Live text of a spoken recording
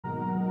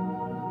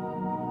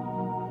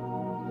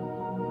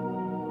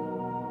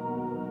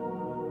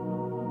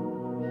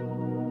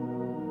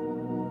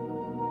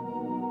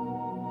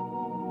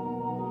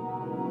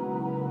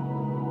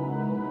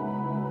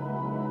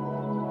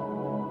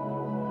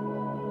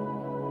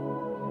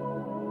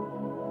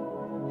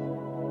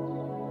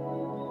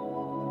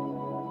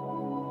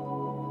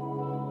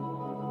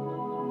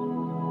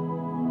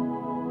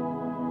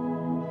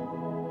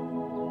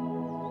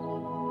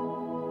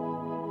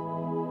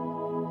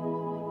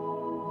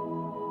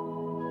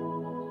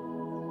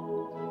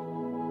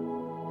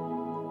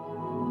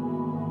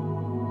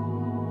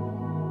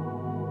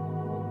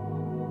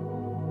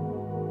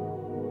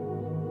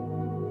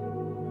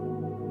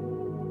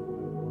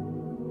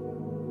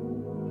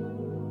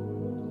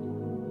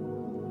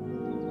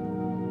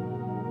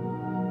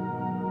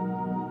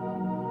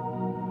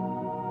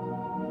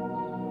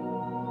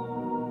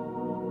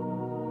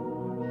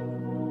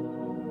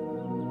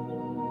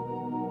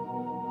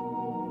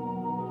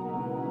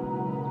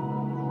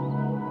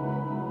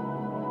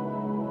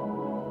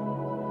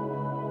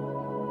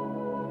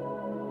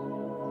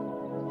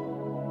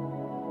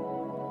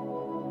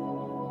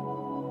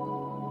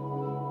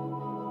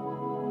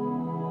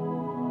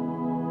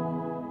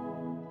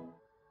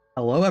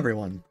Hello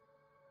everyone.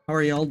 How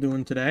are y'all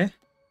doing today?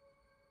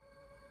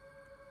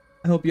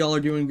 I hope y'all are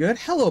doing good.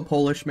 Hello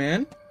Polish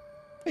man.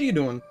 How you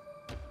doing?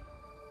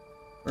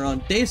 We're on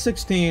day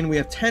 16. We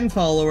have 10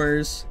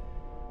 followers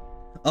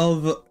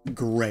of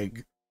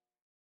Greg.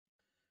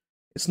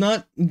 It's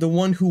not the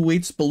one who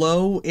waits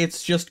below,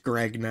 it's just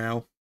Greg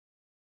now.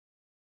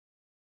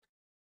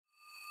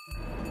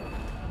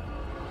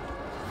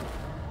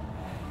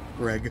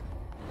 Greg.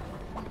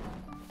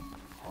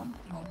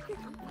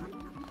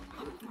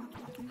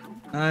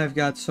 I've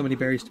got so many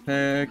berries to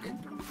pick.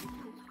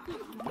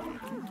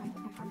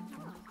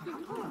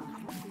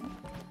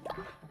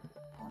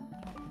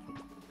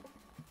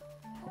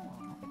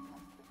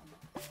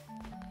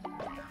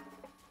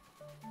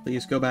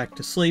 Please go back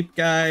to sleep,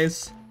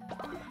 guys.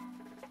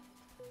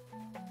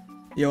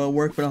 Yo, at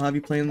work, but I'll have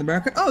you playing in the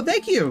background. Oh,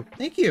 thank you!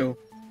 Thank you!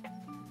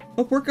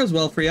 Hope work goes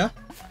well for ya.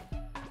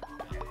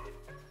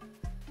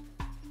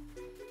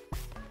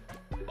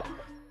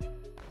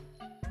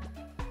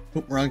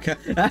 Oh, wrong cat.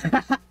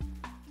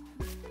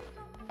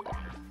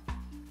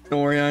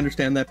 Don't worry, I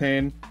understand that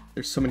pain.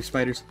 There's so many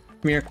spiders.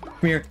 Come here, come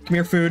here, come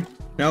here, food.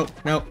 No,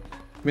 no.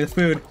 Give me the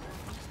food.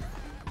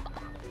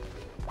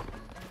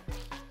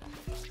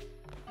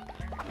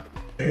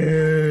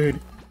 Food.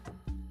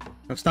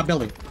 No, stop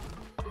building.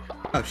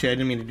 Oh shit, I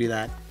didn't mean to do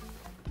that.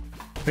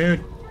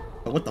 Food.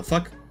 Oh, what the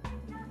fuck?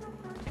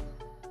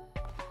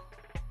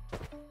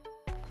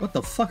 What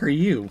the fuck are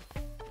you?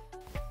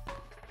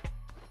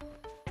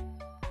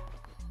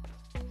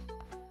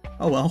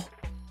 Oh well.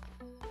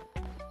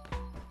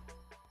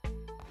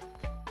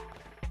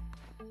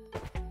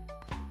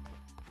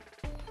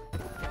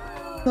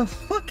 The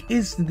fuck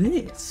is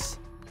this?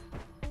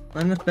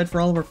 Not enough bed for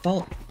all of our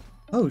fall.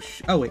 Oh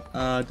oh wait,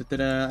 I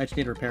just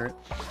need to repair it.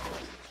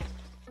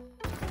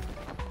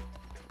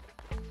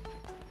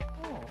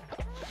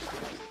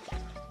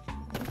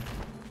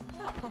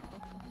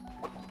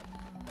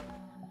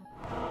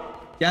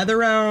 Gather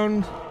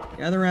round,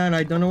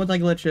 I don't know what that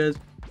glitch is.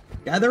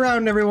 Gather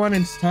round everyone,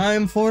 it's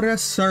time for a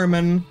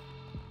sermon.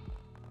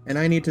 And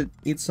I need to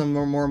eat some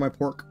more of my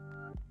pork.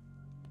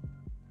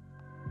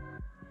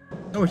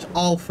 That was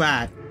all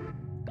fat.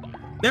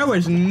 There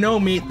was no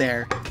meat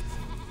there.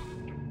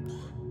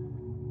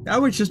 That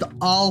was just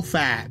all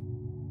fat.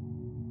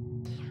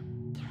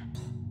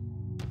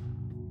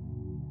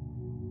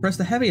 Press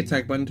the heavy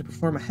attack button to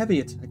perform a heavy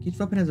attack. Each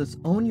weapon has its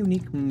own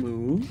unique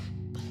move.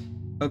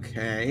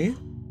 Okay.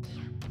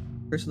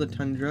 Curse of the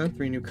Tundra,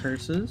 3 new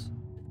curses.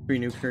 3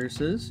 new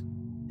curses.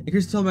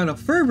 Increase the amount of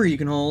fervor you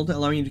can hold,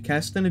 allowing you to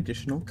cast an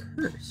additional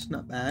curse.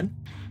 Not bad.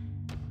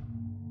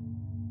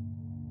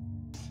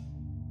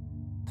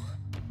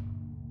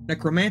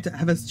 Necromantic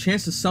have a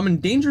chance to summon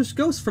dangerous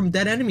ghosts from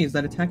dead enemies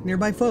that attack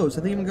nearby foes.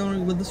 I think I'm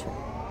going with this one.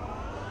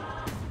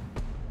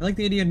 I like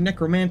the idea of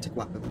necromantic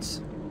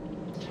weapons.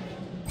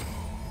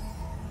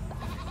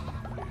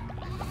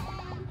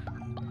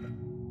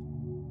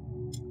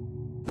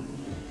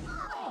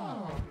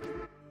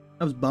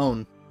 That was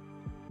bone.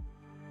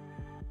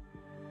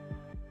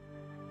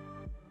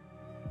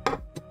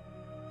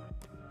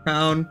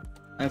 Crown.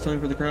 I have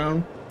something for the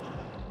crown.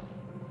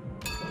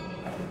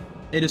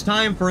 It is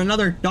time for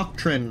another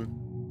doctrine.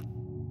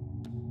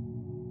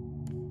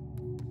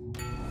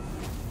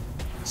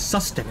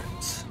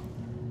 Sustenance.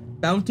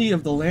 Bounty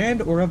of the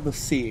land or of the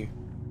sea.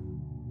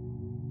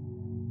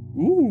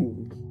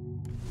 Ooh.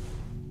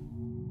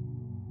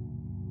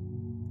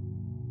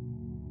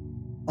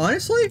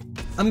 Honestly,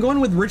 I'm going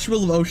with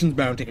Ritual of Ocean's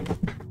Bounty.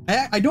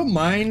 I don't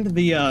mind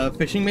the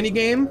fishing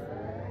minigame.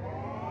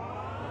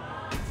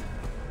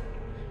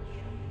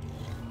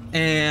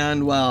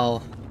 And,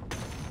 well...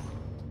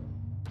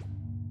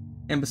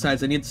 And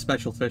besides, I need the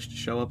special fish to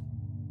show up.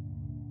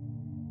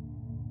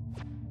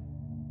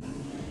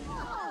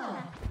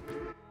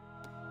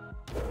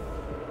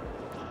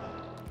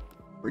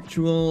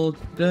 Ritual,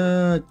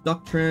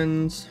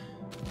 doctrines.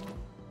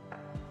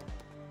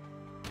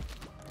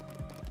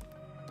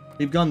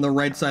 We've gone the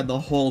right side the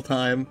whole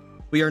time.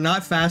 We are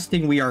not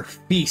fasting, we are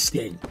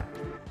feasting.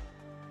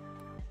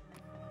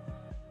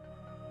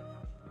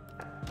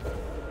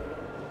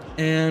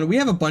 And we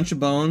have a bunch of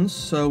bones,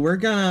 so we're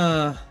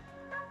gonna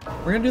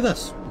do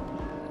this.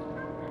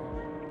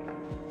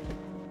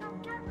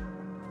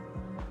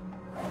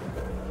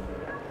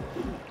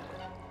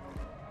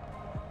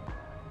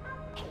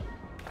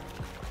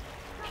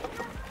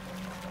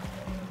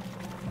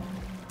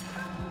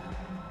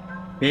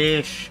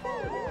 Fish.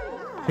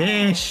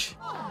 Fish.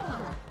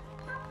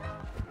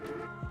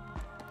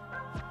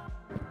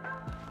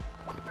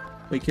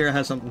 Wait, Kira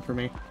has something for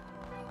me.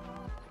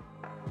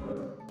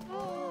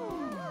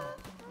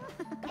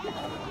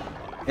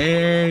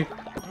 Hey.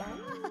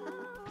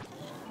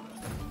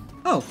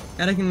 Oh,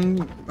 and I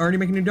can already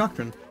make a new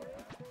doctrine.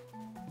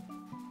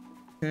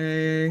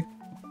 Okay.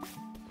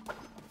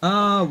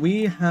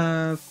 We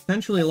have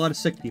potentially a lot of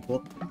sick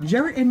people.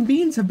 Jarrett and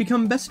Beans have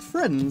become best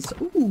friends.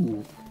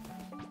 Ooh.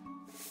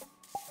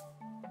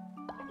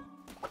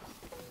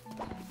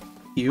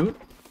 Cute.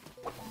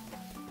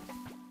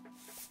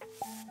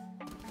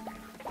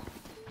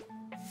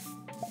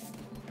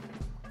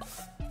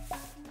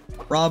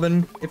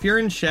 Robin, if you're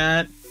in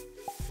chat,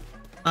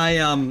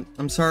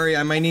 I'm sorry,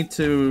 I might need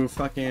to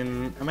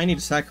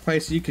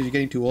sacrifice you because you're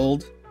getting too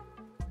old.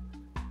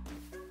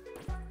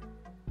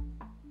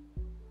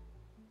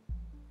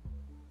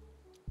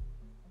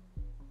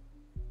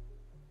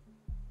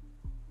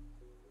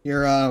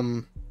 You're,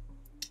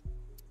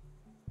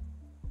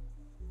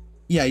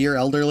 yeah, you're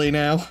elderly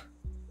now.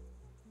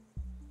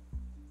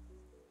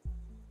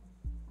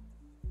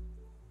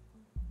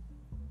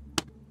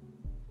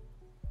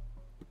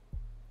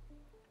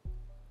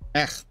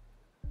 Ugh.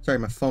 Sorry,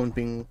 my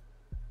phone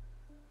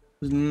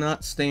was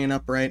not staying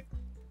upright.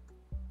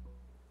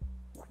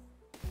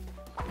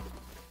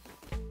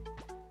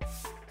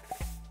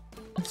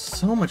 That's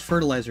so much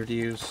fertilizer to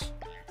use.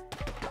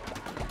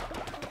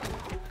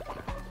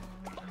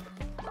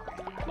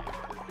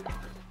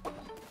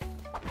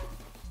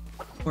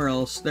 Where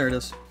else? There it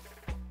is.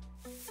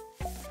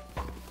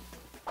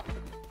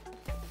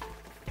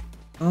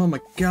 Oh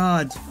my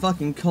god, it's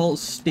fucking cold,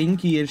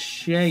 stinky as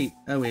shit.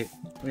 Oh wait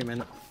a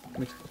minute.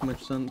 Makes too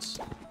much sense.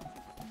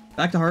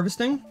 Back to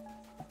harvesting.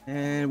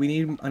 And we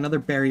need another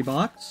berry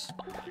box.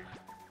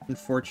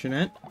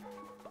 Unfortunate.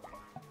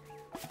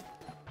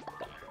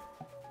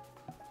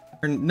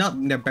 Or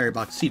not berry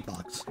box, seed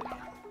box.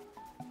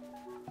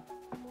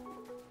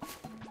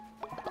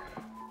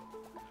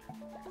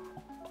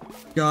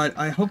 God,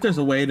 I hope there's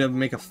a way to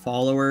make a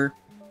follower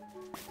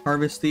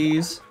harvest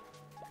these.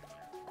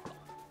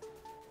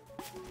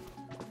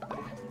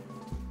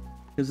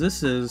 Because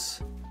this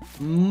is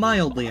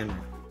mildly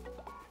annoying.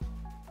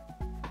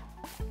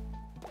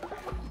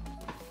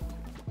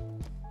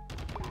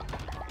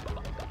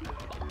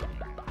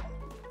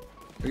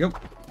 There we go.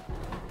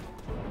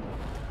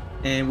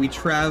 And we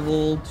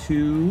travel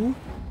to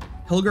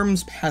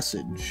Pilgrim's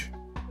Passage.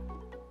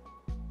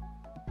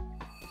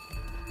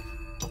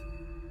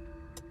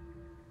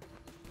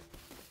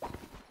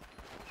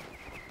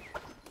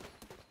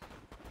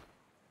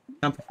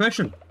 I'm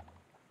profession.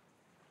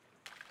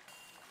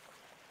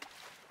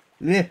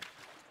 Yeah.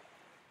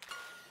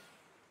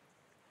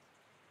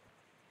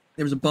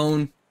 There was a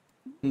bone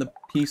in the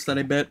piece that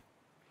I bit.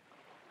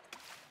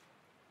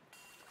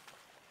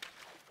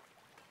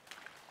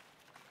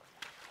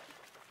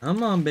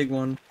 Come on, big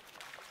one.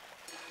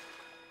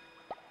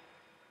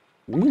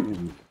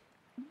 Ooh.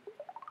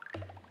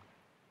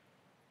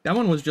 That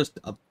one was just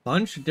a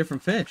bunch of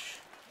different fish.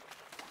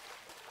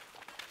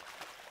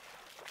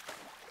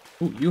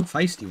 Ooh, you a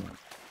feisty one.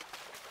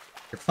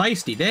 You're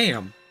feisty,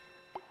 damn.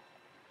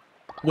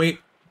 Wait.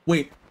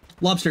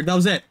 Lobster, that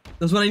was it.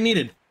 That's what I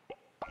needed.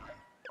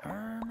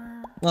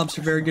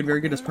 Lobster, very good,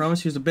 very good. As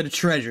promised, here's a bit of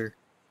treasure.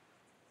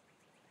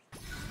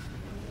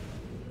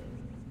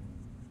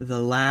 The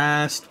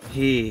last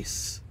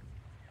piece.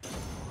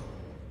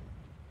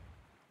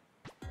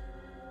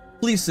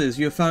 Fleeces.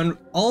 You have found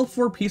all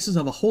 4 pieces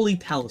of a holy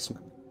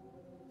talisman.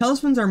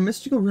 Talismans are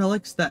mystical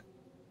relics that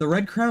the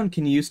Red Crown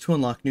can use to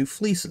unlock new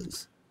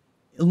fleeces.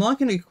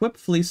 Unlock and equip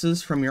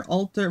fleeces from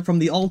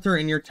the altar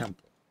in your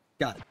temple.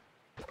 Got it.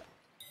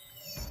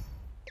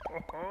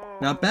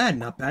 Not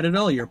bad at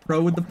all. You're a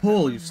pro with the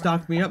pole. You've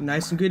stocked me up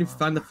nice and good. If you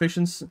find the fish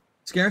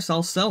scarce,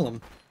 I'll sell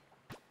them.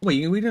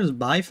 Wait, we can just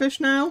buy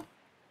fish now?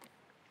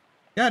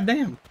 God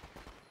damn.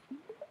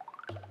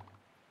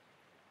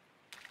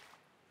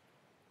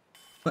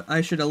 But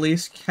I should at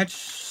least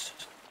catch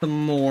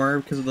some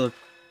more because of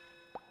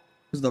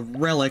the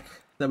relic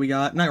that we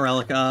got. Not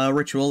relic,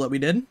 ritual that we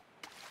did.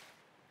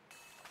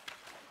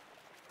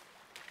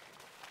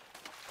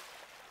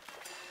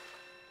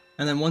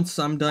 And then once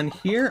I'm done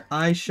here,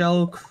 I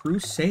shall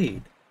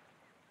crusade.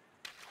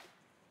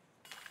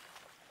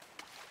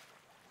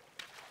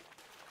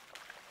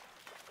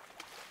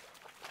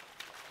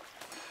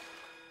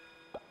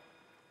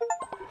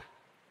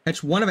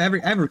 Catch one of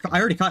every I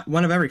already caught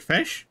one of every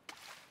fish?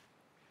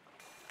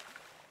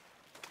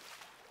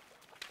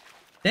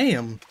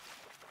 Damn.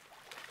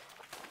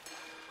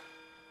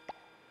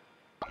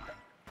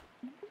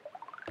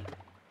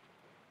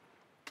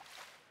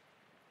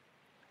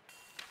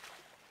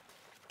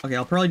 Okay,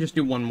 I'll probably just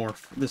do one more.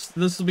 This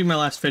will be my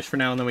last fish for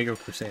now, and then we go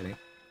crusading.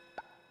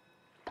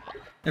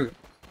 There we go.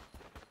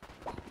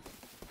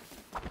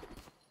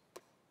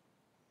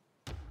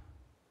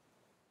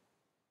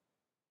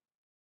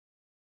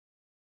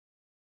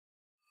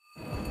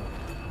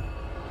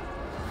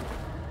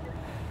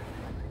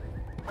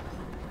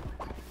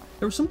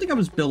 There was something I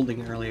was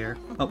building earlier.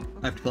 Oh,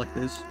 I have to collect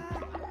this.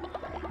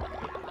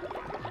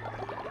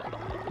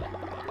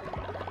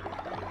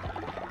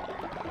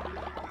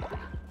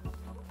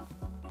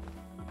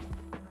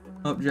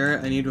 Oh,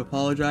 Jarrett, I need to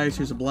apologize.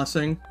 Here's a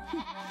blessing.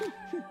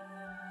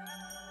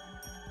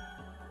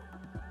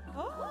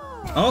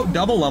 Oh,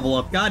 double level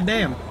up. God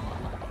damn.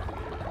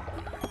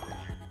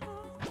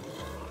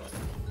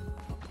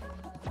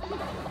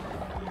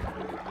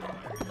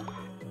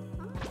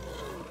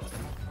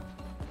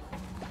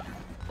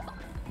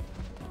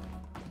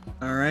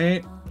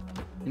 Alright.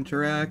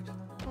 Interact.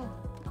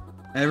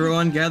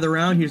 Everyone gather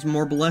around. Here's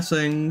more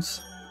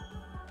blessings.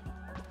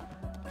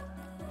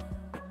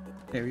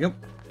 There we go.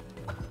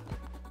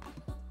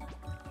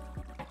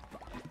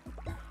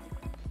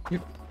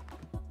 Yep.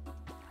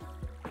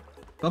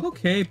 Bob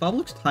okay? Bob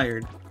looks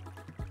tired.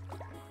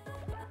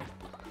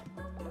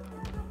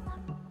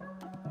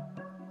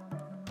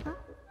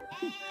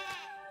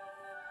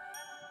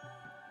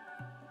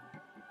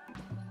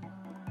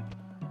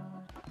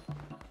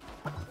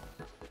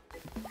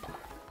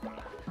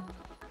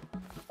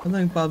 I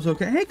think Bob's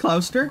okay. Hey,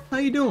 Clouster, how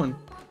you doing?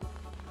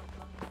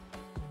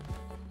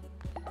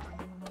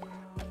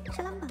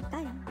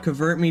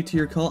 Convert me to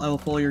your cult. I will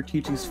follow your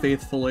teachings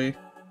faithfully.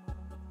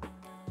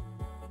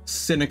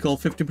 Cynical,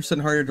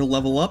 50% harder to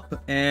level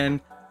up, and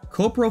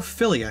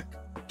coprophiliac.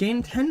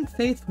 Gain 10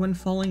 faith when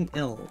falling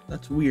ill.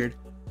 That's weird.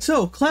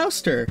 So,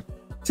 Clouster,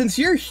 since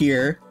you're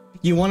here,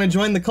 you want to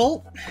join the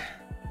cult?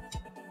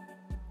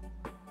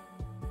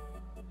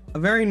 A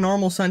very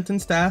normal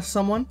sentence to ask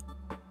someone.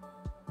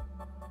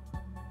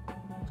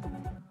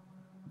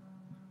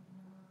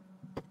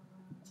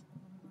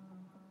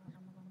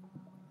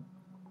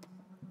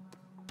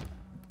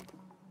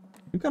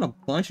 We've got a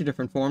bunch of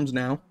different forms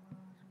now.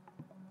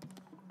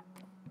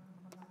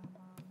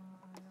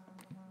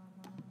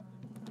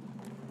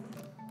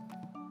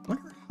 I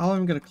wonder how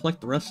I'm gonna collect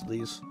the rest of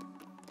these.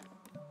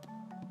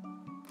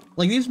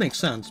 Like, these make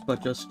sense,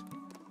 but just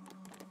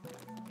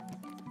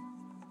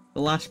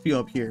the last few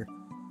up here.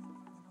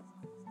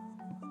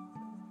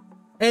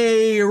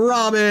 Hey,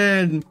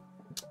 Robin!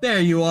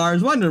 There you are. I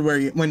was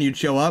wondering when you'd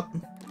show up.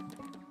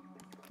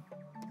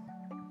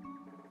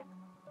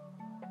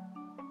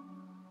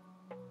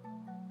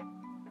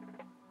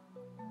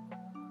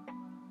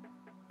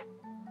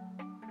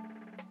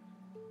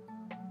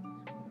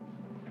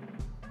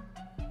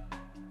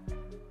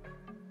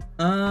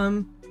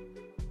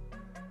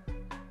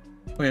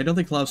 Wait, I don't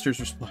think Clousters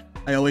respond.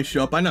 I always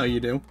show up. I know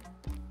you do.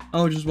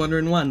 I was just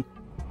wondering when.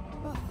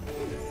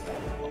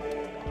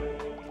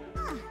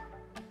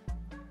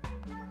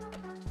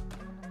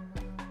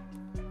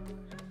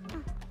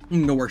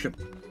 No worship.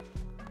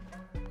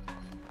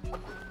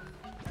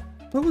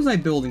 What was I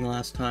building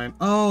last time?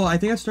 Oh, I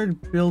think I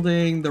started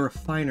building the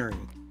refinery.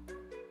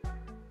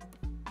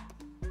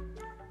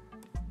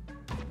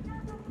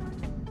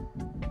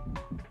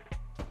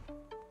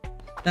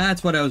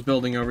 That's what I was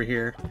building over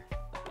here.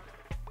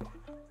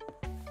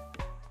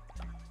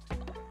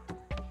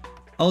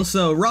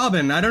 Also,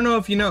 Robin, I don't know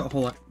if you know.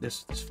 Hold on,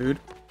 this food.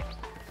 Come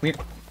here.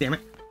 Damn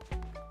it.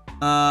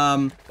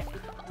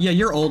 Yeah,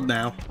 you're old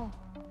now.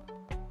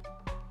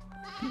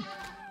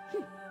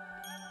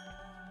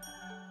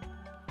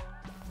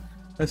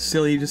 That's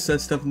silly. He just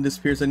says stuff and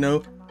disappears. I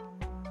know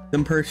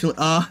them personally.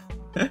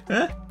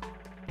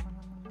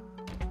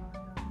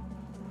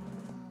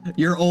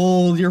 You're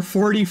old. You're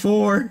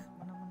 44.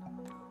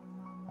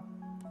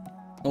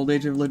 Old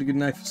age, I've lived a good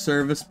life of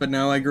service, but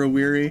now I grow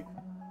weary.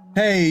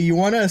 Hey, you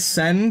want to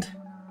ascend?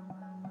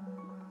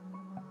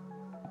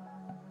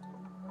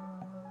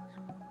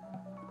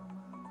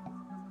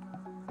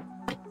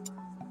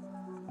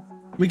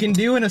 We can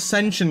do an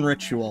ascension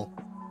ritual.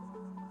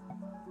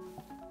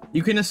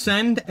 You can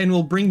ascend and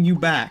we'll bring you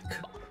back.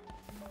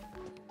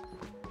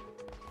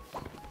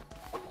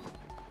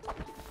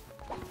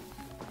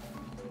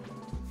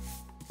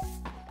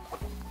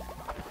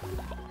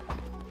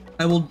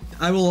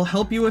 I will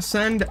help you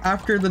ascend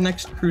after the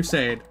next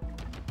crusade.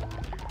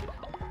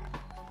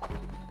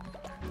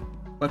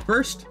 But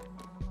first,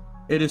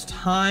 it is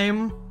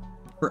time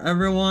for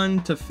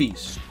everyone to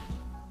feast.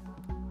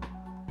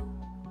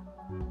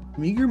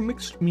 Meager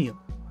mixed meal.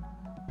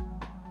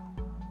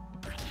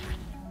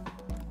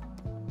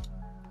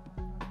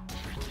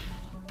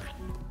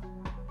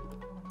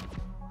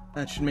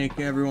 That should make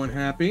everyone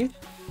happy.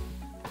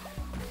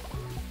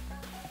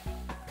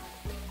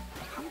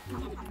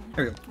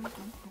 There we go.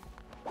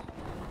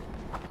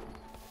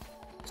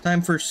 It's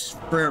time for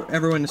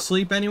everyone to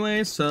sleep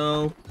anyway,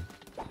 so...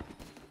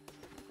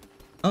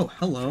 Oh,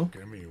 hello.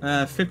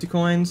 50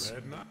 coins.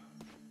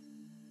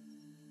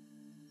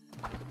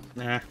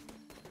 Nah.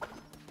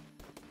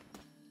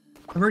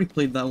 I've already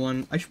played that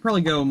one. I should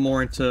probably go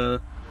more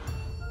into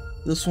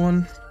this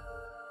one.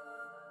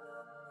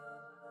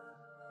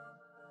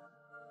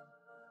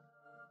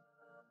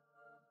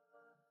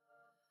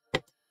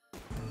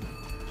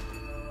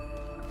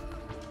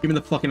 Give me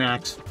the fucking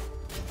axe.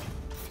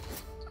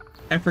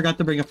 I forgot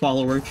to bring a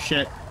follower.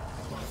 Shit.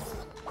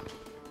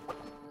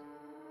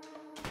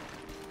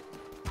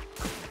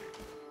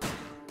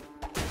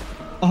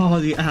 Oh,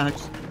 the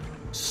axe.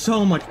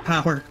 So much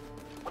power.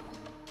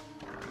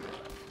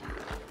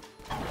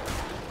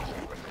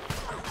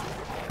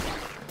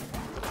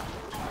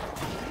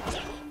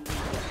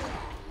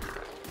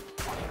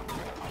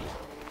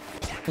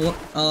 Well,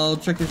 I'll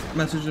check this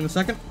message in a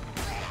second.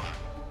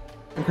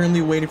 I'm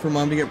currently waiting for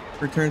Mom to get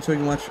returned so we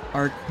can watch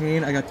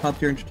Arcane. I got top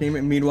tier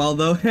entertainment. Meanwhile,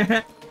 though, oh,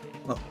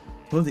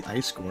 what was the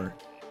ice score?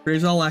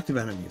 Raise all active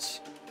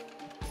enemies.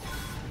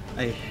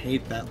 I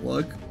hate that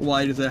look.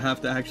 Why does it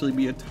have to actually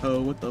be a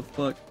toe? What the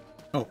fuck?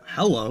 Oh,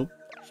 hello.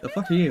 The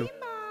fuck are you?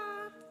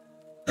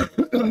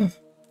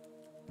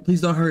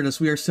 Please don't hurt us.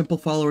 We are simple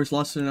followers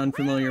lost in an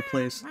unfamiliar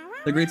place.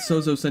 The great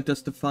Sozo sent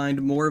us to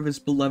find more of his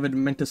beloved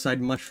Menticide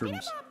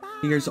mushrooms.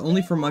 He cares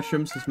only for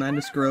mushrooms, his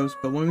madness grows,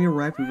 but when we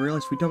arrive, we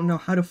realize we don't know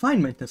how to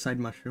find Menticide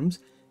mushrooms,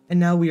 and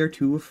now we are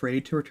too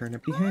afraid to return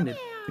empty-handed.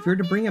 If you were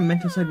to bring him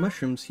Menticide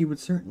mushrooms, he would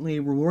certainly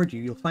reward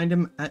you. You'll find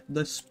him at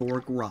the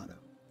Spore Grotto.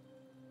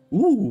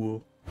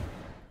 Ooh.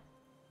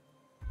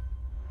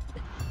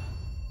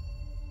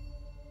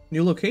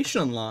 New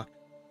location unlocked.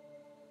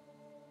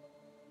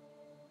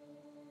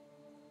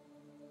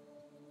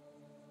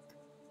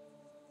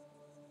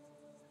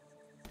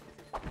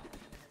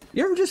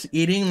 You ever just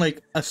eating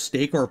like a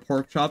steak or a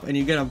pork chop and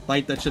you get a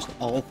bite that's just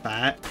all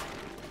fat?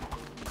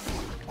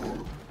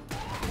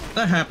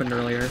 That happened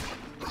earlier.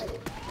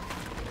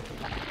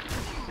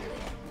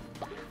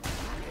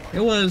 It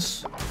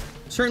was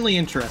certainly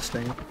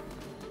interesting.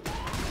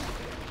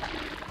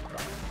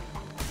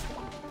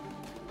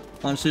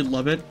 Honestly,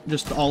 love it.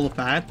 Just all the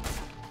fat.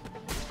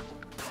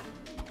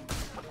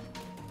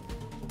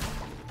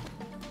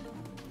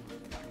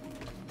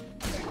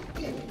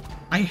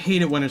 I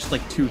hate it when it's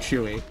like too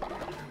chewy.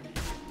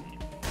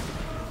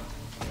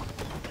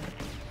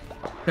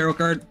 Tarot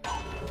card.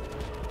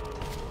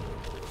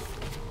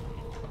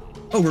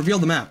 Oh, reveal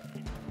the map.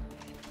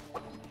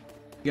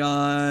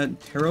 Got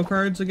tarot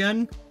cards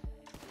again.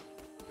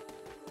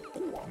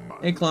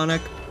 Hey, Clonic.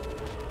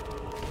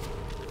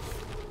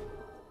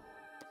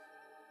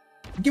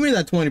 Give me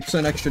that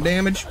 20% extra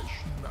damage.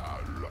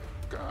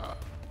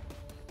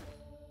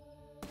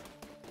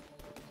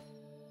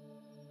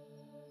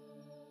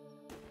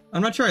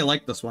 I'm not sure I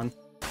like this one.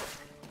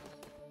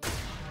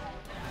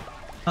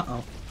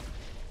 Uh-oh.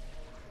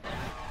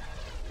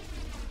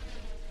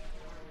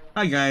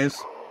 Hi, guys.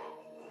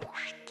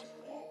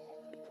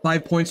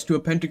 5 points to a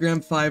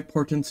pentagram, 5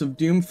 portents of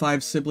doom,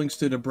 5 siblings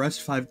stood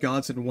abreast, 5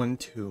 gods, and 1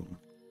 tomb.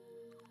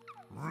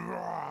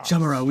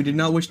 Shamara, we did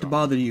not wish to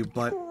bother you,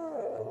 but...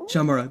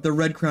 Shamara, the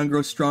red crown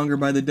grows stronger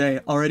by the day.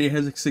 Already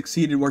has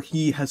succeeded where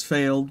he has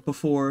failed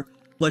before.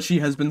 Leshy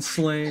has been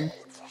slain.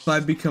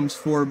 5 becomes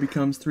 4,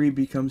 becomes 3,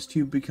 becomes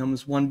 2,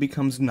 becomes 1,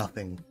 becomes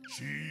nothing.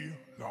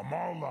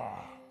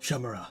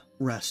 Shamara,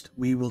 rest.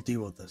 We will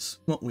deal with this,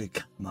 won't we,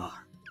 Calamar?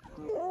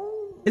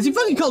 Is he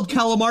fucking called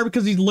Calamar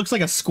because he looks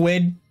like a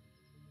squid?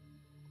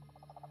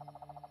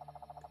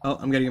 Oh,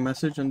 I'm getting a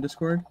message on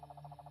Discord.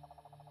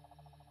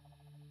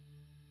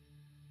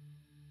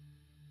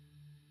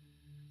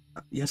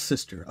 Yes,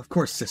 sister. Of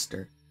course,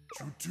 sister.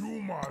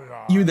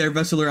 You there,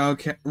 Vesseler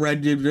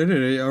Red...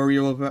 Or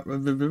you...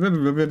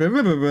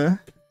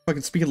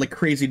 Fucking speaking like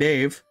Crazy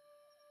Dave.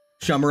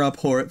 Shamara,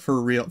 pour it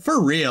for real.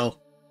 For real!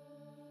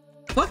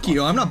 Fuck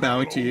you, I'm not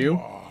bowing to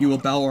you. You will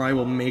bow or I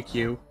will make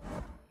you.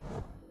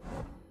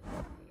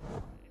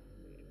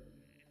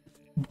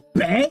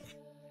 Bet?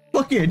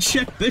 Fucking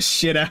check this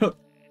shit out.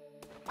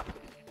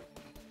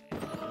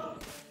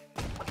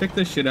 Check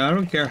this shit out. I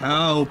don't care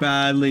how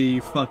badly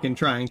you fucking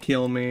try and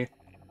kill me.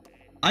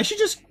 I should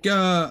just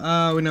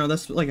oh no,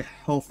 that's like a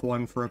health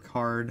one for a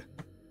card.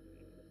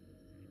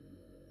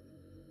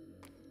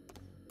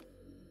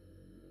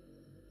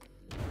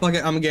 Fuck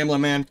it, I'm a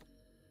gambling man.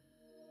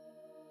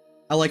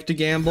 I like to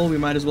gamble, we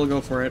might as well go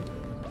for it.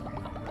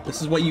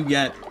 This is what you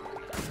get.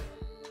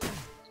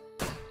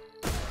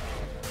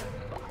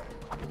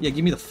 Yeah,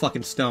 give me the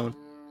fucking stone.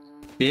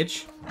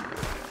 Bitch.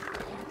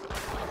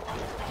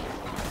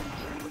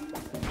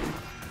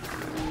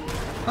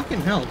 Fucking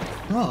hell,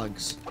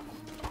 frogs.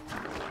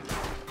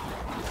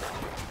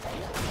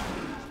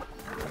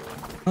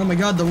 Oh my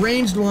god, the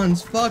ranged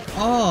ones! Fuck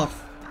off!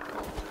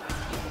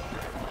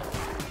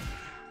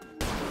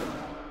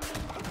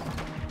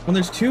 When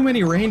there's too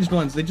many ranged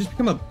ones, they just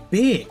become a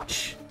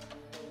bitch.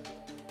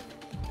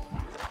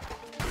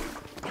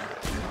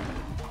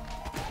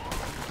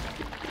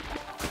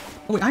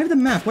 Oh wait, I have the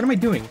map. What am I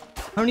doing?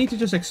 I don't need to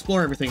just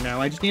explore everything now.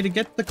 I just need to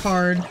get the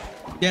card,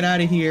 get out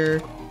of here,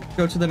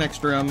 go to the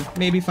next room,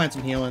 maybe find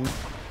some healing.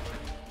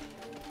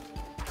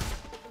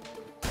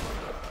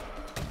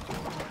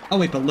 Oh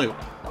wait, but loot.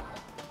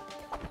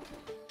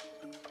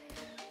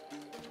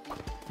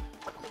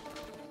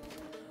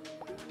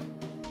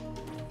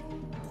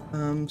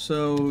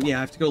 So yeah, I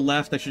have to go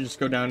left. I should just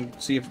go down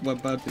and see what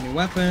about the new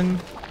weapon.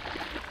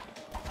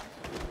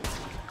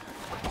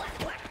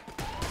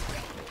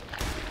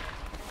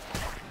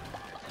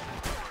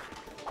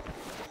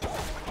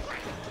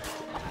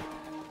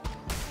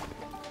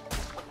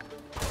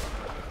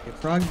 Okay,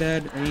 frog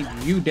dead. I need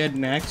you dead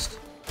next.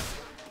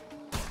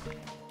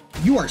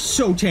 You are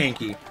so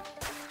tanky.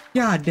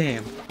 God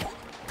damn.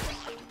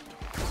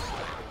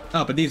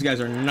 Oh, but these guys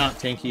are not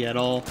tanky at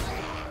all.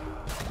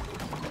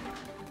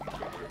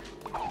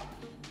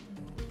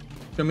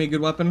 Show me a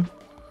good weapon.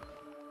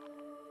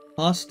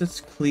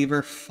 Hostis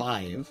Cleaver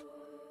 5.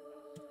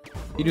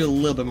 You do a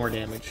little bit more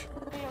damage.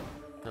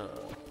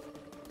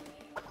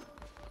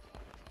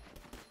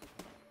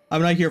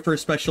 I'm not here for a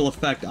special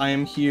effect. I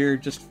am here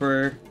just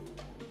for...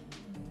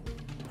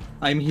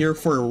 I'm here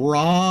for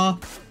raw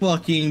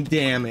fucking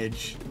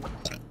damage.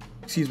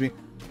 Excuse me.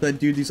 But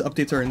dude, these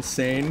updates are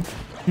insane.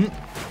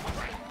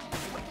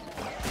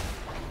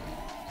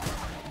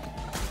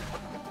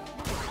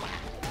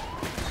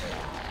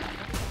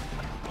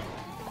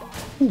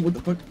 Ooh, what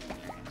the fuck?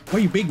 Why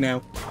are you big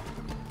now?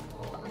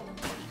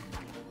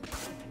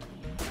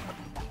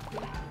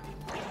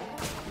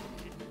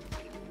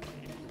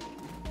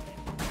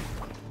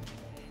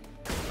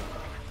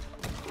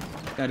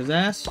 Got his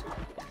ass.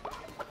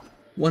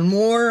 One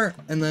more,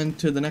 and then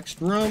to the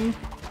next room.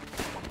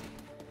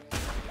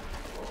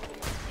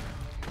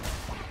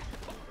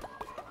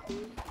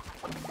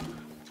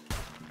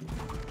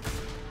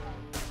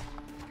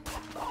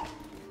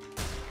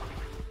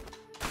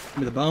 Give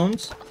me the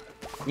bones.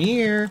 Come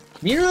here.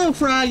 Come here, little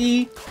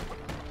froggy.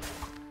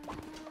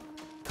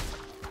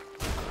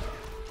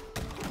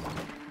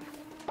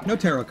 No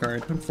tarot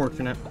card.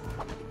 Unfortunate.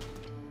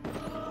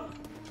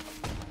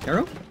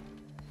 Tarot?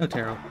 No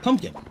tarot.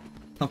 Pumpkin.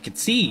 Pumpkin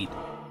seed.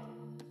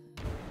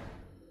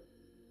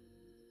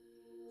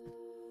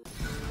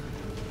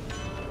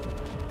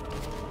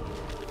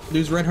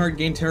 Lose red heart,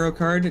 gain tarot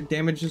card,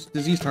 damages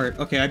diseased heart.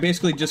 Okay, I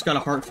basically just got a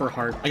heart for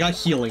heart. I got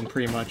healing,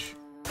 pretty much.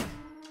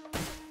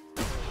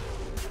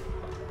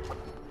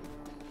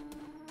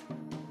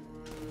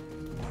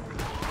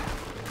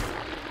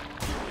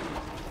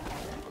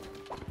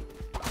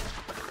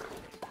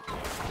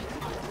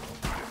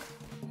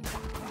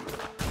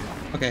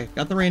 Okay,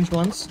 got the ranged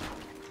ones.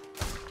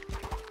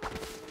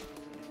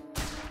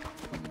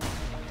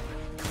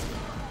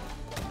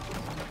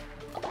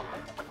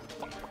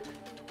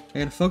 I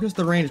gotta focus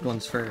the ranged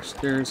ones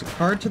first. There's a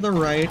card to the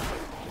right.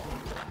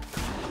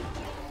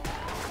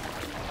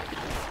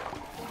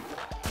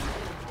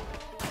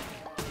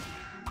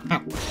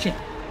 Oh, shit.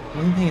 I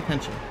wasn't paying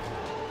attention.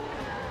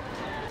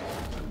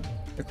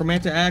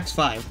 Necromantic Axe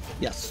 5.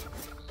 Yes.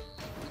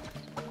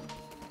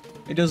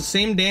 It does the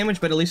same damage,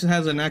 but at least it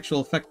has an actual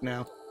effect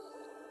now.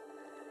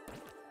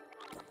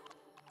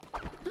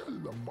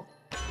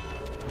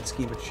 Let's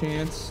give it a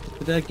chance.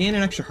 But gain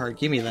an extra heart.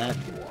 Give me that.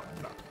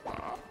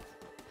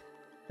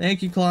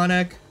 Thank you,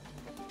 Klonek.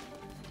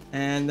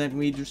 And then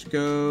we just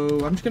go...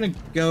 I'm just gonna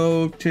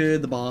go to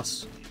the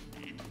boss.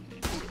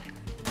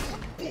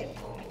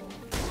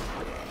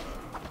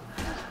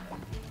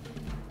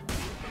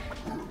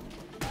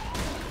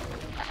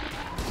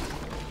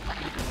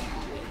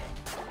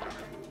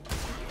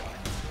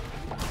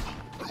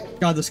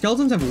 God, the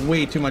skeletons have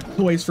way too much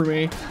toys for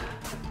me.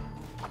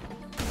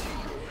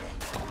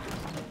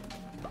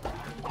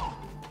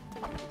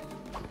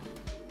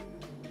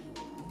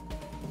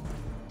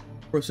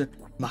 Rosa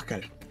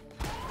Makar.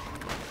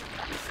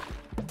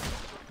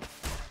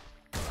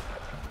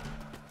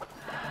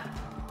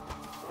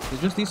 Is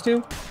it just these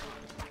two?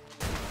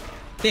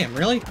 Damn,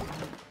 really?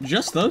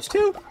 Just those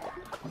two?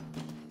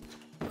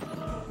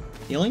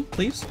 Healing,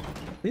 please?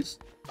 Please?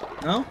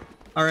 No?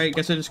 Alright,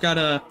 guess I just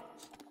gotta...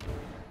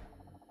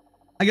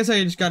 I guess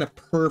I just gotta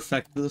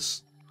perfect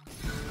this.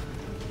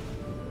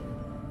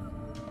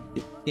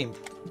 Game.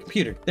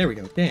 Computer. There we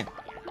go. Damn.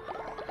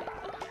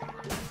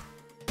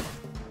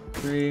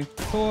 3,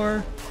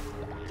 4.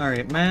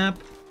 Alright, map.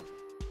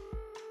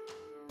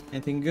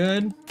 Anything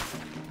good?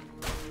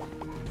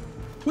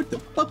 What the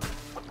fuck?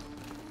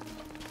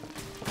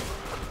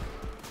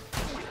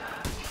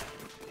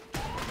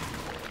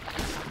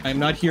 I'm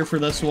not here for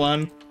this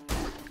one.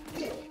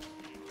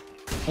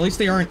 At least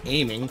they aren't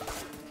aiming.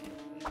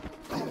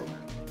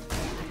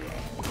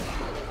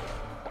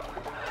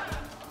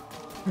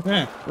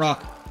 Eh,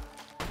 rock.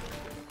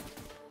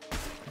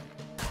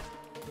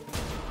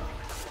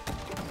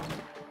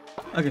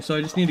 Okay, so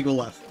I just need to go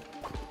left.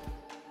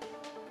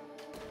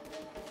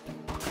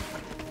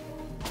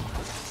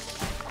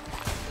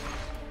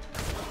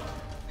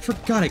 I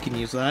forgot I can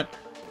use that.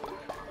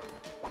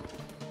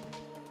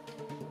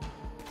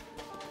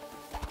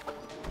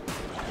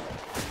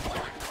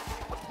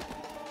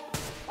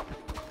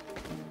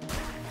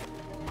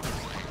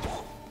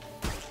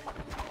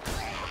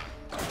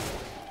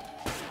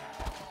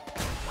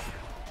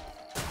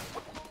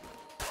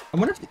 I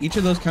wonder if each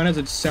of those count as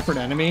a separate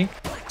enemy.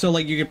 So,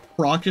 like, you could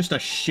proc just a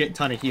shit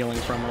ton of healing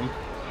from them.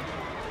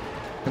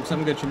 Show me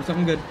something good, show me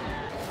something good.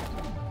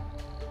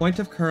 Point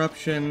of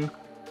corruption.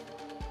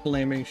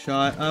 Flaming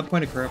shot.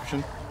 Point of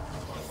corruption.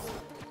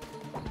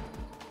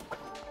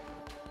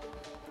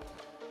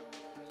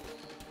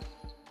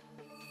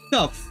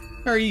 Stuff.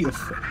 How are you,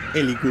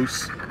 Ellie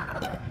Goose?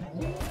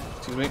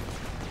 Excuse me.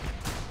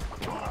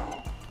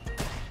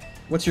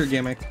 What's your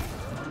gimmick?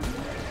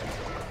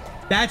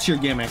 That's your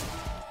gimmick.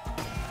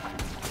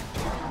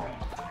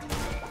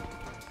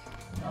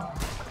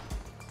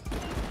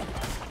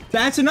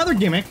 That's another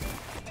gimmick.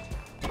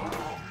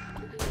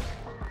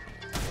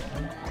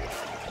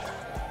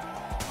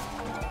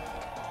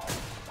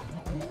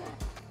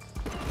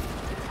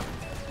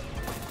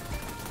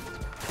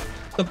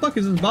 The fuck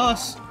is this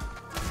boss?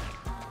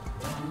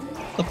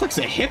 The fuck's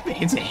a hit?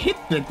 It's a hit.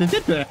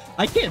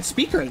 I can't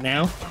speak right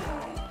now.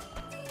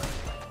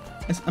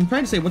 I'm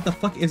trying to say, what the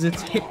fuck is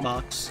its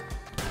hitbox?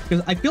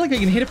 Because I feel like I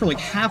can hit it from like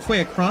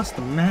halfway across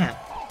the map.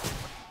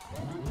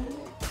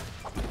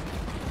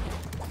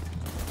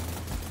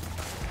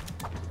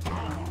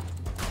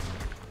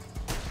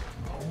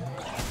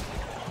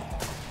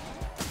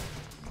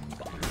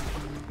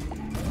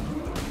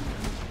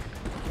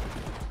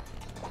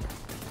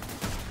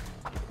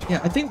 Yeah,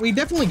 I think we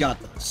definitely got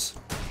this.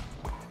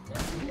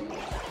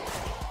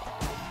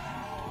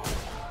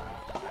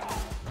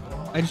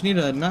 I just need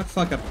to not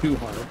fuck up too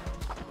hard.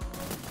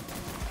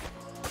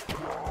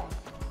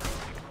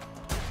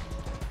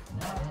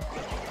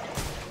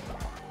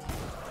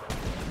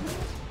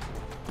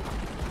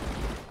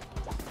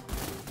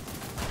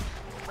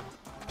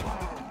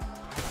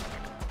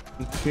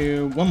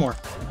 One more.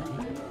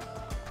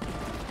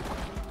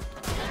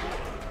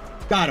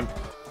 Got him.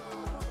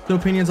 So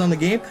opinions on the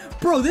game?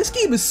 Bro, this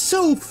game is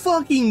so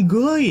fucking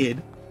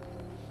good.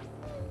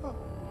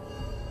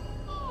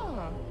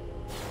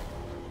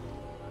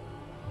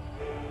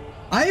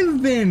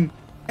 I've been,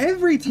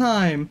 every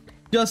time,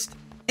 just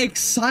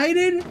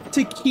excited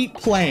to keep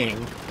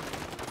playing.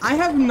 I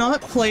have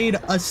not played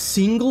a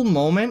single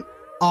moment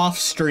off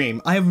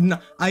stream. I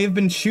have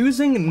been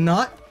choosing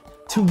not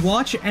to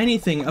watch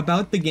anything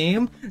about the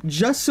game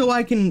just so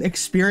I can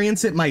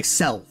experience it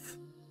myself.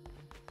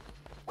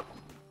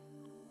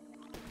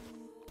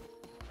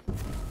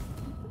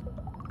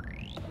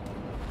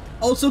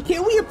 Also,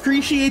 can't we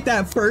appreciate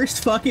that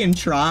first fucking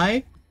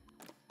try?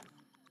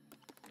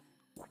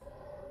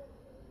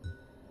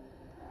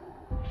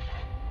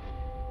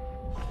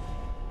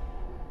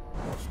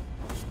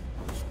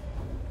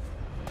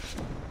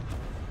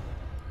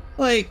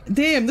 Like,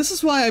 damn, this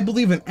is why I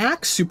believe in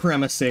axe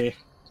supremacy.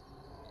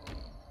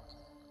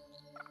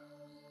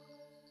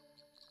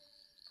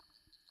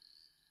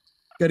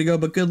 Gotta go,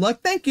 but good luck.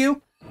 Thank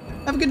you.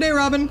 Have a good day,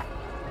 Robin.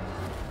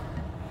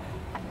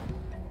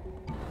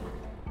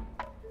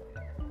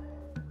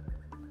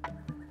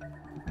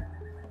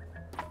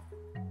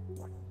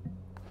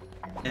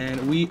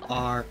 And we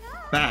are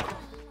back.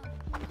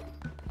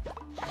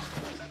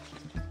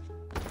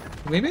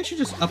 Maybe I should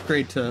just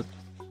upgrade to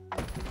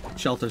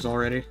shelters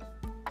already.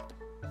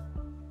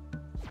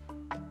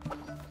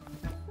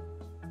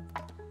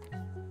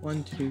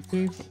 One, two,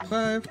 three, four,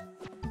 five.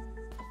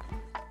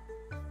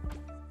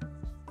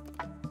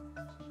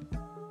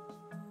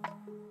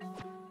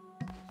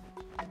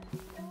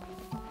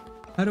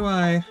 How do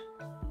I...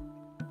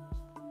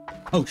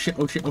 Oh shit,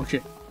 oh shit, oh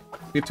shit.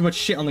 We have too much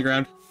shit on the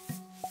ground.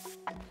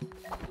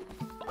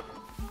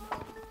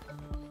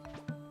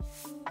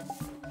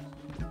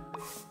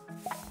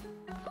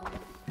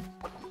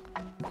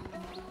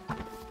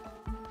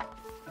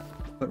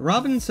 But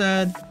Robin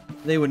said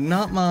they would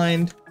not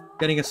mind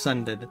getting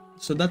ascended,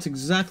 so that's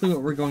exactly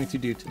what we're going to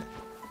do today.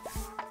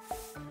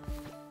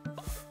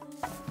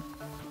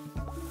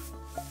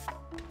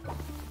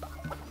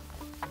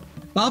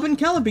 Bob and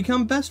Kel have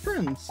become best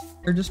friends.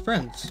 Or just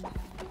friends.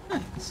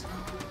 Nice.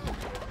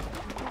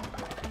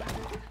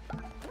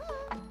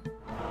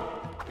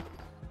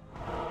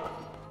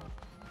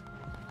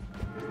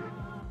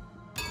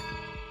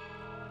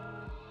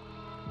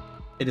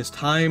 It is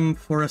time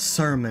for a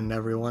sermon,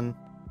 everyone.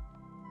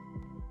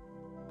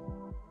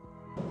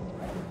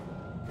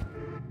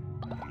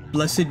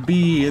 Blessed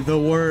be the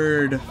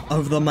word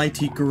of the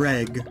mighty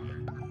Greg,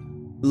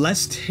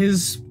 lest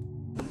his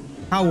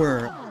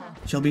power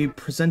shall be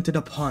presented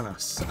upon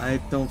us. I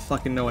don't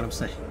fucking know what I'm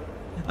saying.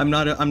 I'm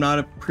not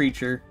a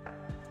preacher.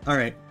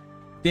 Alright.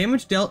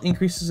 Damage dealt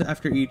increases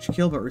after each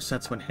kill, but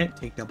resets when hit.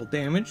 Take double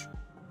damage.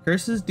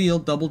 Curses deal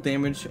double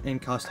damage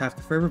and cost half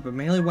the fervor, but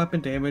melee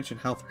weapon damage and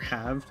health are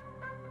halved.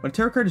 When a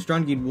tarot card is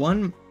drawn,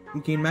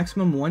 gain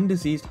maximum 1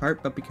 diseased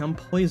heart, but become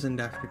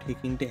poisoned after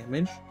taking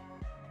damage.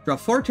 Draw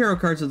 4 tarot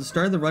cards at the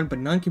start of the run, but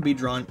none can be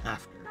drawn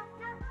after.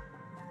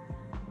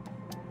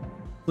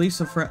 Fleece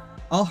of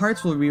all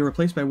hearts will be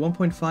replaced by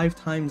 1.5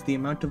 times the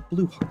amount of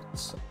blue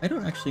hearts. I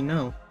don't actually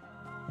know.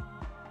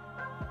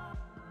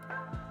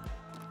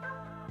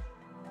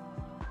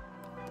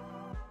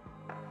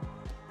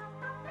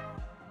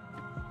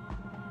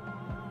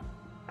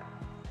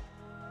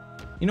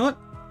 You know what?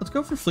 Let's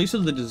go for Fleece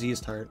of the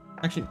Diseased Heart.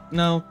 Actually,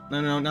 no,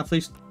 not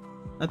Fleece.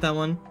 Not that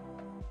one.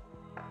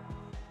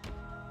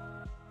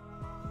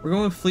 We're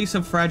going with Fleece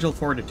of Fragile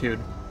Fortitude.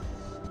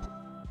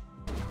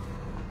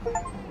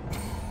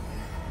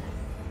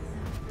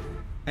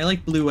 I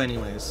like blue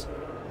anyways.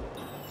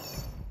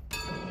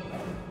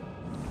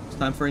 It's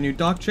time for a new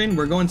doctrine.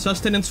 We're going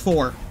Sustenance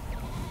 4.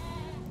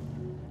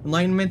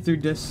 Enlightenment through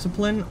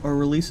discipline or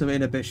release of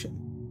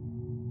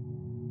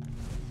inhibition.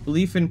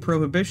 Belief in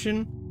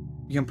prohibition.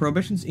 Become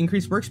prohibitions.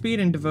 Increase work speed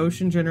and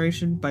devotion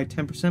generation by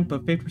 10%,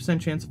 but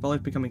 50% chance of always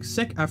becoming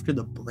sick after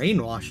the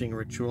brainwashing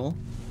ritual.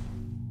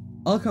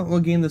 All account will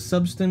gain the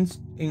substances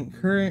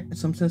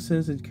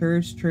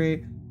encourage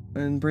trait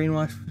and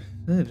brainwash.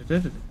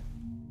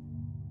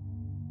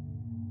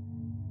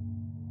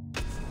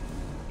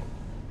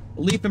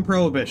 Belief in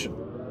prohibition.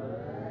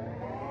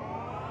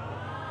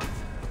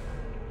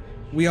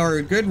 We are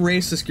a good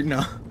racist.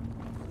 No.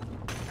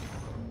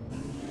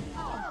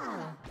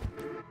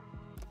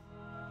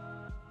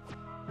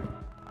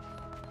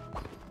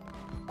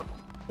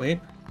 Wait.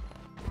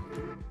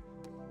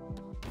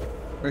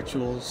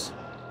 Rituals.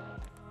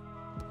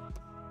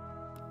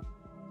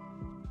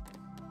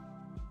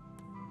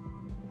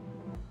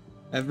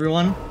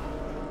 Everyone,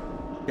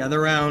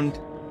 gather round.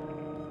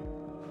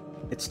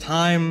 It's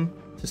time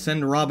to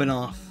send Robin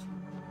off.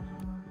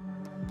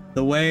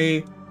 the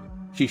way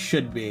she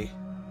should be.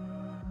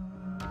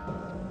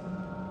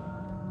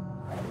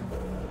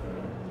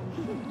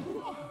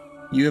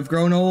 You have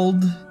grown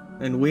old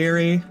and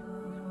weary,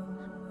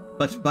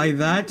 but by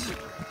that,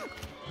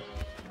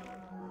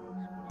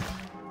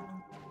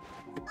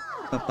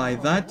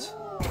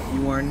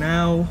 you are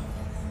now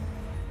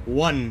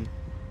one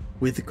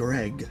with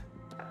Greg.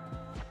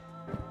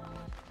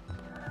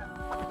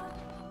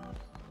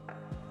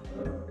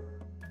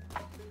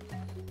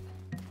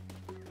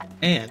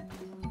 And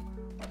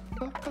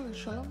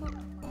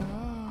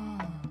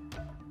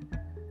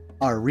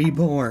are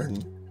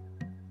reborn.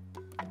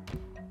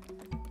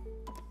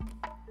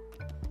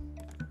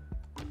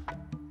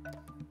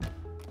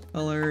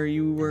 Color,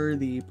 you were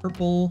the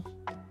purple.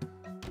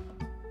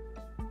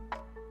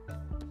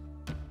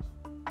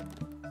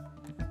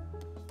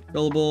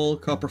 Gullible,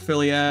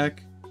 coprophiliac,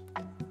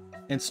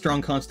 and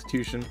strong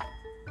constitution.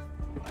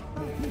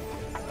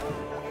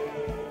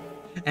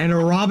 And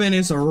Robin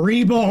is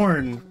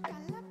reborn!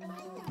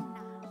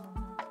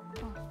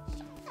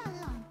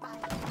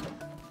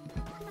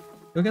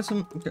 Go get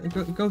some.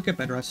 Go get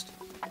bed rest.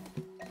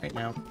 Right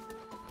now.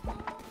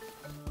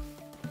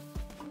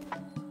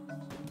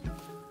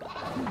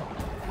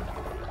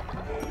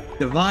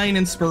 Divine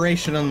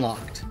inspiration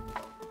unlocked.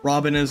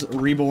 Robin is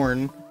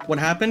reborn. What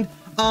happened?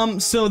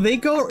 So they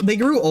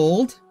grew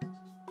old.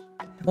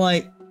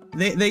 Like,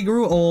 they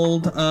grew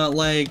old,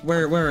 like,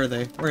 where are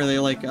they? Where are they?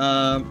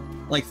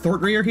 Like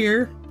Thortreer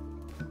here?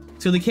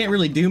 So they can't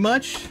really do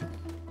much.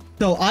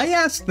 So I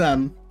asked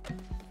them,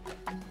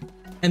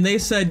 and they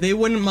said they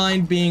wouldn't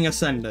mind being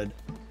ascended.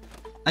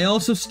 I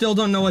also still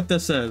don't know what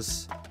this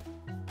is.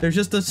 There's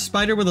just a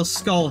spider with a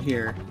skull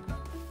here.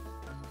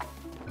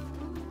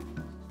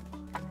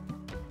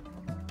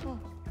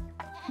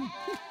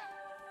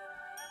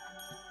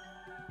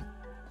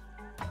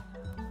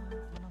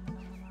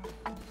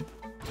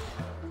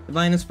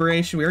 Divine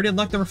Inspiration. We already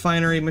unlocked the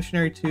Refinery.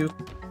 Missionary 2.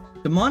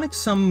 Demonic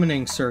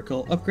Summoning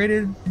Circle.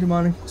 Upgraded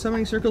Demonic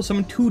Summoning Circle.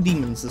 Summon 2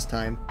 demons this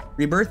time.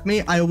 Rebirth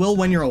me. I will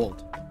when you're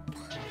old.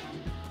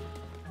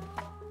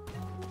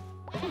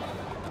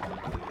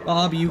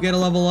 Bob, you get a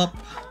level up.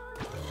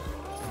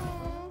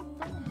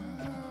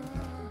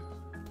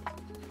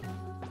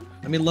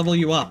 Let me level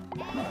you up.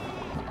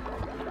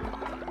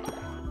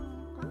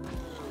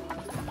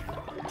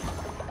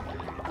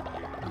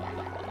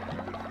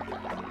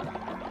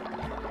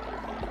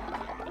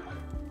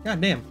 God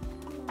damn.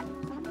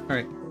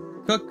 Alright.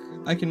 Cook.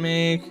 I can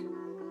make a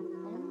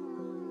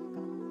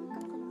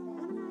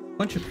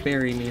bunch of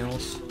berry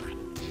meals.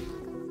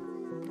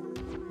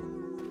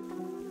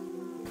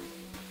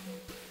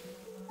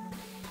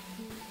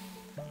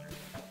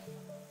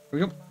 Here we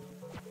go.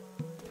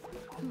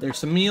 There's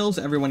some meals.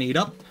 Everyone eat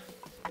up.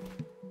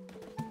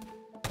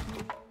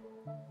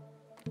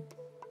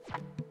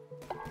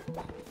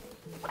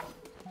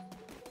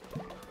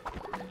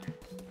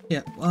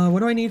 Yeah,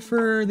 what do I need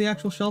for the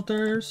actual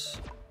shelters?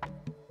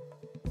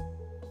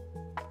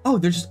 Oh,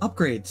 they're just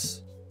upgrades.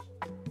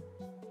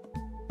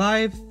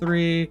 5,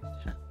 3,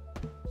 10.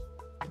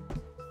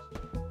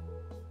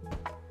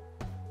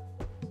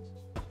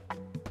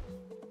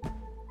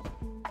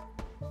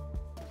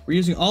 We're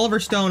using all of our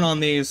stone on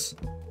these.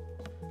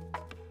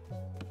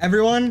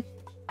 Everyone,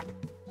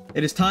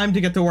 it is time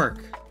to get to work.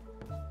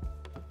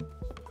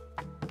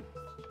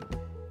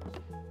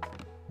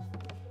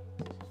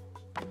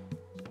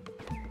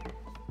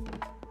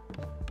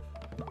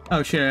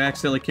 Oh shit, I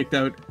accidentally kicked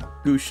out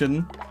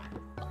Gushin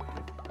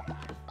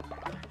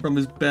from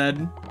his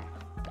bed.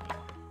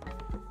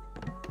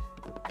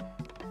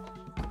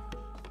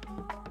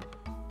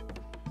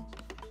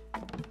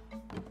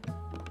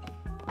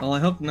 Well, I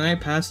hope night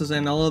passes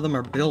and all of them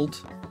are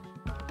built.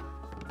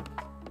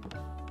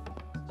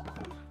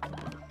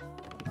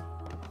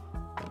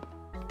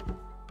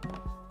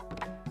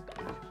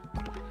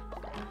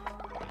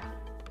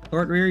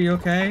 Thortreer, you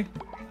okay?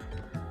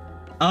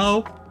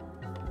 Oh.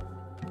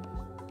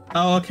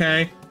 Oh,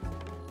 okay.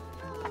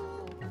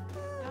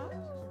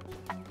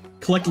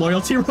 Collect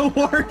loyalty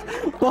reward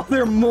while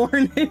they're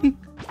mourning.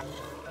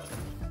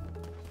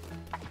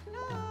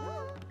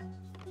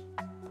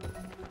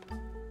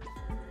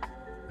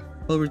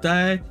 Followers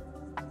die.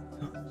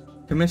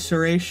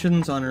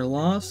 Commiserations on her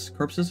loss.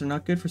 Corpses are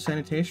not good for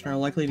sanitation and are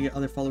likely to get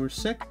other followers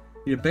sick.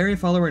 You need to bury a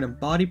follower in a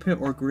body pit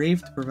or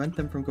grave to prevent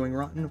them from going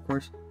rotten. Of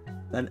course,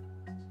 that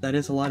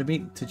is a lot of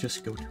meat to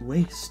just go to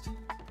waste.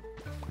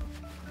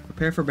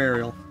 Prepare for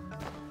burial.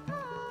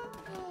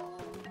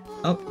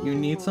 Oh, you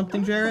need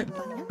something, Jarrett?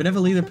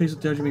 Benevolent leader, please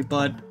don't judge me,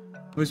 bud. I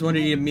always wanted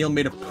to eat a meal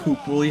made of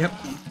poop. Will you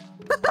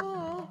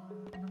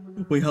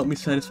will you help me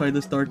satisfy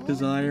this dark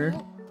desire?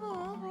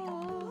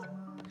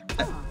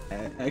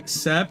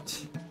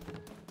 Except...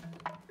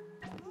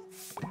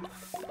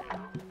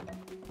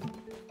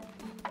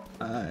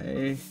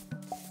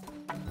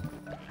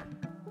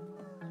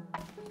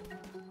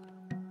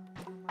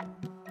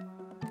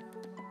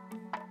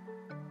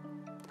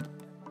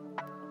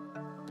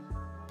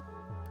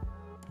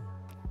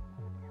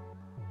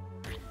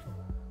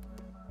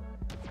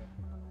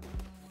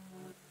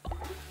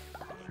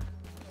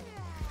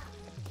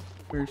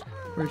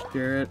 Where's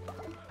Jarrett?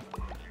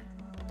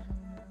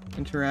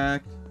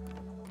 Interact.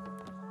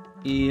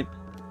 Eat.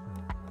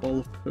 Bowl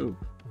of poop.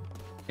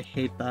 I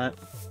hate that.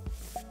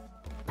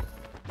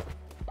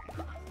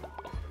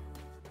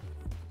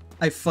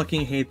 I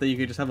fucking hate that you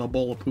could just have a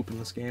bowl of poop in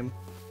this game.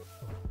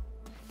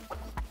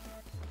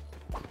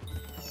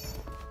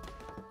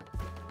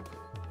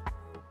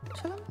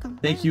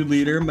 Thank you,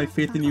 leader. My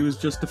faith in you is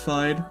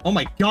justified. Oh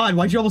my god,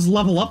 why'd you almost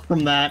level up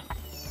from that?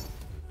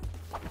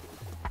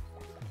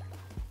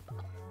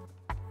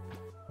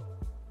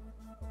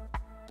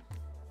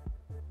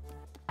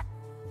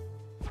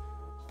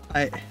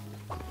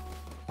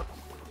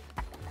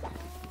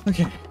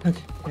 Okay,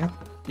 yep.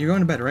 You're going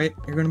to bed, right?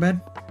 You're going to bed?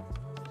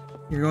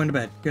 You're going to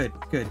bed. Good.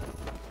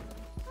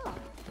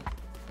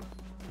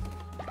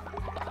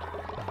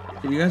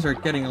 You guys are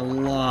getting a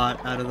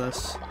lot out of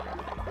this.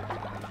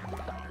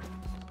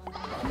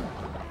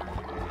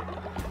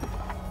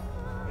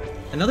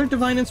 Another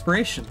divine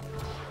inspiration.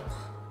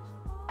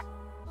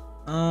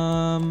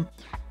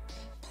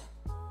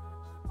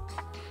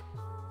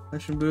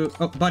 Fashion boot.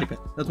 Oh, body pit.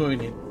 That's what we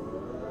need.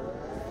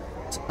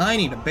 So I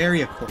need to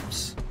bury a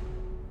corpse.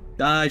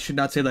 I should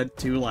not say that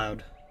too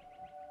loud.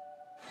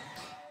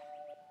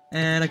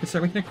 And I can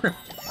start making a crypt.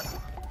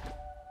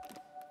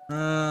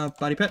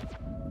 Body pit.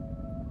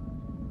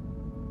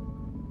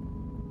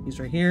 He's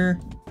right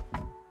here.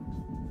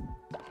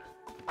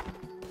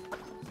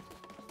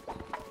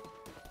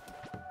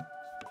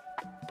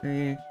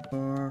 3,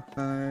 4,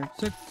 5,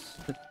 6.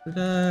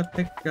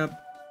 Pick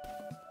up.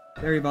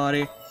 Bury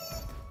body.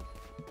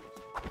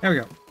 There we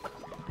go.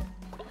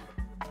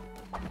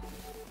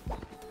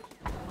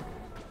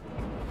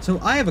 So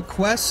I have a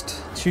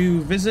quest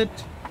to visit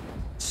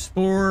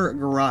Spore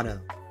Grotto.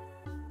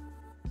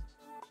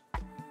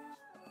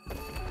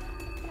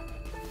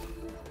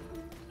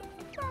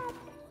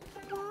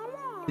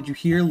 Did you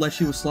hear?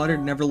 Leshy was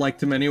slaughtered, never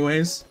liked him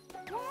anyways.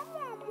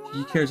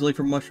 He cares only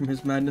for mushroom,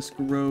 his madness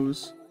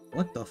grows.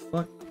 What the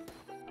fuck?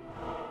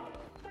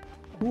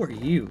 Who are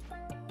you?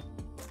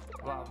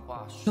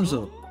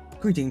 Sozo.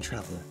 Greeting,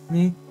 traveler.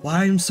 Me?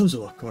 Why, I'm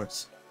Sozo, of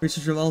course.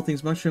 Researcher of all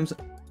things mushrooms.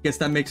 Guess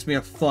that makes me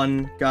a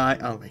fun guy.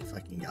 Oh my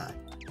fucking god.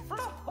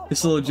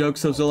 This little joke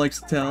Sozo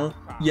likes to tell.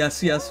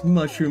 Yes,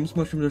 mushrooms.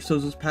 Mushrooms are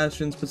Sozo's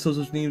passions, but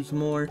Sozo needs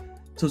more.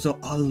 Sozo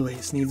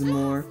always needs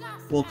more.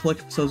 We'll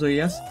collect Sozo,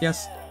 yes?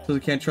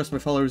 Sozo can't trust my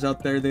followers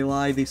out there. They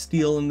lie, they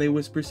steal, and they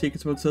whisper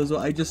secrets about Sozo.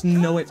 I just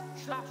know it.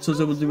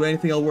 Sozo will do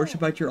anything. I'll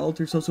worship at your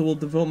altar. Sozo will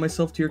devote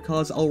myself to your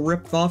cause. I'll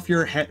rip off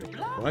your head.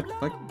 What the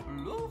fuck?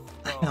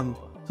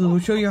 Sozo will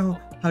show you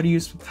how to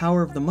use the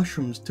power of the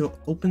mushrooms to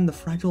open the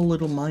fragile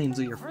little minds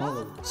of your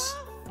followers.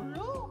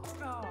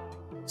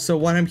 So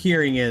what I'm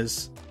hearing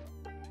is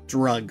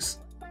drugs.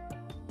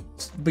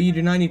 But you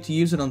do not need to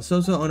use it on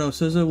Sozo. Oh no,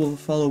 Sozo will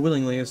follow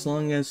willingly. As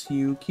long as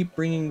you keep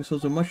bringing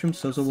Sozo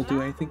mushrooms, Sozo will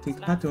do anything to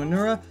Path to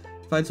Anura.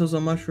 Find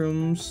Sozo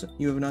mushrooms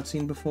you have not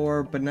seen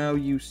before, but now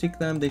you seek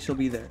them, they shall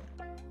be there.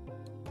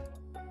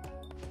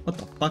 What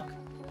the fuck?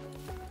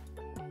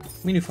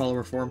 We need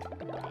follower form.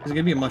 Is it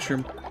gonna be a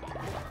mushroom?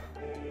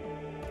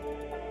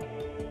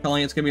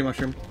 Telling you it's gonna be a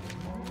mushroom.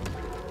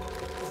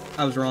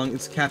 I was wrong,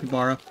 it's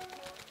capybara.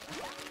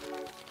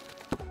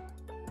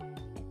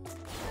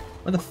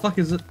 What the fuck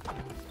is it?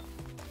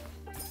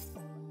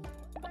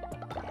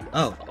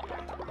 Oh,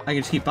 I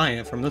can just keep buying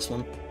it from this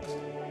one.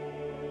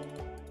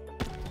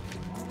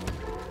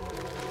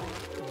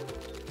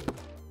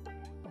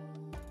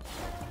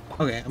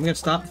 Okay, I'm gonna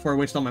stop before I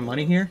waste all my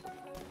money here.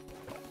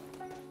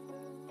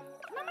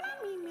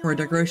 For our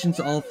decorations,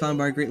 all found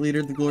by our great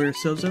leader, the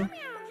glorious Sozo.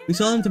 We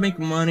sell them to make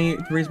money,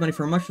 to raise money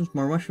for mushrooms.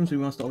 More mushrooms, we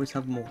must always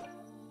have more.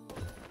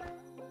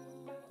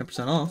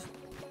 10% off.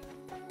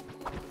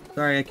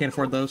 Sorry, I can't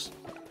afford those.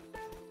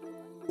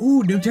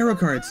 Ooh, new tarot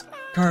cards!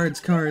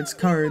 Cards.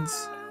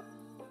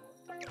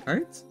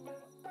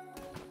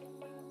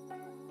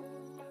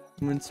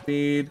 Movement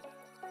speed.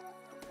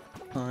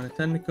 On a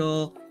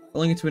tentacle.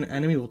 Rolling into an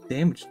enemy will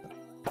damage them.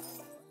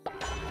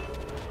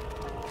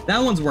 That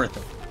one's worth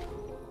it.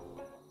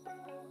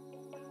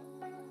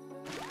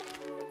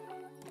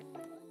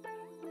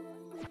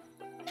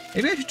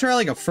 Maybe I should try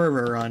like a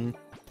fervor run,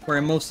 where I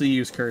mostly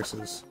use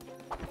curses.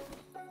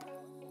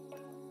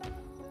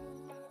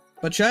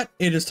 But chat,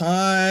 it is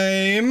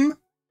time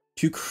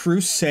to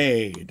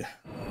crusade.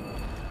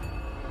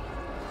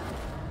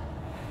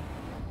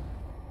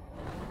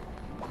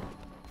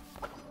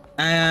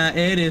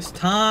 It is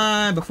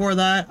time. Before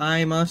that,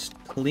 I must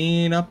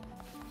clean up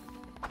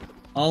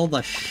all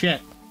the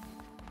shit.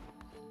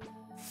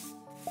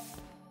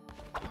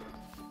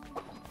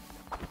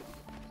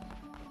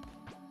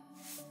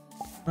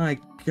 My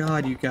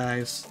god, you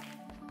guys.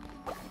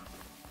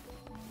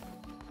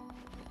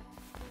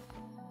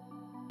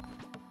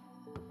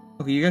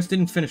 Okay, you guys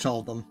didn't finish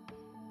all of them.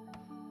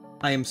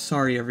 I am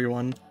sorry,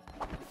 everyone.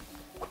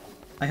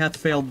 I hath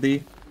failed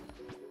thee.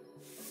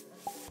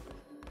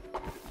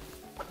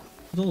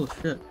 What's all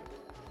this shit?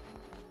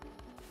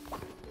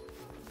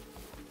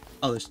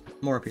 Oh, there's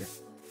more up here.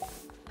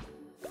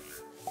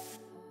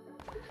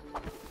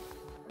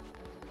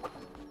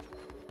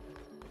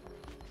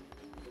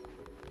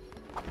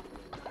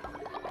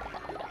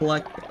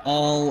 collect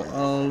all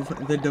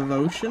of the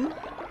devotion.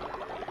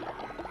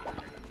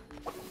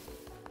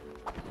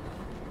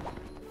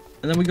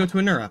 And then we go to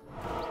Anura.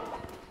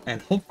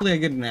 And hopefully I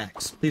get an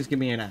axe. Please give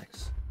me an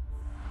axe.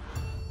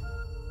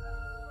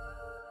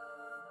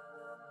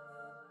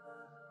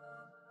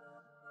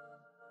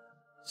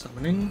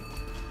 Summoning.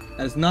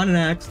 That is not an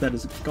axe, that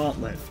is a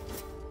gauntlet.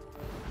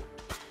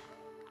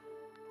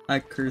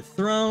 Ichor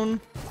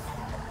Throne.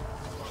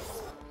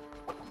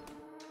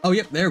 Oh,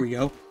 yep, there we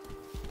go.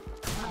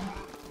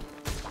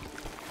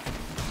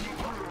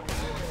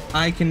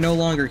 I can no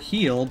longer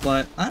heal,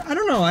 but I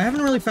don't know. I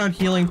haven't really found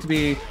healing to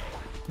be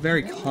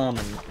very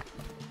common.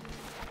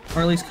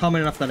 Or at least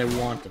common enough that I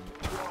want it.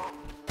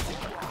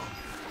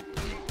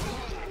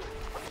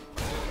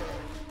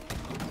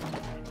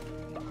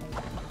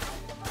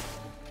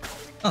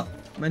 Oh,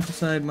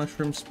 Menticide,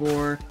 Mushroom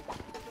Spore.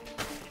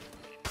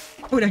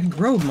 Oh, wait, I can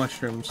grow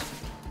mushrooms.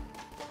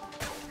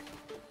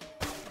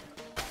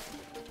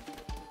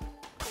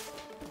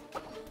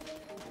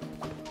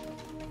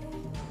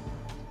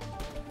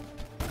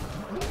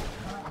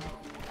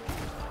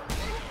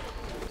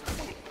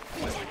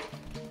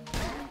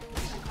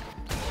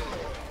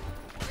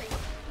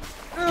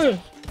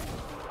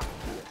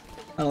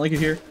 I don't like it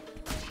here.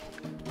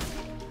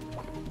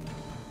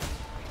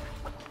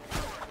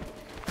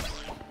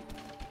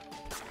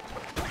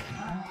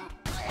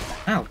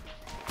 Ow.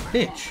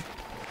 Bitch.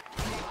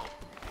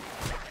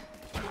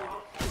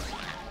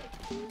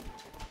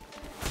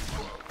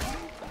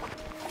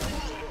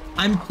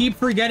 I keep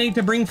forgetting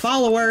to bring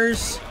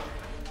followers.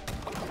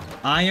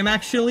 I am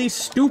actually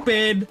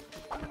stupid.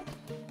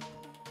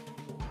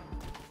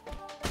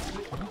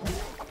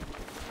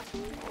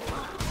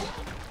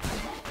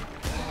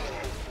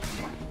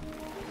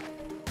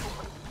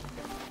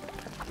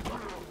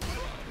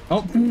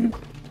 Oh,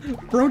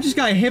 bro just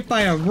got hit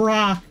by a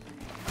rock.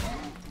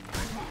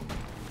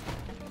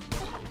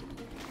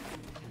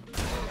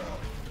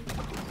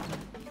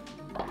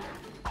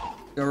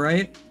 All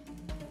right.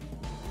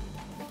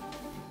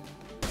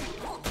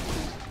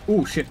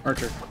 Oh shit,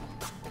 Archer.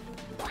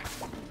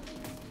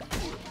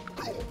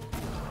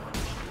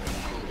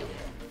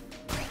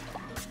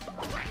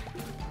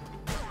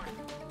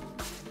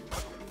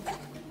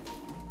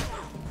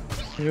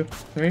 Two,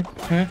 three,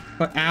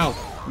 but ow,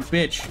 you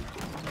bitch.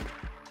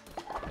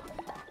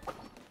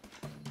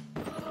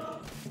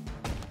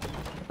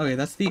 Okay,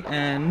 that's the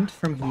end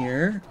from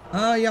here.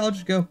 Yeah, I'll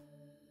just go.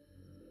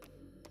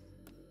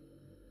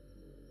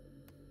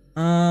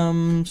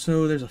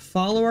 So there's a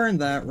follower in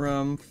that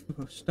room.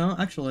 Stone,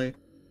 actually.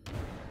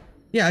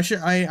 Yeah,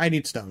 I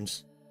need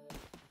stones.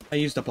 I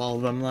used up all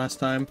of them last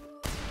time.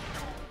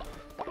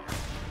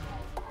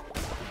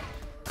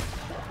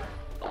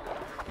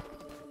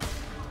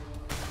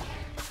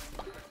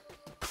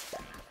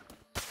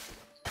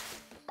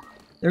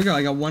 There we go,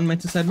 I got one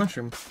Menticide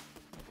mushroom.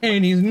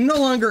 And he's no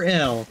longer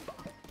ill.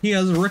 He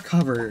has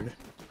recovered.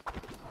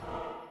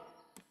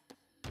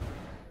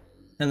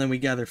 And then we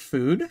gather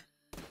food.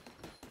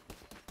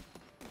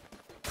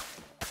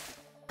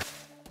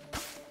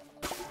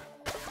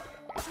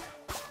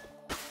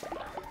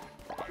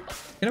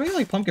 Can I make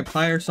like pumpkin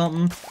pie or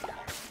something?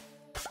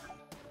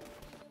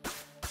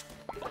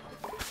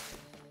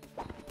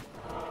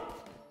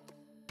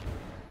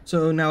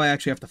 So now I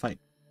actually have to fight.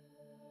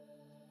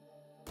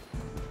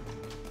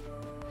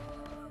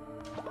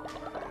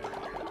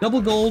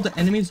 Double gold,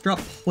 enemies drop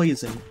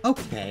poison.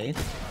 Okay.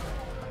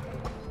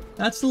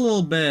 That's a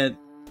little bit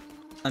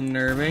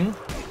unnerving.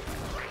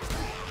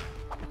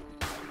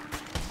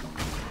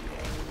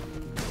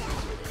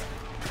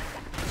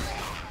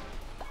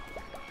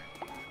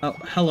 Oh,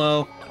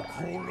 hello.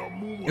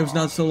 It was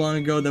not so long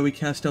ago that we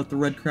cast out the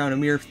Red Crown, a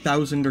mere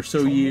 1,000 or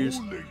so years.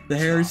 The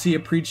heresy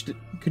it preached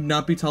could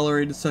not be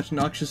tolerated, such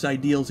noxious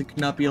ideals, it could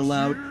not be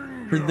allowed.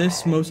 For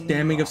this most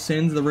damning of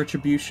sins, the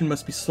retribution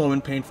must be slow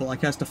and painful. I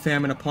cast a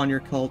famine upon your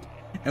cult,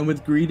 and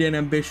with greed and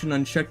ambition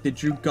unchecked, it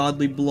drew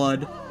godly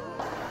blood.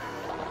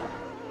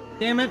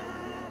 Damn it.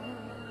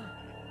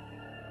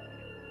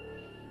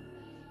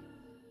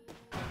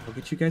 I'll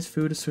get you guys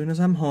food as soon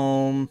as I'm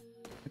home.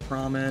 I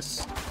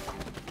promise.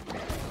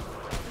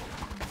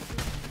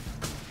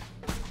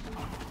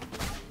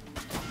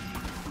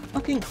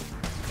 Fucking...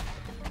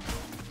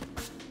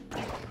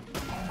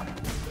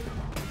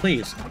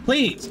 Please,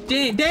 please,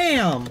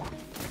 damn!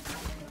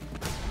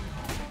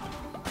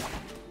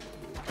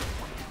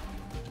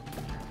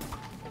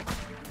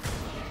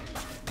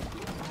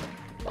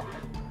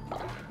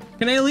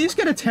 Can I at least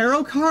get a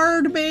tarot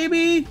card,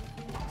 baby?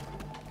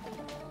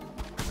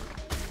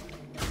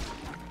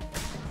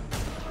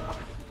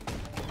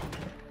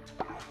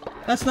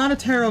 That's not a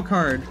tarot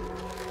card.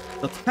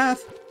 That's the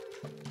path.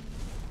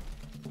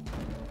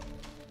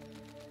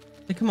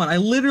 Hey, come on, I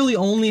literally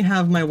only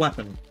have my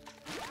weapon.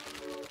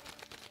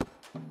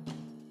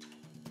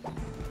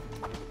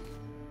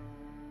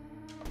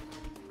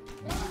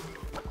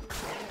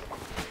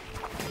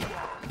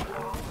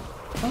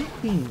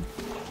 Fucking...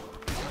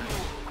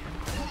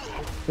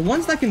 The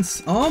ones that can...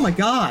 Oh my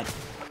god!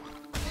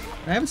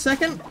 Can I have a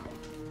second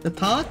to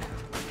talk?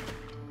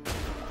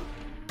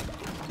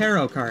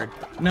 Tarot card.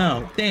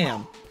 No.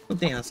 Damn. Oh,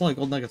 damn. That's all like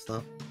gold nuggets,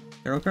 though.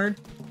 Tarot card?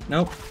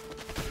 Nope.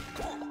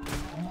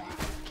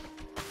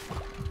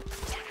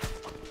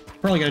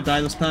 Probably gonna die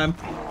this time.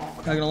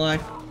 Not gonna lie.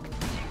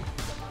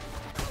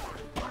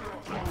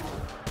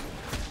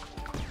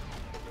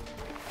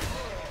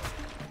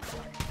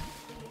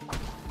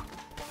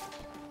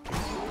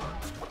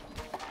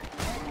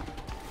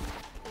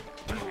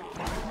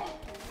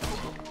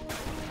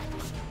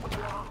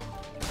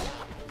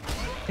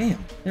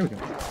 Damn, there we go.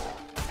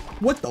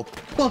 What the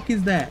fuck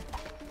is that?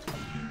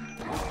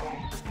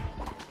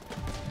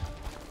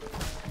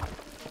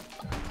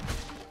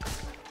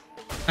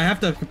 I have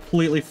to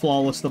completely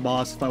flawless the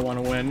boss if I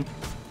want to win.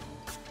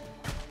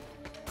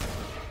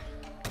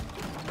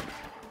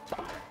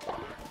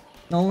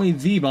 Not only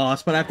the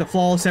boss, but I have to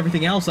flawless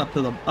everything else up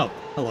to the... Oh,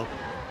 hello.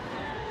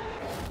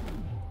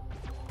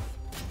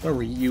 Where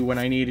were you when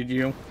I needed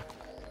you?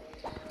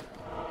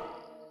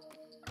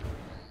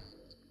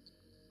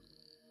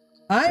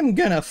 I'm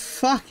gonna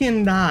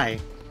fucking die.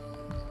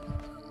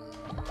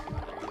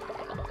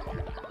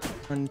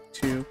 1,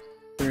 2,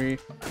 3,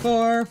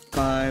 4,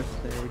 5.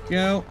 There we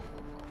go.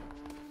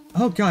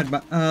 Oh god,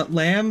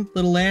 lamb?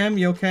 Little lamb,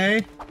 you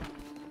okay?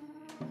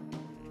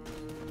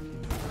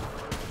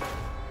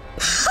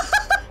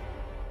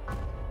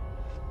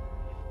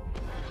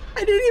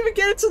 I didn't even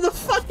get into the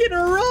fucking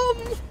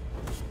room!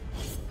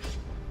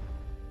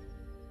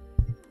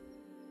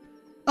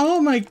 Oh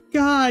my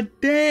god,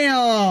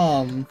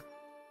 damn!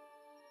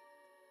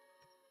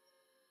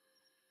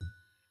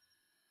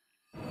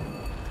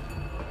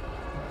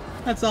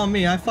 That's on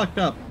me, I fucked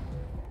up.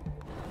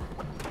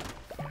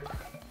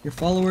 Your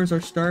followers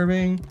are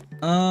starving.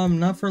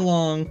 Not for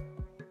long.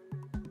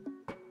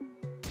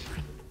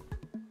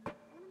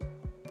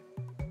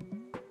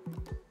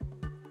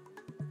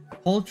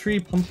 Poultry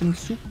pumpkin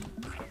soup.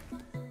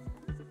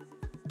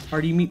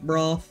 Hearty meat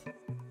broth.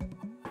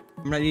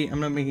 I'm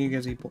not making you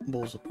guys eat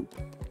bowls of poop.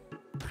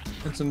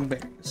 And some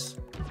berries.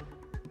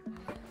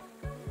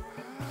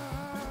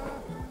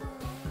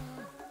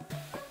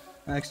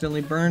 I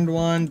accidentally burned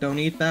one. Don't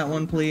eat that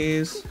one,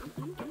 please.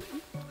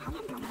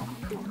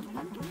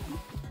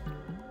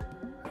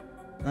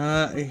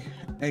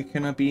 I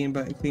cannot be eaten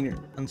by a cleaner.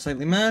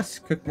 Unsightly mess.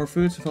 Cook more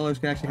food so followers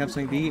can actually have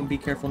something to eat, and be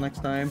careful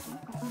next time.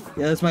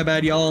 Yeah, that's my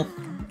bad, y'all.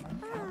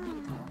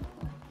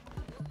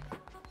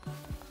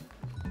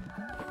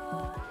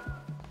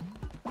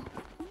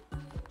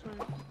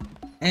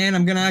 And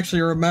I'm gonna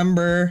actually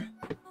remember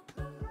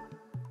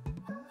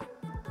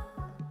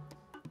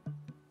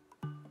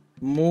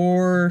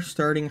more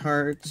starting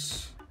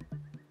hearts.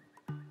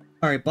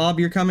 Alright, Bob,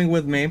 you're coming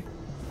with me.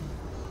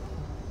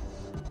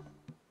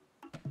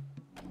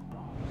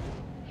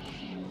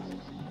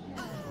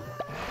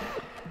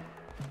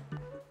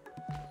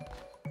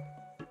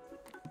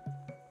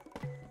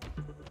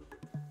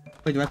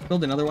 Wait, do I have to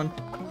build another one?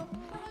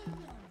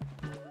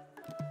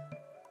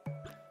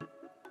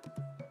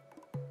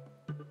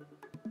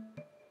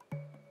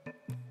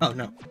 Oh,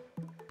 no.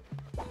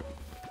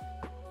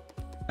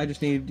 I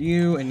just need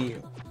you and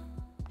you.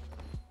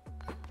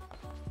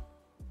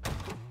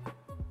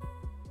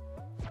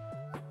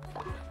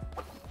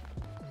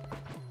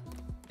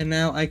 And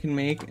now I can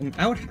make an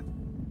outhouse.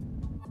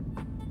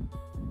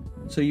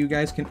 So you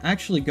guys can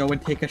actually go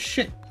and take a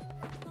shit.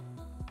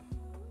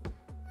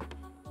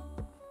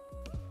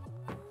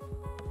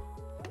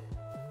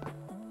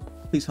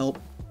 Please help.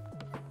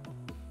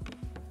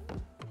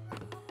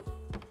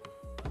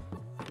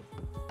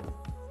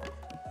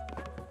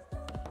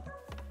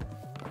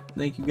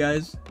 Thank you,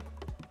 guys.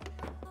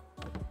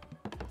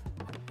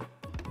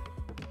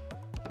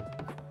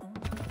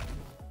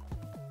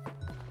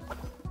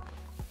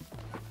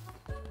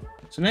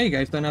 So now you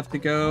guys don't have to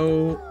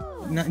go...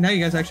 Now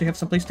you guys actually have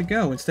someplace to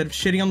go instead of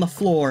shitting on the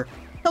floor.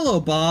 Hello,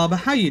 Bob.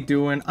 How you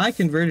doing? I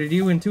converted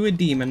you into a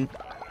demon.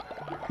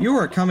 You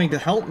are coming to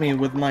help me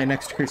with my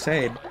next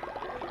crusade.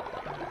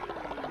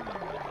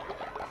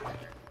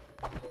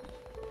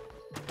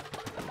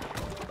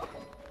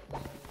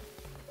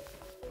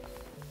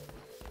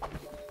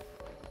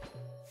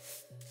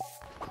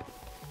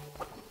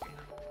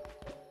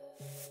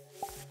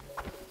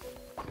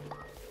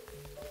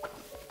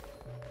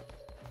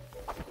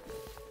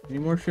 Any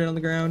more shit on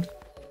the ground?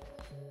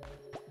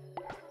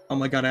 Oh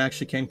my god, I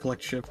actually can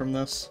collect shit from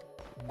this.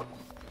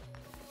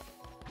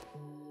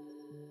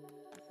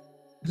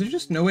 Is there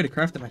just no way to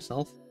craft it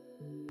myself?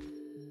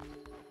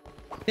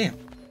 Damn.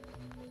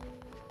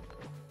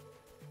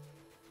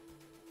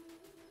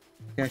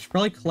 Okay, I should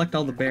probably collect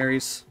all the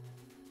berries.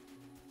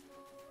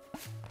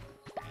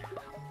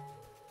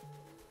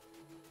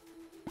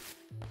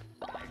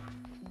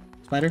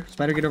 Spider?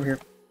 Spider, get over here.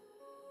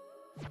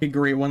 Okay,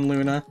 great one,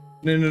 Luna.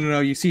 No,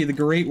 you see, the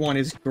great one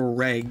is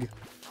Greg.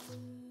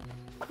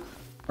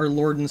 Our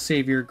Lord and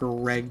Savior,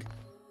 Greg.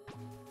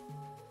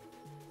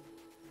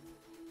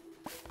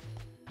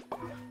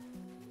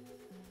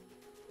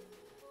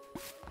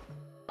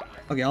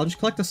 Okay, I'll just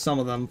collect some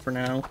of them for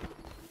now.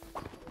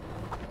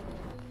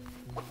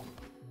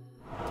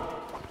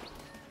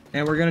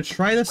 And we're gonna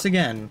try this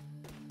again.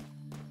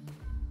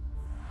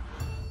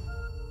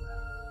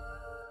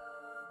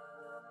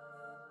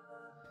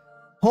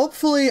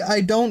 Hopefully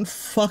I don't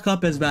fuck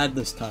up as bad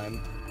this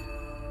time.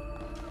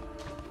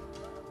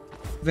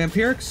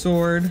 Vampiric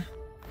Sword.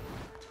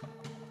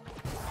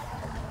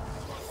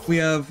 We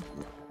have...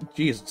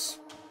 Jesus.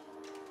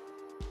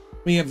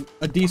 We have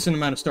a decent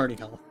amount of starting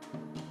health.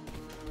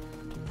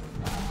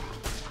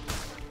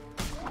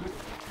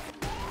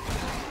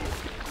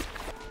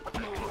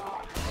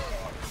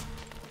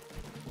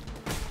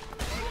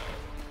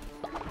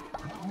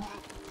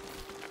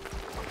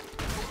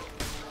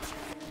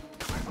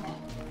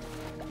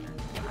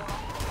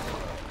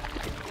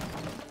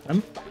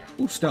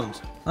 Ooh,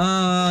 stones.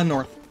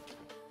 North.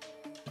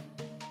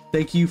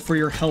 Thank you for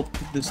your help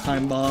this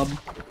time, Bob.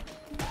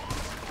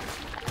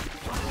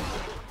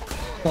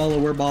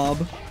 Follower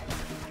Bob.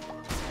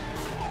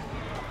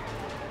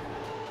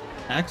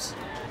 Axe?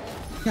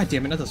 God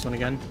damn it, not this one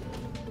again.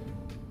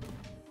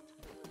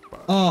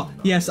 Oh,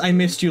 yes, I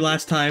missed you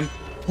last time.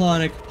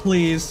 Plonic,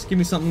 please, give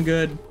me something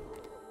good.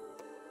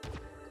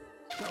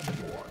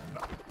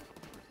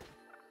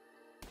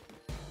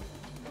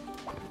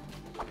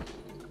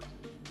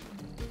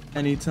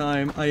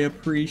 Anytime, I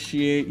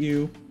appreciate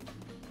you.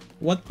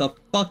 What the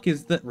fuck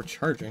is that?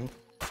 Recharging?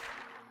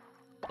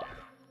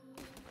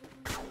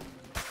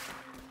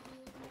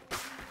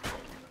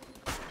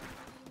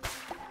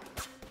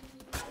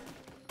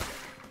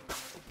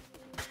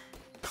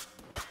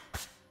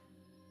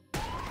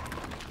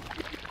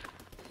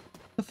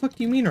 The fuck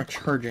do you mean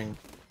recharging?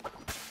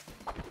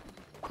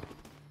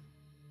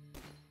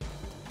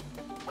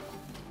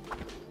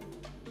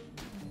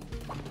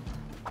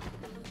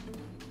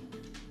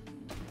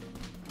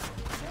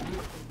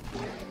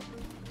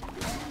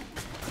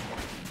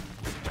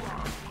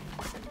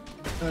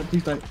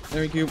 Please die.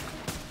 Thank you.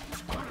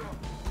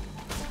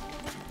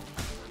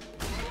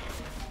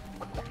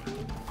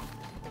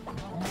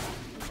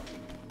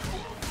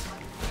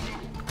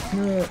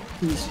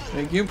 Please.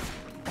 Thank you.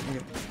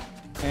 Okay.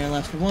 And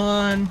last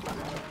one.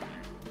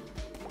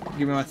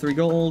 Give me my 3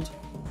 gold.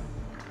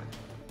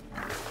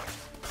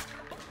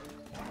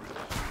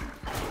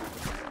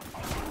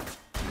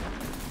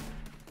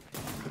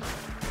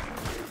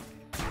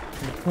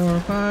 Four,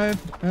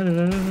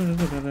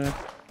 5.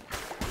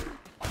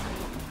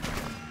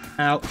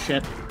 Ow,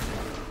 shit.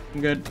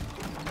 I'm good.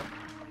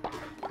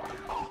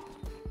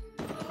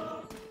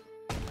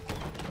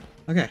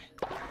 Okay.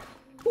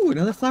 Ooh,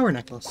 another flower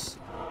necklace.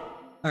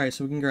 Alright,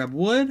 so we can grab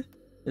wood.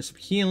 There's some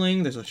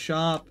healing. There's a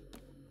shop.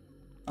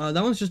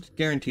 That one's just a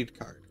guaranteed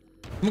card.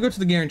 I'm gonna go to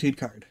the guaranteed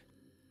card.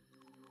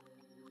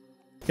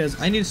 Because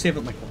I need to save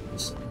up my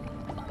coins.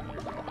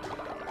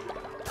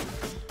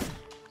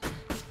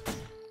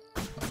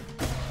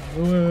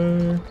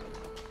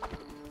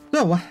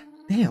 Oh,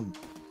 damn.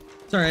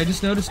 Sorry, I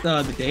just noticed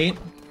the date.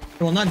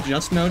 Well, not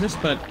just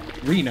noticed, but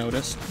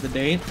re-noticed the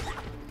date.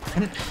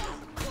 And it's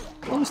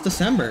almost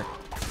December.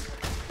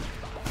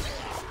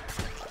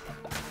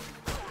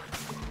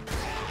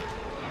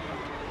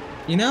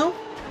 You know?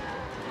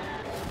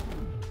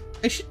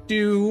 I should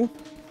do...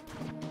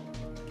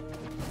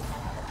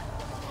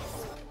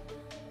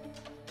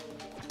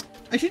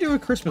 a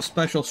Christmas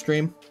special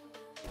stream.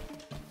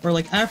 Where,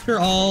 like, after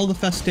all the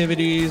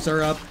festivities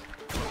are up,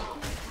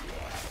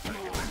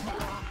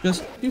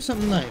 just do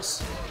something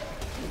nice.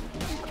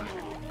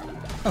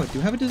 Oh, do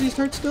you have a disease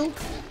heart still?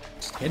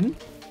 Just hidden?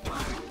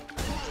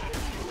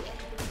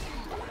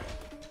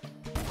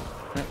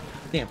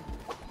 Damn.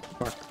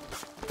 Fuck.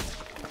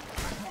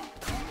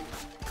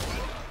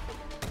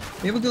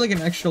 Maybe we'll do like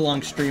an extra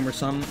long stream or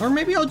something. Or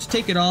maybe I'll just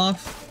take it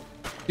off.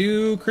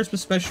 Do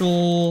Christmas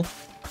special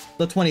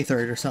the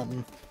 23rd or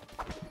something.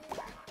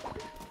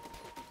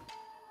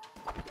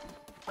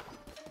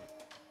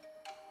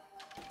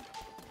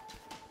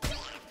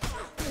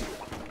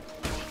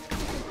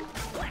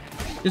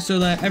 Just so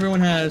that everyone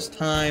has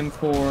time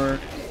for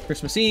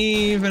Christmas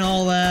Eve and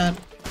all that.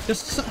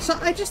 Just so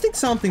I just think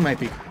something might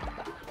be.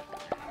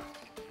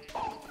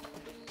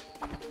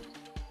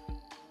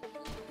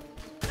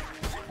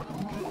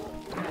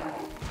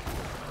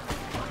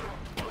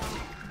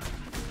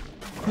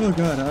 Oh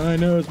god, I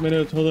know it's my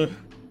notes, hold on.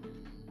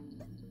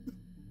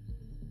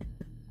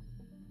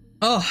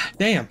 Oh,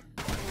 damn.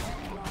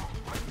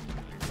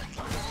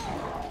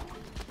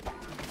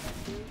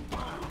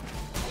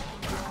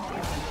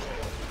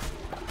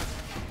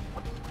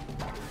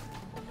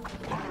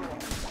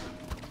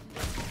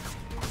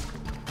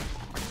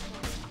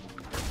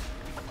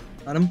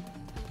 Got him.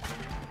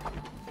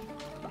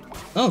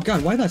 Oh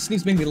god, why did that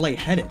sneeze make me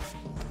lightheaded?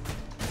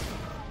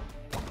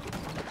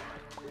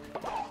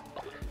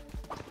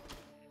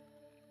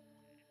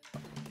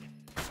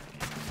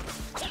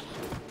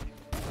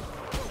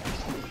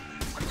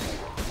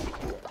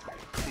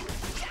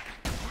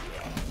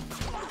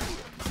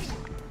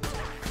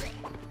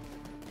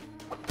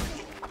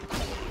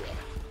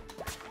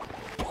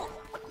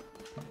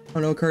 Oh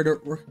no, Carter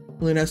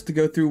really has to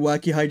go through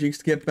wacky hijinks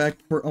to get back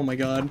for— oh my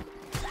god.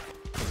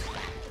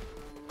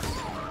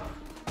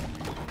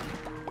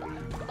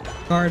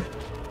 Card.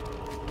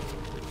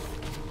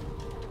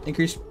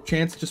 Increased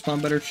chance to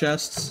spawn better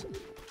chests.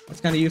 That's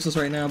kind of useless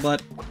right now,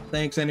 but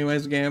thanks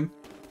anyways, game.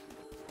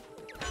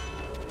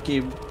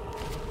 Gib.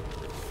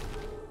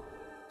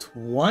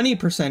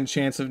 20%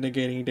 chance of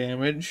negating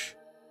damage.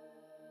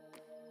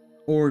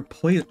 Or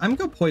poison. I'm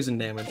gonna go poison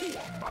damage.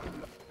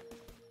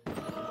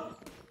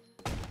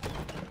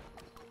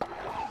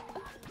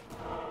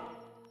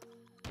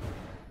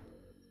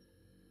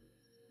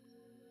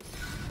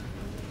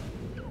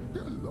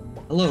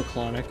 Hello,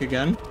 Clonic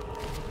again.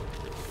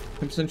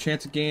 10%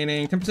 chance of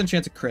gaining, 10%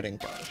 chance of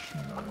critting.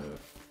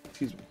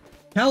 Excuse me.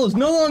 Cal is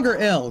no longer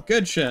ill.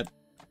 Good shit.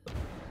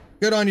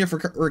 Good on you for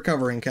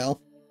recovering,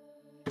 Cal.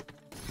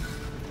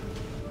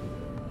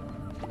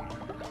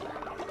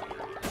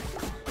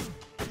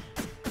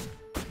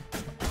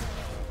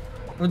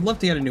 I would love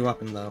to get a new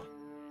weapon, though.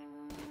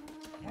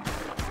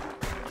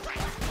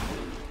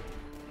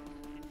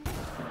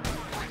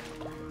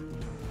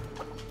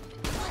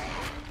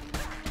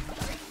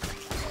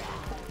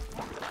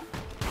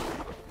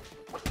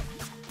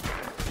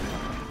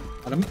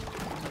 Got him.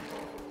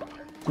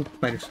 Ooh,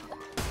 spiders.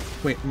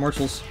 Wait,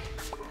 morsels.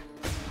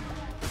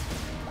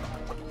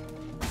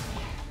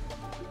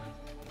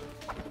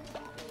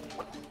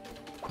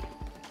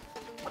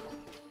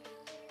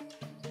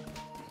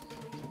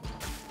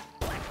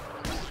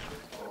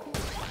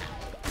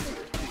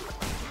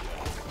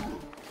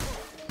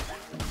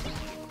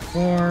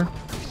 Four.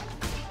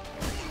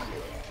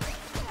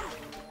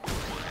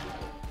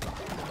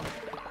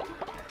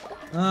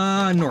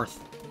 North.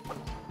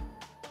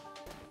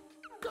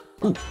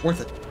 Ooh, worth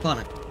it.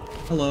 Clonic.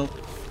 Hello.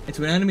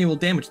 Into an enemy will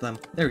damage them.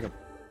 There we go.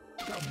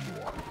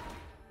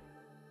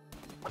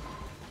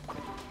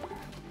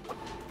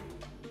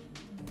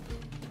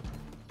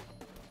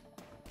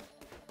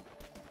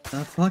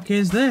 The fuck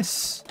is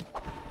this?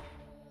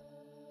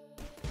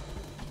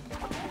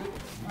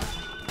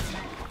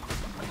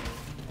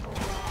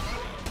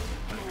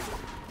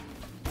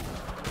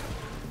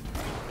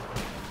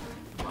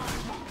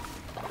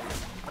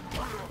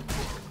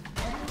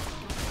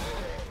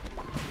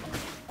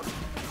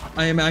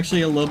 I am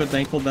actually a little bit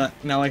thankful that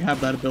now I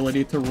have that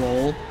ability to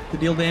roll to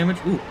deal damage.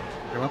 Ooh,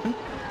 your weapon?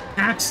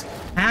 Axe!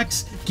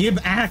 Axe! Give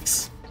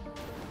axe!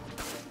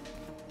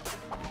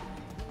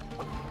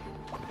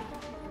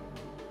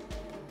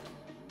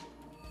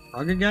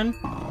 Frog again?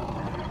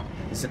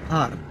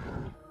 Zipar.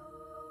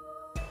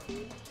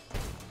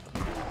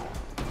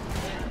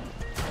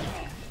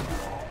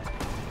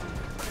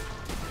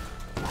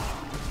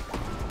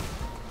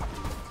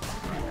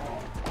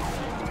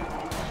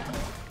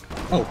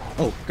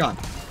 Oh, God.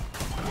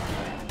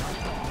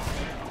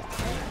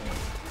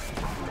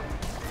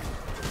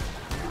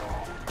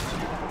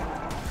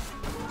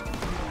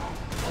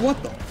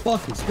 What the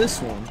fuck is this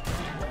one?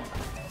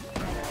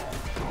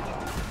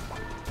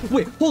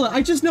 Wait, hold on,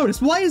 I just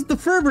noticed. Why is the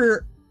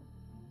fervor...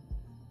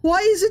 Why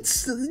is it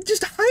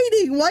just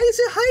hiding? Why is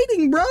it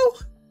hiding, bro?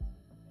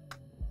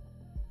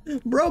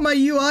 Bro, my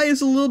UI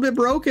is a little bit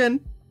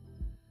broken.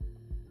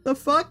 The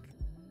fuck?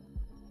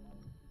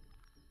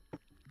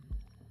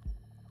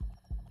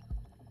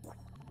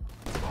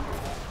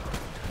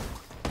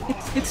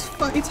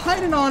 It's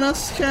hiding on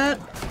us, chat.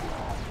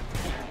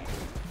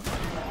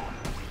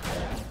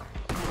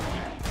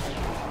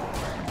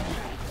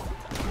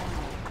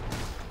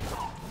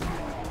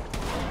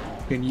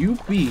 Can you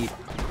beat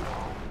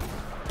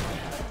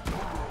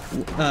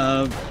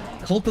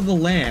Cult of the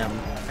Lamb?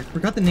 I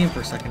forgot the name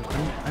for a second.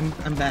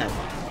 I'm bad.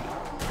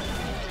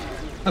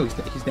 Oh, he's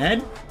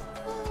dead?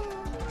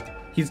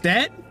 He's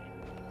dead?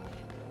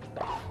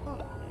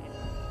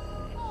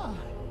 I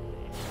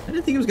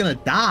didn't think he was gonna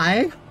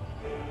die.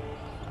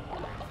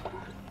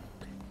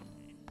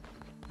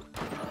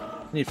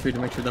 I need food to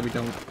make sure that we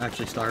don't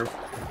actually starve.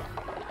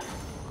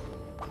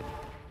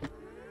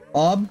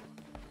 Bob,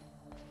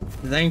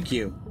 thank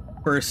you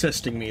for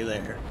assisting me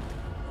there.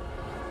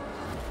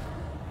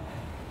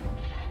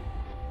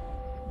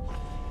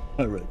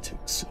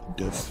 Heretics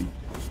defeat.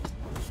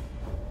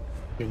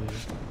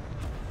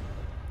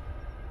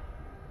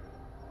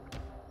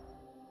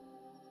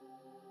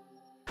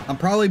 I'm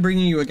probably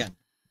bringing you again.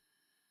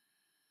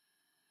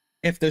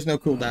 If there's no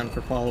cooldown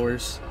for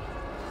followers.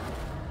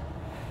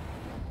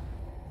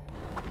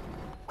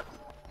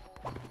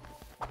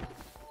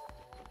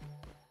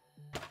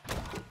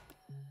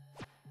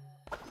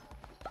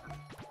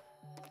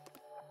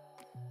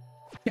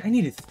 Yeah, I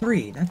needed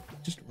 3, not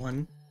just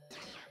 1.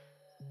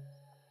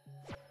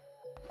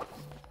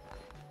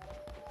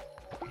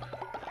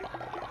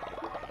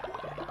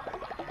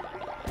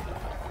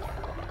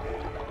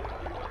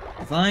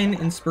 Divine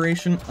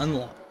Inspiration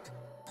unlocked.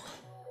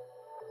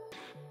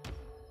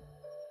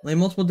 Lay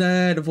multiple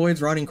dead, avoids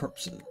rotting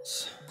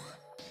corpses.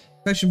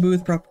 Confession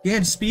booth,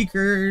 propaganda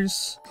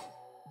speakers.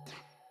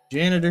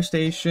 Janitor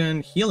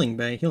station, healing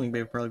bay. Healing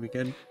bay would probably be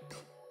good.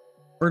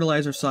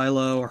 Fertilizer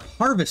silo, or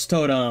harvest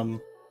totem.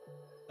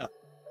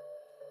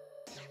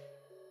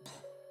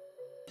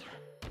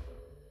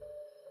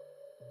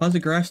 Cause the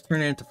grass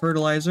turn it into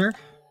fertilizer.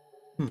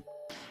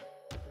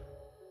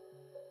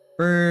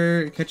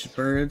 Bird catches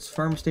birds.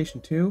 Farm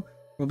station 2.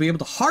 We'll be able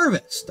to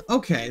harvest.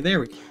 Okay, there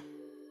we go.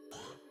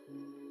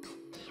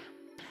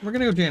 We're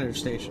gonna go janitor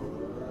station.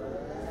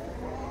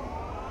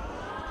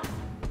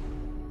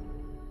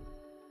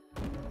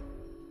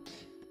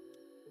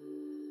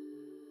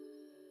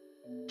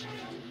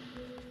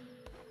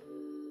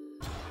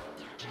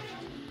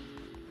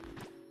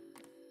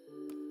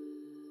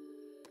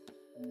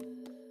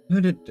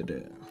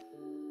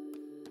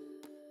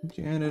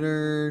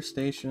 Janitor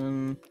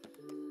station.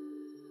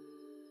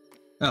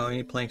 Oh, I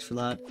need planks for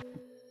that.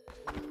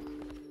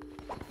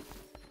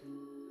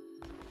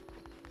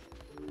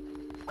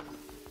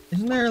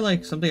 Isn't there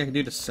like something I can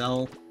do to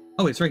sell?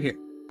 Oh, it's right here.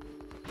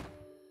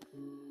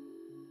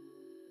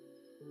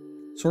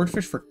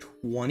 Swordfish for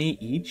 20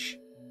 each?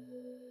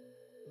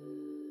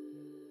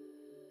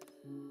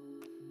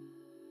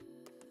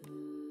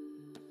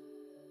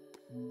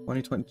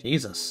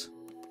 Jesus.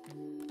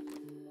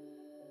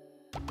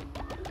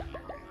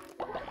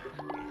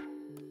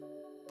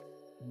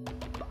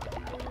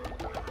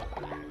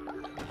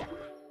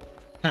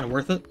 Kind of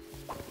worth it.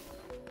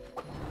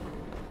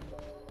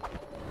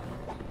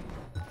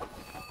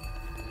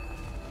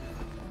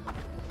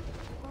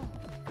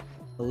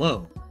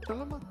 Hello.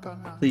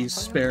 Please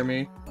spare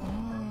me.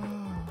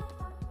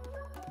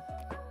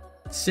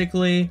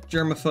 Sickly,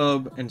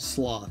 germaphobe, and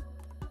sloth.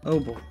 Oh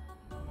boy.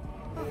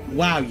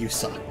 Wow, you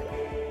suck.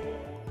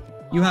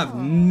 You have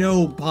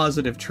no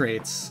positive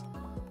traits.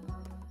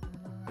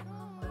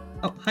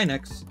 Oh, hi,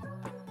 Nex.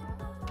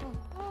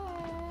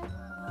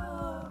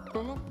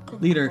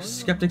 Leader,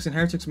 skeptics and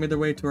heretics made their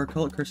way to our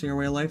cult, cursing our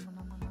way of life.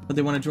 But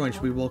they want to join.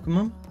 Should we welcome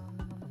them?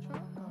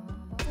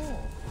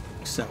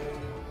 Accept.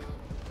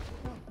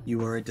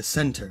 You are a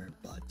dissenter,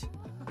 but...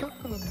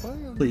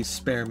 Please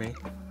spare me.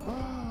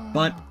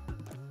 But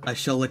I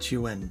shall let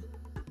you in.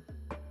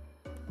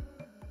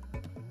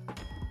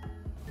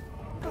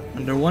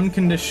 Under one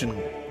condition.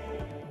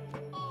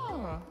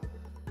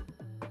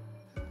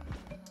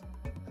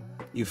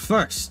 You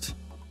first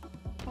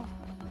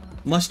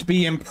must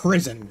be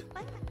imprisoned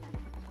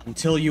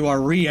until you are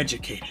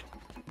re-educated.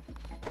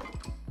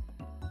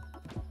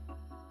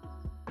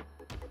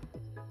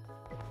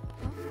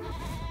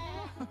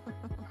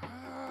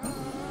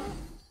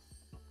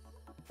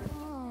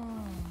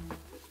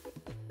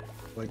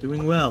 We're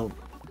doing well.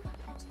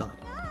 Stop.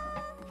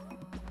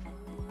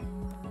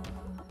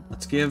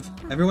 Let's give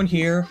everyone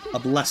here a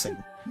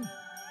blessing.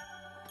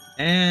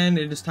 And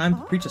it is time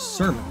to preach a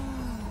sermon.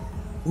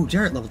 Ooh,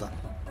 Jarrett leveled up.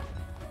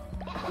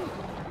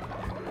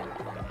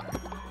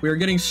 We are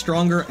getting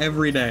stronger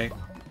every day.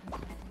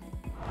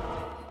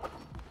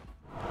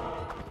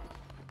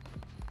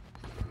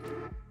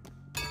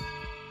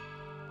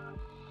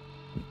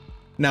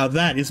 Now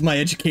that is my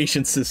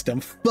education system.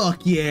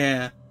 Fuck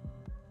yeah!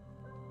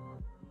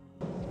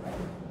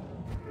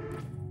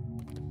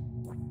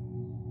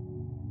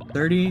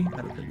 $30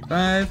 out of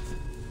 35.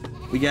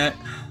 We get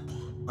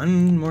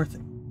one more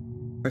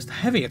thing. Where's the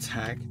heavy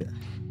attack?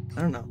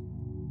 I don't know.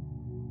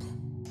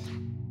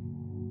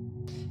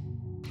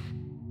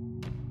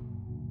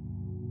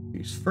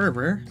 Use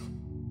fervor.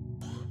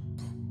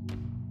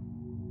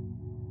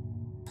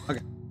 Okay.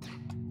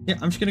 Yeah,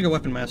 I'm just gonna go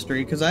weapon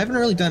mastery because I haven't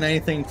really done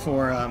anything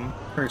for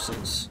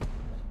curses.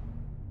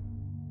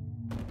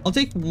 I'll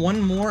take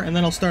one more and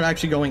then I'll start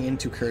actually going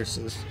into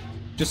curses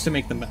just to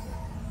make them better.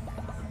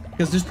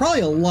 Because there's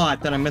probably a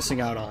lot that I'm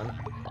missing out on.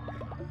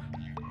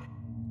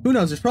 Who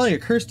knows? There's probably a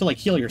curse to like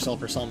heal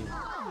yourself or something.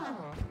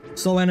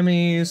 Slow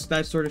enemies,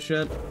 that sort of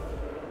shit.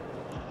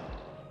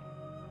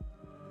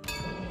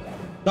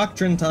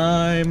 Doctrine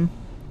time!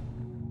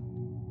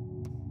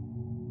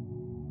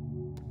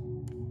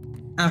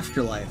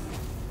 Afterlife.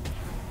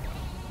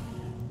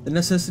 The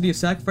necessity of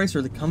sacrifice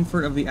or the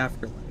comfort of the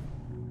afterlife.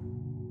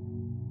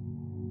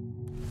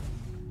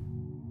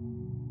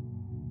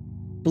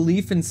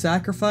 Belief in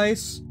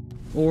sacrifice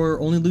or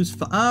only lose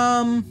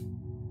we're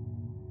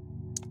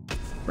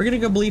gonna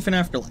go belief in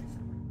afterlife.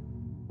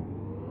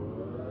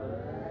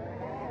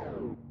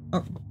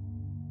 Oh.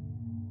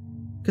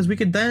 Because we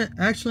could then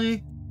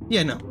actually...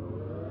 Yeah, no.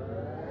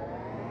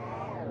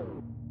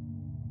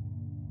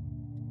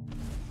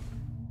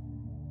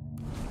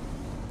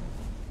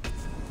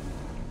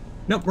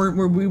 Nope,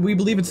 we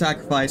believe in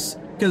sacrifice.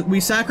 Because we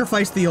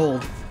sacrifice the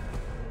old.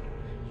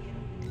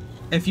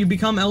 If you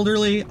become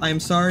elderly, I am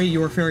sorry,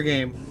 you are fair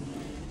game.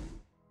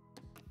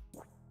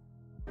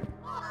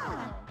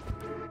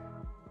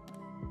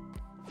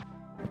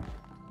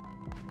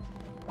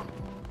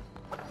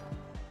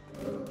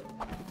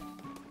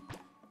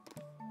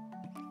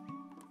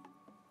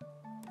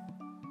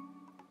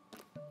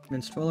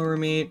 Minced follower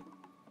meat,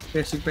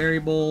 basic berry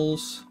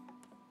bowls,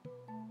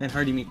 and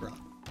hearty meat broth.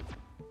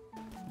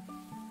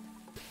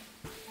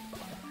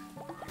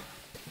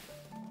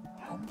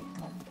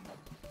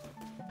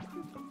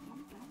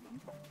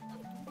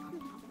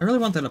 I really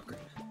want that upgrade.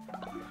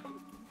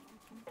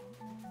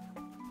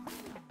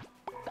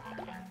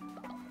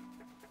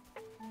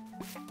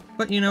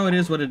 But you know, it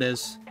is what it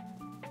is.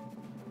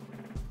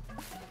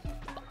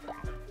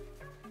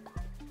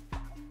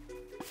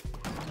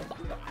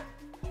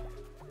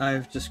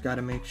 I've just got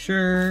to make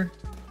sure.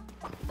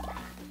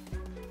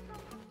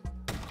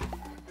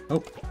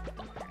 Oh,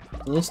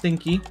 a little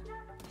stinky.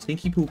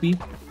 Stinky poopy.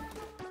 Can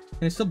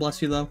I still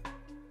bless you though?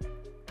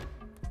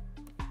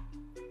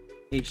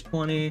 Age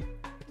 20.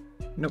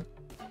 Nope.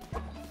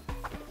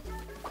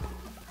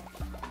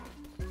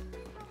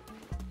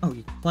 Oh,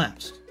 you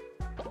collapsed.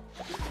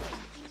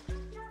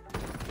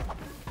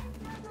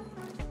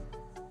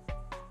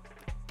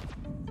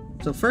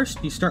 So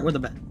first, you start with a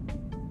bed.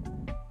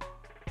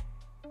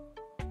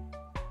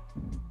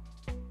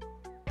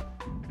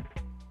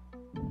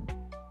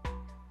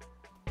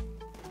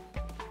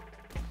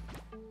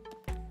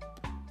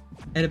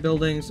 Edit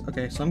buildings.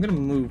 Okay, so I'm gonna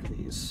move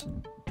these.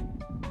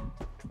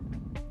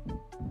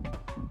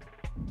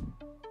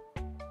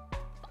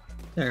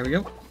 There we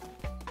go.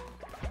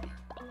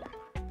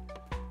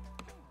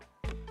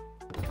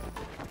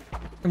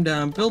 Come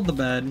down, build the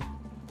bed.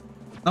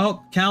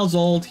 Oh, Cal's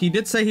old. He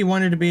did say he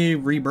wanted to be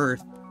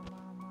rebirthed.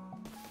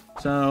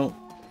 So...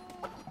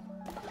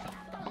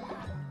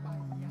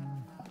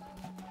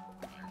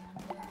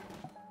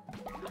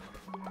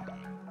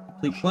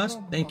 Complete quest?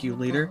 Thank you,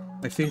 leader.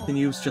 My faith in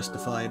you is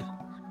justified.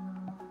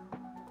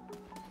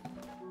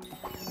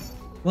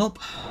 Welp.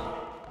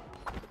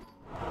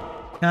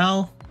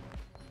 Cal.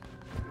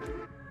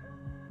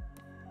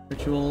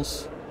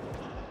 Rituals.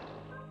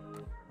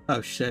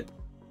 Oh, shit.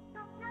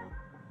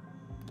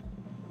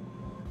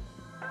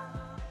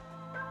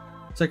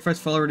 Sacrifice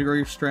follower to grow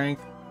your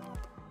strength.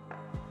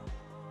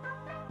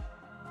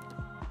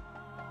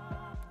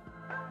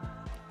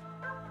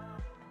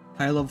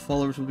 High level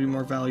followers will be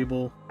more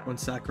valuable when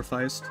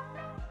sacrificed.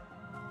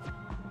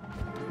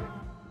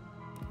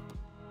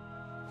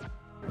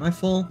 Am I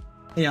full?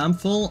 Yeah, I'm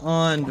full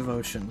on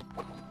devotion.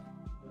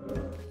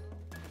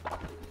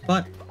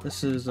 But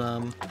this is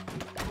not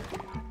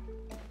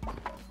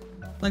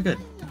good.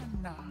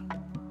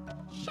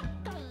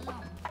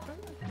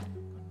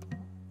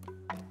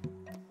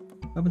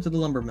 What happened to the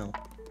lumber mill?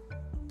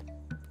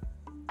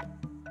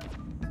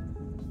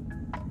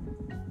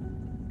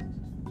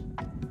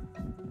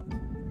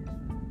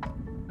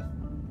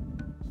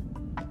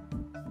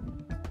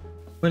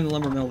 Putting the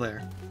lumber mill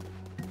there.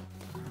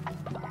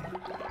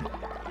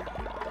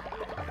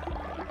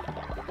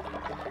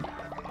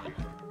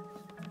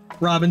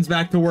 Robin's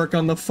back to work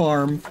on the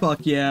farm.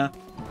 Fuck yeah.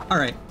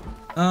 Alright.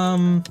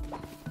 I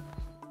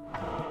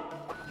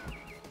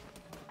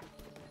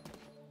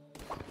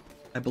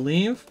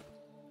believe...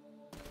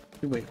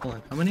 Wait, hold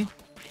on. How many?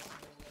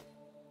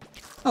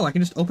 Oh, I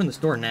can just open this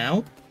door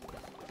now?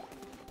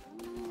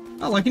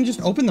 Oh, I can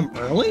just open them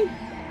early?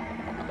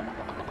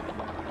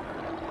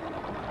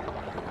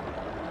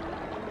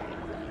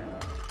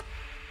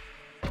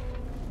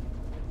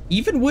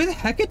 Even with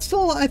Hecate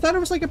still? I thought it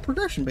was like a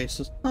progression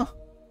basis. Huh.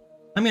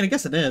 I mean, I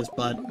guess it is,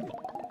 but...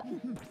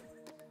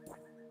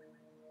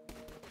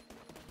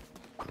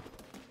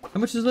 How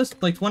much is this?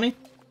 Like 20?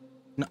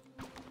 No.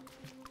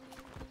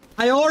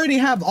 I already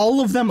have all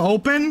of them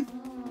open?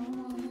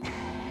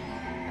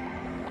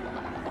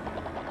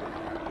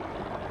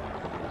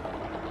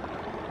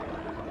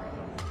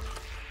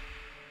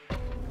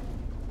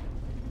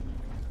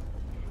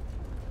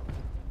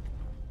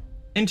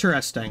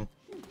 Interesting.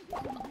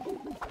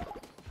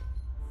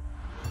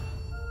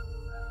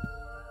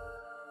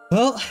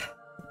 Well,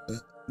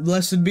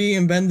 blessed be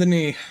and bend the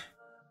knee.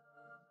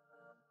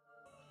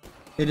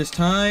 It is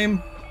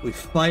time we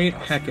fight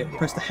Hecate.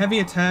 Press the heavy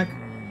attack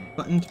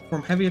button to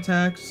perform heavy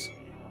attacks.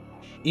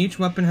 Each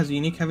weapon has a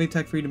unique heavy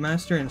attack for you to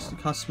master and it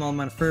costs a small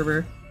amount of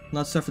fervor.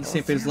 Not suffer the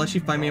same fate as unless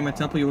you find me in my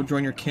temple, you will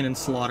join your kin in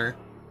slaughter.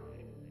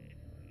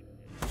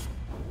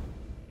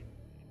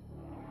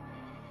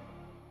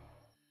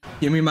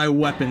 Give me my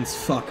weapons,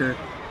 fucker.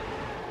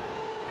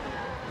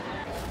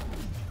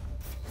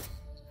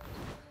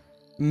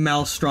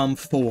 Maelstrom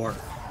 4.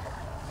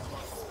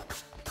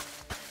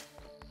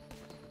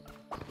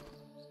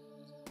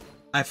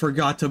 I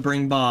forgot to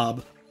bring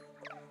Bob.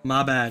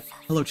 My bad.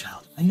 Hello,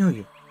 child. I know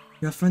you.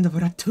 You're a friend of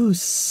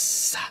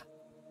Ratus.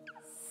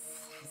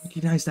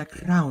 Recognize that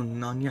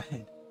crown on your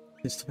head.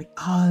 This to me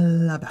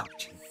all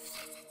about you.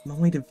 I'm on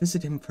my way to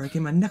visit him for a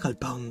game of knuckle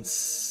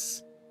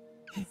bones.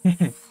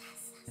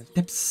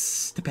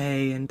 Depths to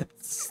pay and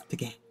depths to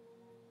gain.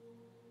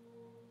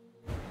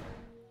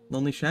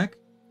 Lonely Shack?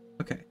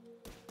 Okay.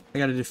 I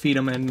gotta defeat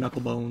him and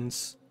knuckle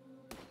bones.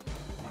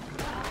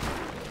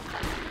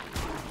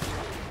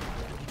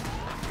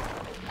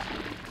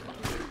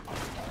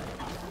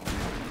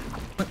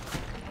 What?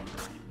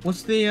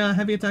 What's the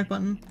heavy attack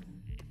button?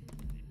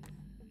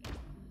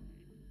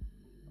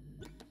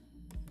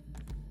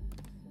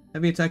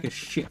 Heavy attack is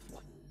shift.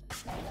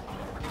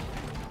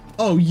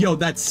 Oh, yo,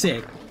 that's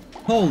sick.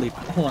 Holy,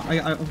 hold on,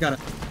 I've got it.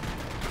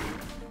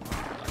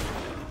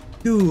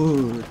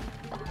 Dude.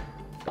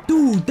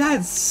 Dude,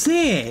 that's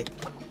sick.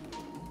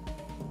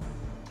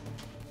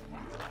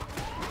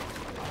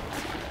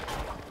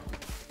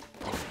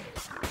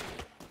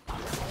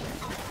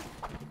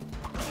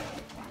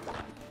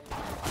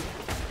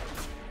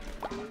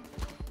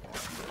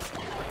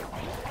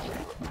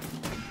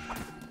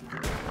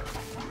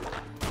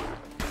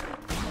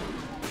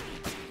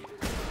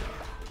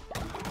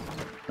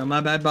 Oh, my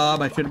bad,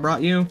 Bob. I should have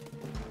brought you.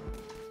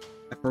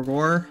 I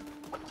forgot.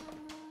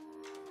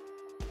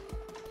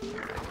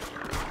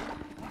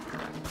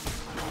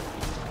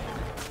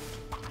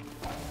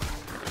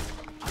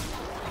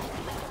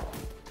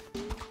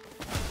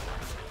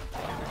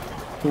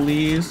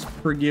 Please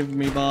forgive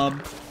me,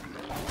 Bob.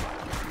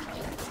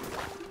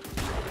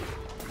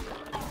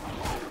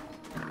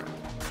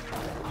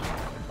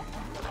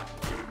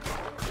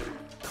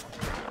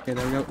 Okay,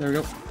 there we go, there we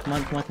go. Come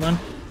on, come on, come on.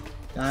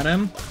 Got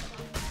him.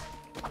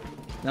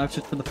 Now it's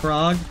just for the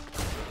frog.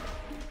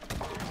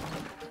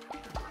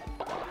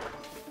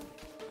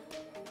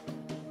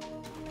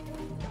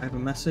 I have a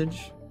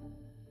message.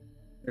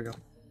 There we go.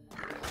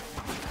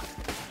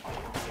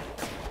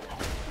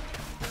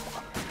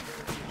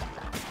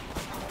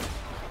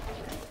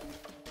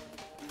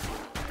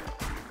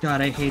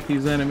 God, I hate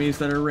these enemies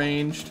that are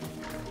ranged.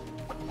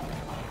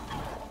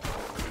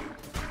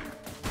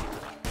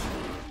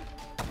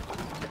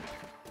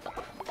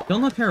 Still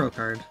no tarot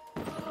card.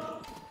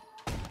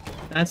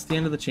 That's the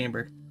end of the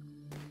chamber.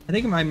 I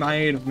think I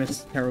might have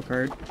missed the tarot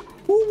card.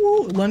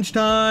 Woo!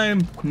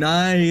 Lunchtime!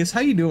 Nice!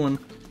 How you doing?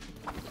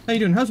 How you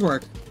doing? How's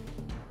work?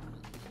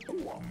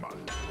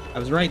 I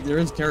was right, there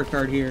is a tarot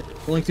card here.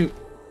 Rolling to...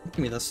 Give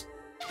me this.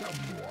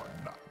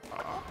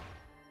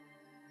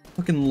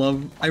 Fucking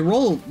love... I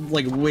roll,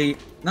 like,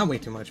 not way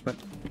too much, but...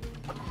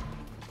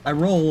 I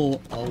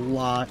roll a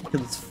lot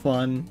because it's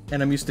fun,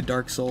 and I'm used to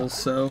Dark Souls,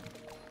 so...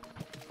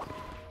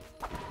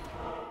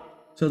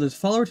 So there's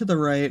follower to the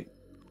right,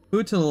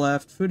 food to the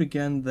left, food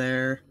again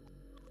there,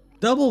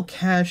 double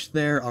cash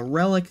there, a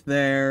relic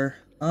there.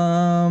 It's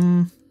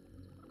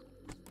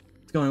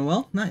going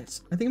well.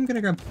 Nice. I think I'm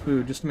gonna grab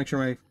food just to make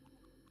sure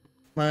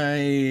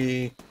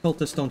my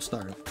cultists don't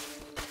starve.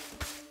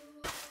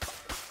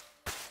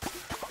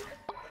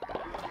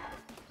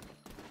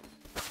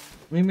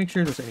 Let me make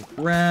sure there's any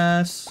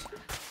grass.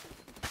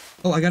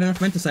 Oh, I got enough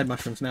menticide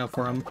mushrooms now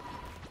for them.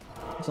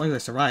 As long as I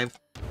survive.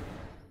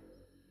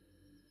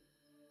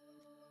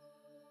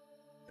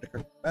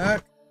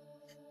 Back.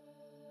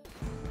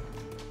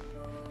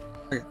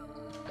 Okay.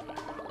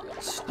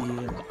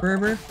 Steel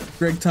Fervor.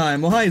 Greg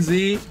time. Oh, hi,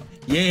 Z.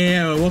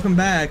 Yeah, welcome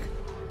back.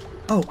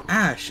 Oh,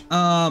 Ash.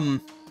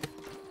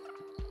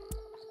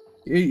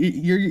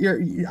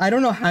 You're I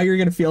don't know how you're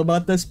gonna feel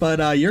about this,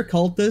 but your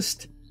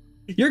cultist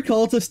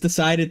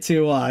decided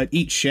to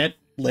eat shit,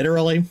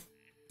 literally.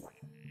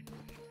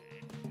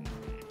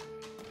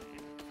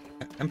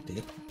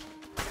 Empty.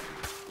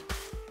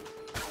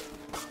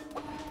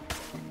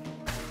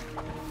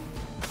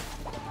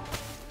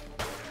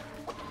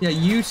 Yeah,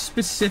 you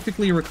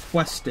specifically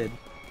requested.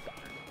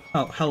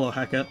 Oh, hello,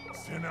 Heka.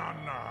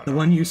 The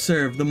one you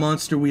serve, the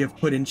monster we have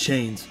put in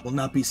chains, will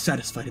not be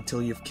satisfied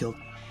until you have killed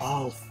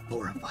all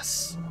 4 of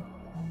us.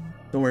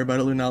 Don't worry about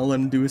it, Luna. I'll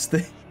let him do his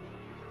thing.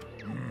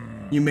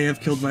 You may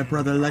have killed my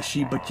brother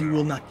Leshy, but you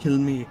will not kill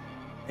me,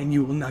 and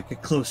you will not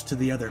get close to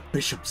the other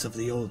bishops of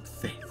the old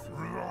faith.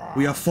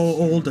 We are far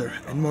older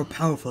and more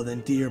powerful than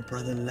dear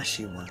brother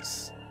Leshy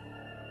was.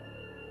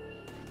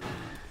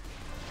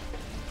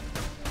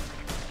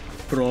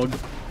 Frog.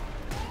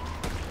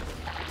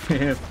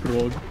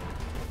 Frog.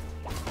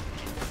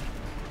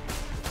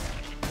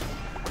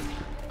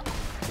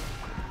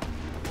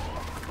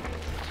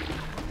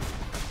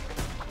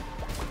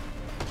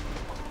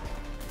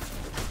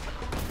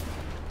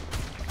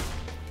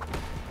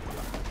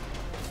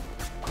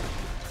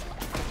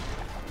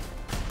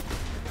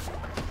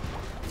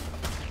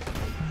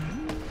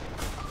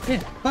 Yeah,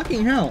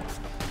 fucking hell.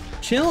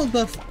 Chill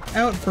the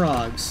out,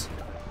 frogs.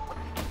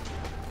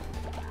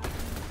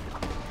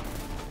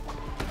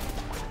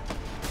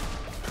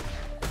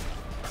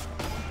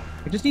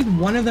 I just need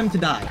one of them to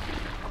die.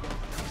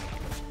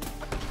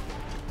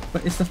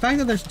 But it's the fact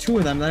that there's 2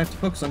 of them that I have to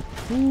focus on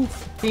 2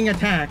 fucking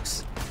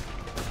attacks.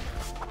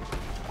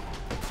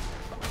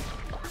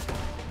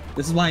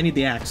 This is why I need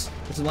the axe.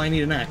 This is why I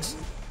need an axe.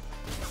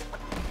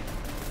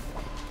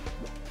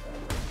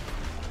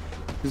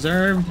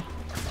 Deserved.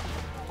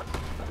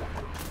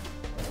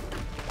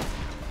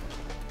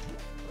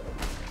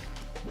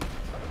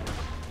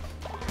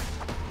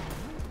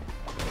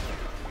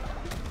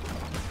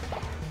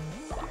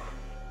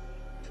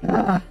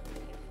 Ah.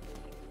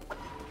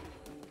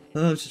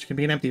 Oh, it's just gonna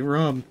be an empty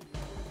room.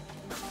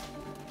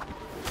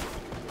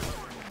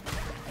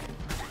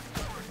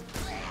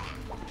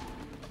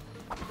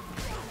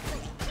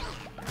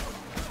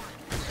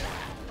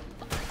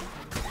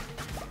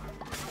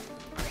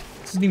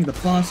 This isn't even the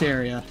boss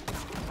area.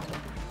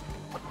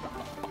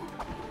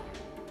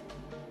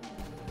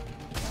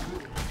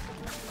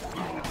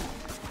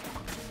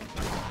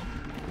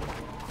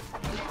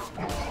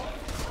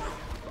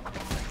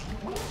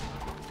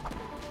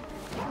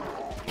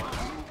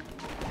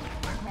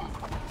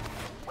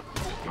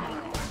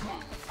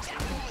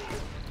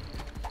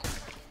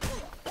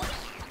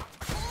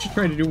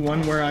 Try to do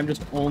one where I'm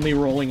just only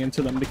rolling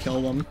into them to kill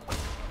them.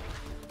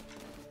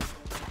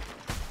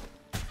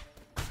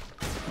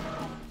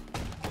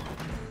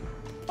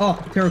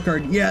 Oh, tarot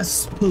card.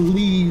 Yes,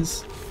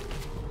 please.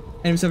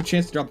 Enemies have a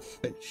chance to drop a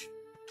fish.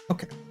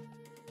 Okay.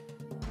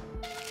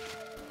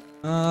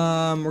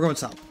 We're going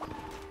south.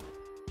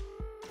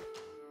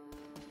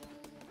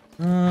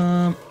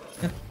 Yeah.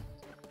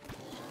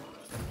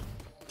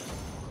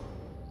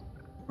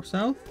 Or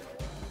south?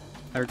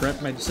 I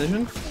regret my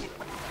decision.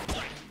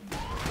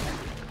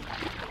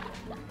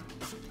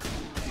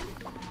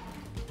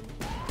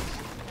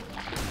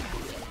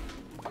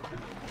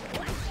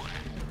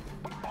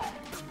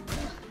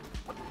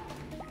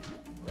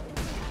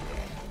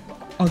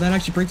 Oh, that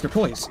actually breaks their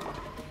poise.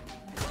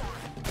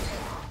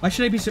 Why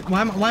should I be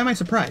why am I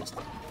surprised?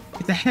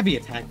 It's a heavy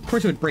attack. Of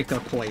course it would break their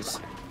poise.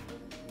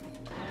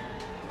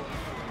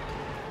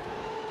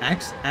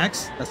 Axe?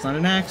 Axe? That's not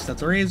an axe,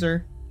 that's a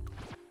razor.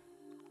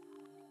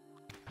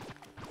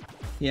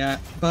 Yeah,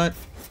 but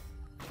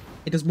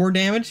it does more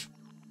damage.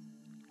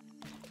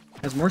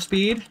 Has more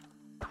speed.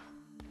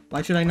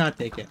 Why should I not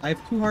take it? I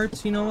have 2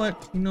 hearts, you know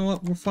what? You know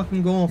what? We're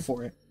fucking going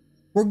for it.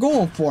 We're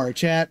going for it,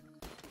 chat.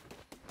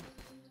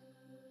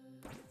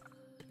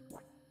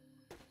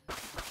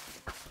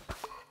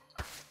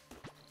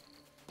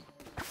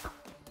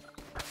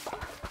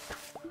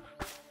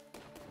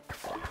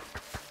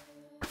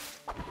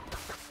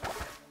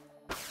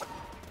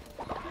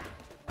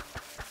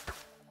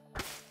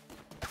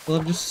 I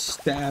love just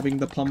stabbing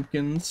the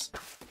pumpkins.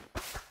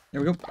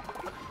 There we go.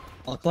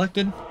 All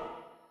collected.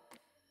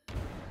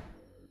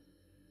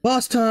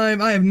 Boss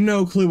time! I have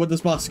no clue what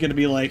this boss is gonna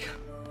be like.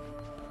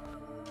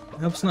 I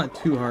hope it's not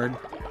too hard.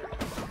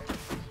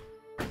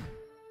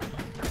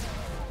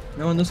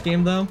 No, in this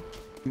game though,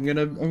 I'm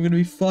gonna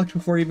be fucked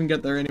before I even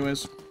get there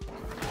anyways.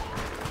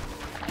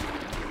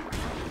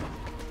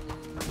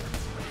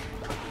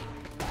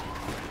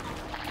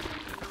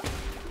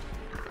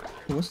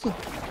 What's the...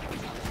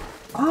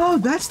 Oh,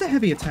 that's the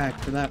heavy attack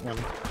for that one.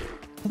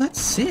 Oh, that's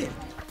sick.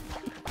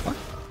 What?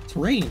 It's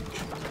range.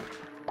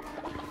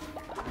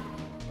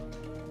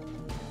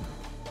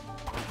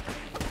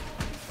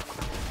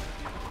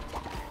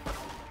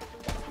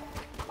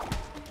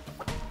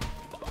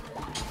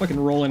 Fucking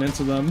rolling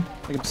into them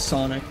like I'm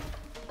Sonic.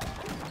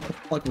 What the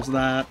fuck was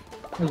that?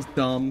 That was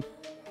dumb.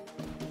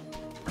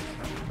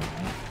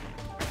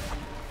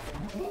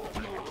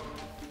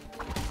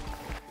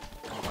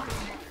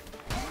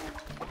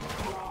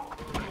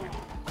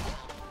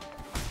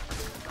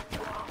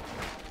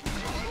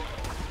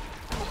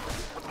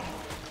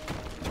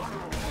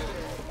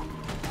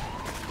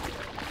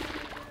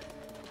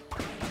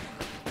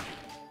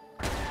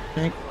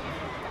 Okay.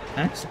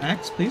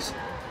 Axe, please.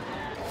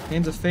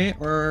 Hands of Fate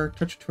or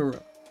Touch to a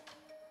Rope?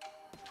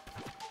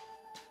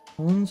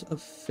 Hands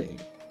of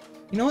Fate.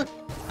 You know what?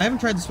 I haven't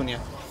tried this one yet.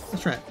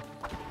 Let's try it.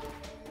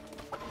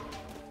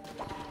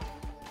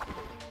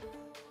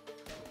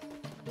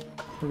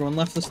 We're going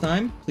left this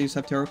time. Please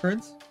have tarot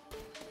cards.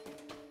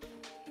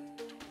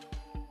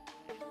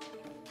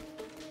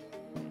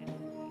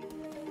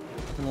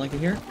 Something like it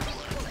here.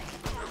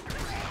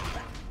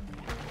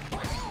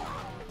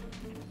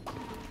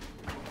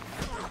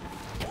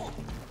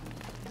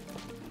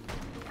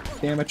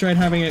 Damn, I tried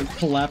having it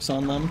collapse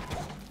on them.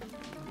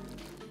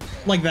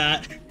 Like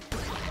that.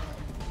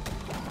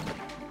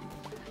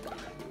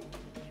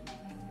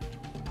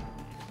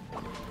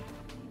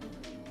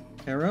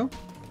 Tarot?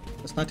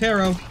 That's not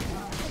tarot.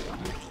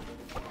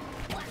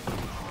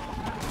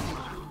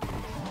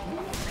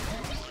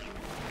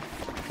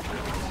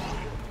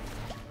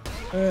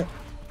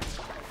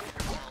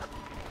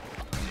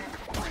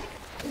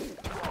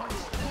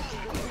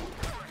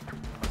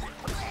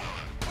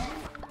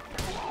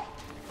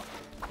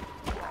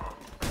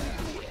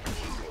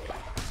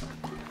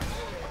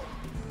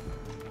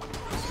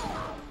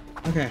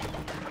 Okay.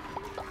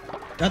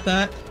 Got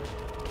that.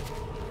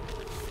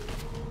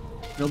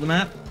 Build the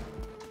map.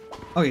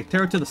 Okay,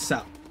 tarot to the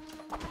south.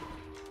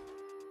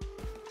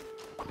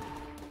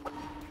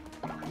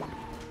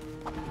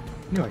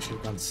 Knew I should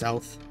have gone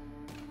south.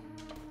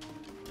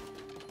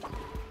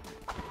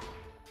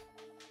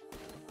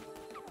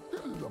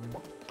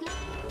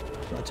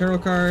 Draw a tarot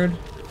card.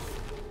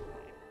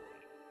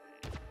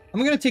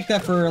 I'm gonna take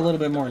that for a little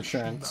bit more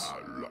insurance.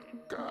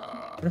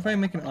 What if I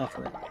make an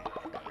offer?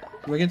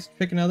 Do I get to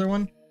pick another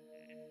one?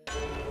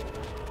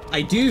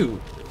 I do!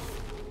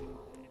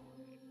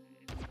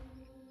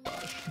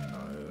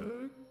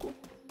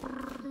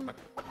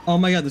 Oh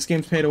my god, this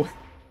game's paid away.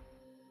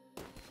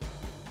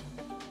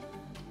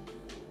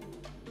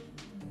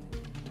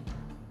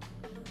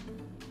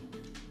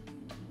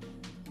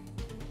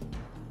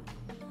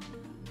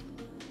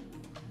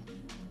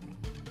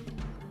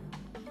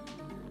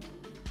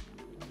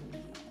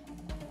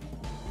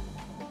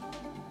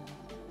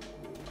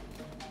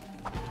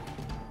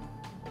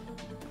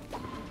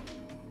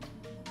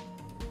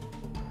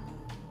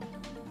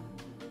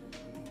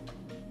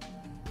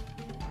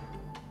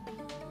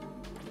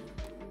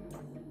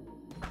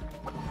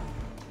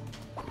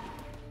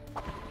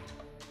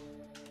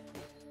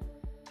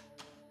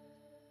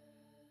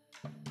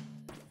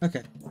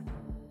 Okay.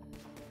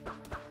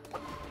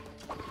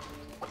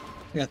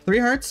 We got 3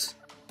 hearts.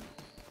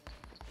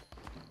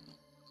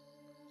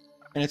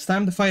 And it's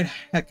time to fight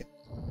Hecate.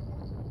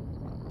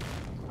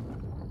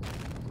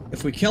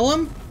 If we kill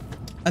him,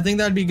 I think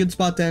that'd be a good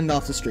spot to end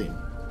off the stream.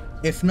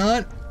 If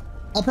not,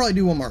 I'll probably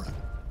do one more run.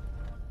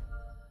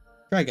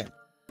 Try again.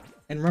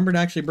 And remember to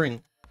actually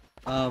bring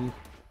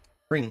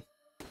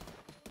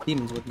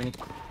demons with me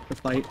to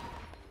fight.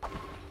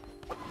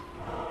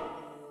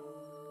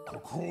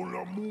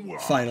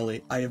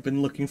 Finally, I have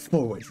been looking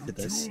forward to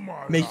this.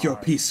 Make your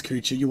peace,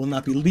 creature. You will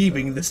not be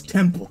leaving this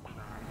temple.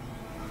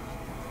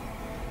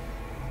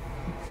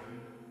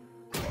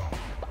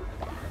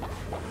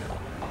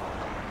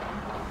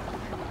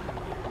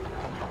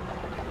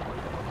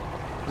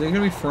 Is it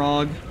gonna be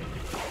frog?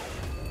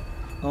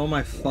 Oh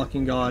my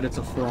fucking god, it's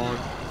a frog.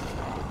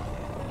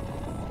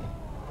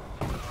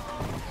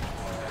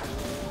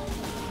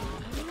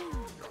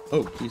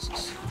 Oh,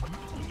 Jesus.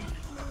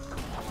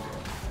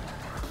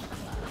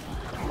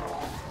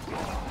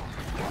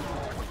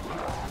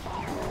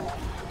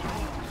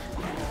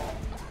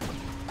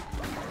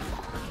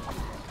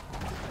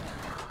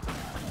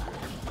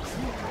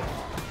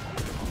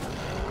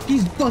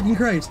 Jesus fucking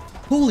Christ!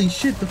 Holy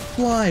shit, the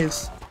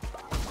flies!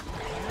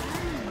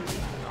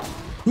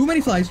 Too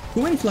many flies!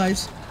 Too many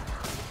flies!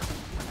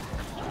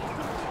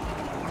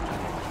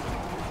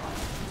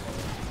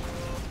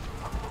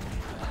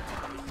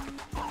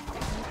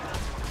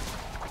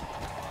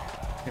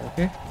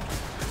 Okay.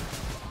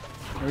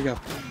 There we go.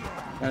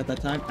 Got it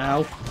that time.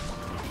 Ow.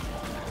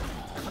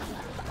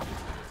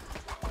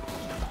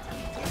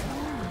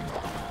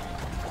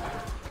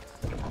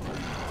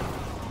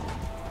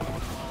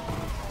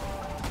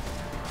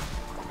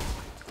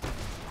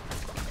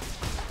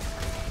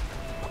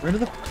 Rid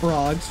of the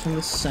frogs from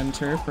the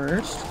center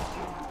first.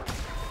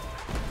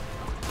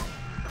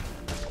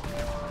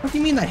 What do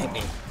you mean that hit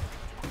me?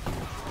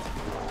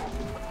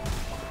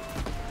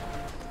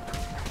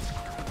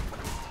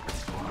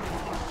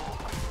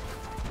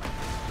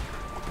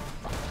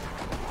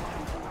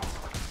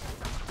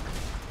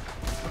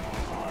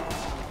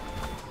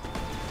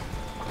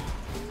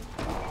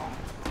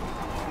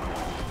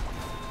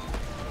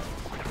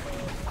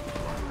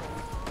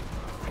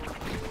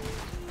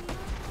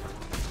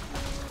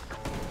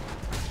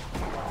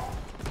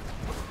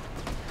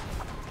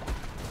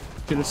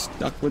 Should have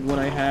stuck with what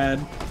I had.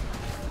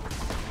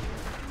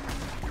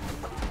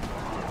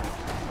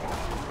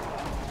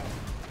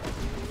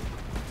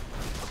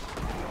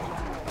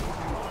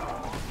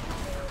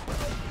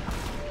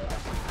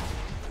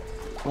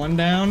 One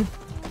down,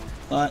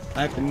 but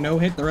I have to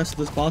no-hit the rest of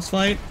this boss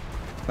fight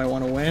if I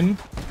want to win.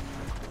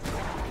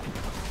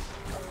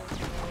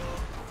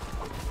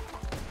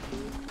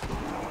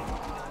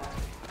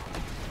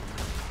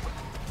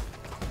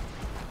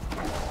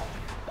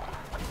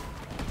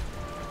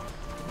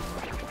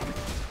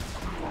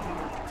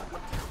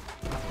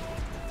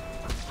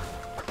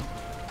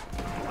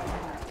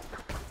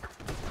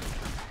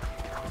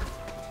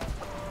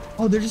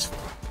 Oh, they're just...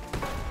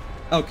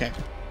 Okay.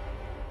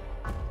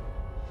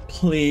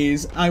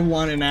 Please, I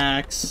want an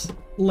axe.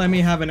 Let me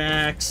have an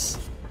axe.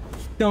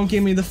 Don't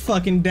give me the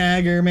fucking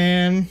dagger,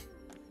 man.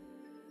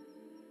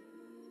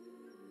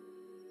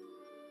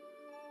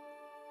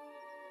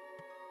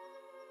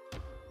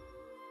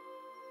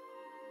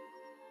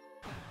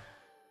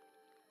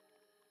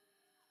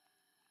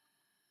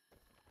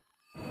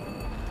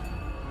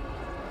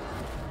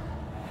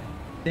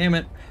 Damn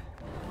it.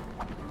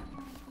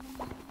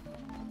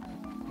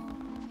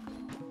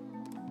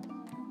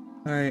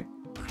 Alright.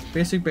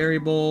 Basic berry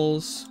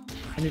bowls.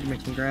 I need to make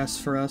some grass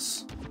for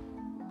us.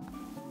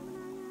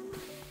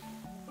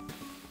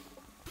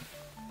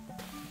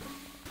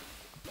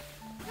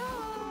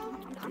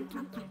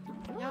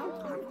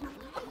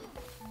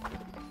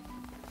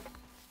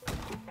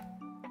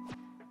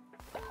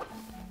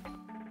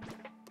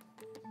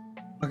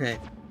 Okay.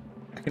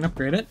 I can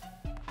upgrade it.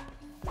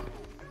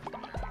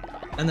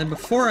 And then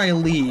before I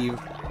leave,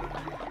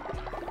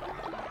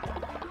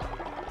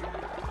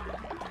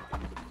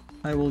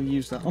 I will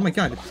use that. Oh my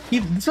god,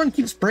 this one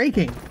keeps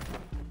breaking!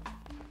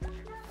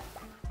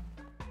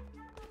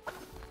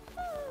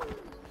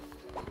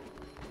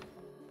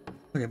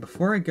 Okay,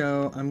 before I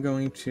go, I'm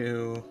going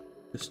to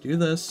just do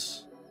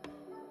this.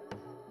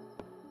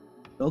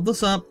 Build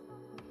this up.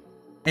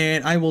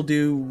 And I will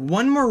do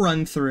one more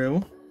run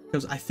through,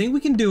 because I think we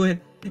can do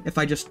it if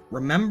I just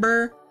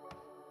remember...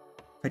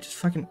 If I just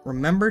fucking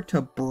remember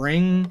to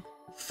bring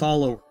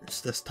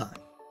followers this time.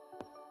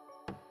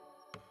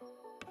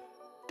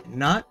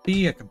 Not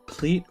be a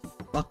complete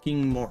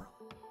fucking moron.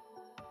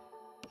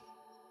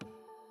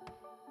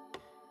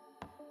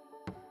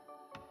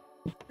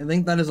 I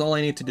think that is all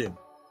I need to do.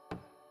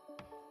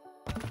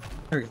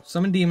 There we go.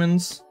 Summon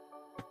demons.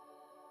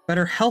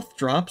 Better health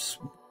drops.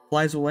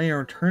 Flies away and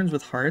returns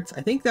with hearts.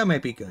 I think that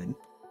might be good.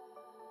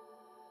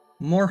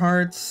 More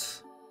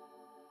hearts.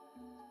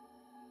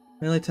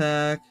 Melee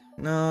attack.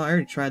 No, I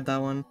already tried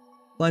that one.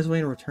 Flies away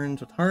and returns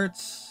with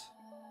hearts.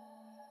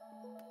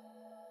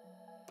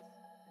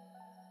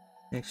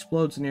 It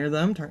explodes near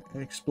them.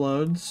 It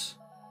explodes.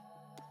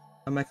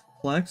 A mech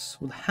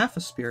flex with half a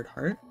spirit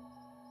heart.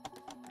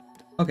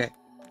 Okay.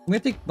 I'm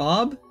gonna take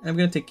Bob, and I'm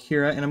gonna take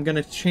Kira, and I'm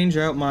gonna change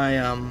out my,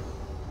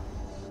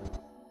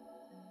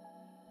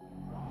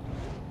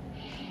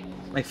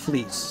 my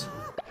fleece.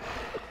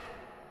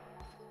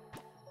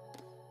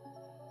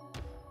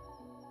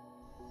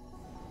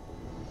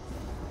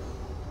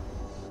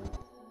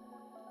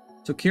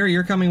 So Kira,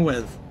 you're coming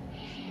with.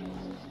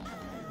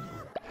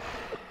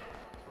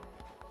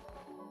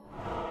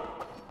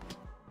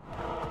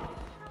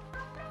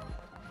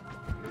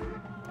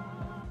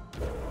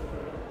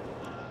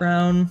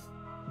 Brown.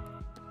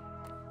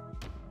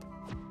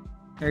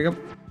 There you go.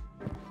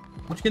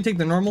 I'm just gonna take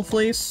the normal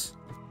fleece.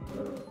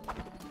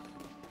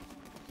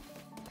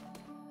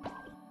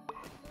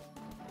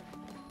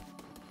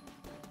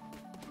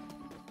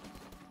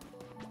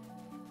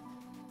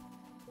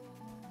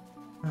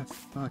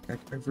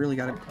 I've really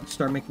got to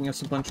start making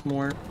us a bunch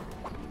more.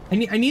 I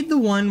need the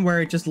one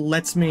where it just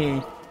lets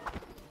me...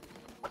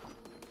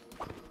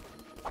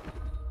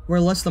 Where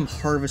it lets them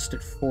harvest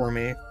it for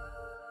me.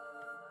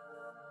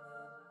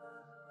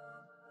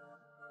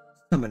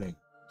 Summoning.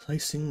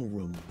 Placing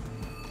room.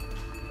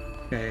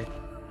 Okay.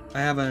 I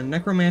have a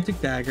Necromantic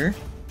Dagger.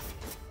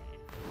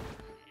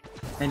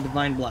 And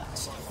Divine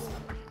Blast.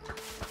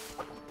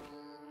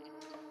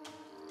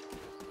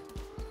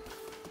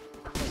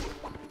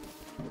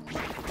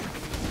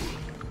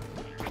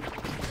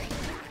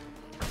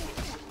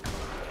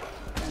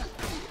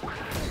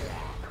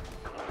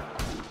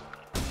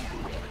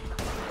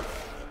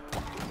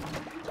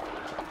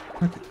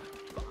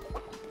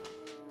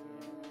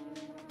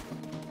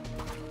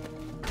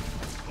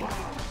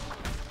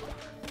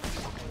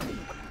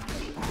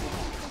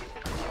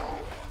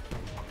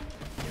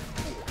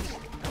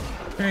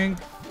 Okay.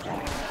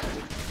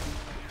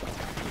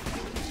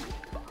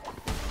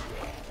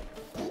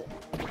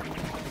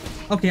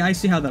 Okay, I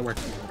see how that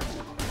works.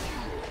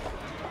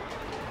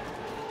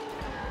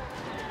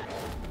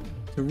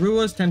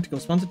 Terua's Tentacle.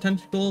 Spawns a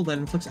tentacle that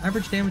inflicts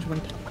average damage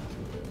when touched.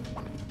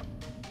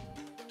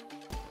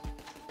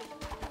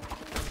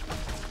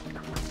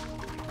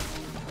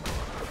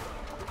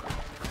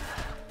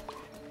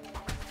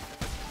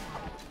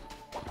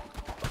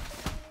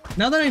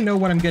 Now that I know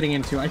what I'm getting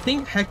into, I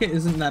think Heka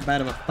isn't that bad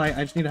of a fight.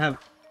 I just need to have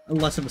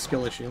less of a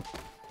skill issue.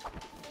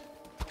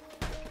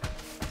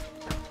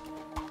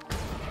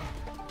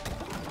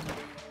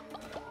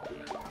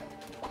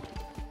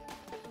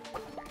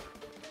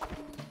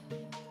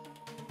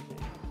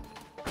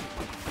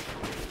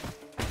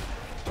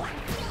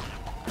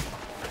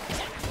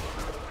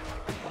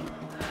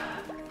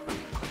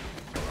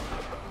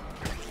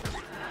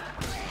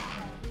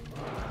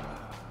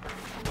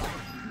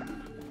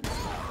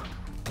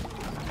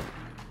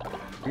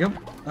 Yep.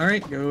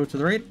 Alright, go to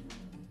the right.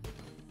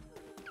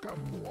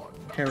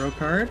 Hero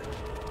card.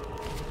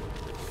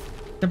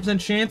 10%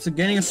 chance of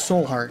getting a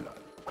soul heart.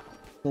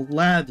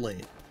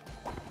 Gladly.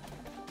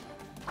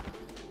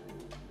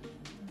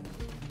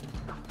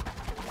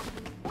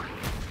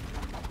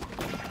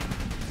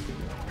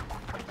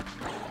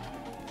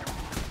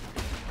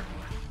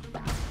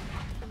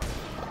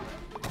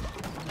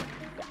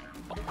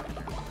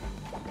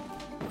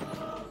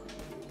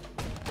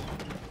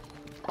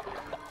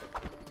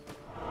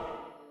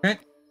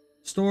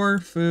 Store,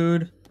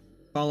 food,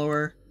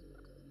 follower.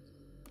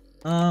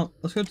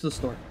 Let's go to the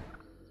store.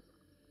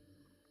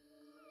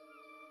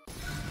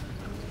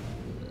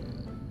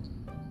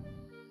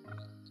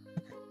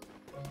 Okay.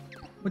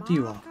 What do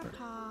you offer?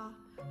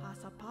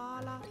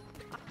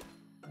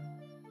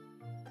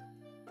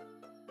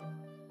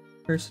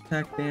 First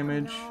attack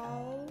damage.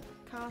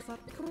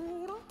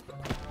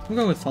 We'll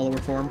go with follower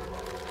form.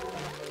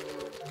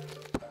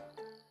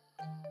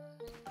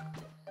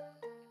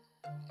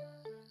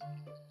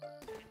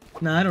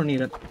 Nah, I don't need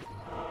it.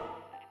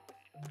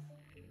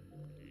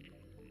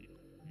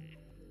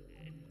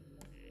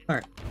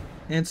 Alright.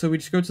 And so we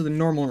just go to the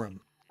normal room.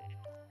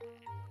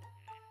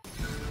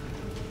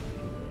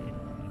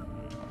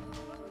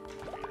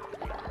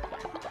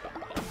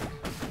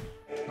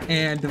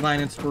 And Divine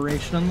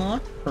Inspiration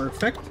unlocked.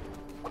 Perfect.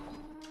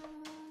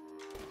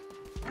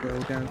 Go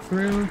down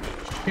through.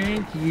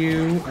 Shank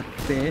you a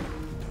bit.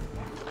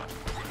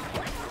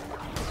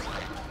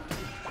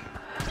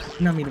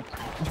 Not me to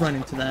run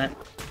into that.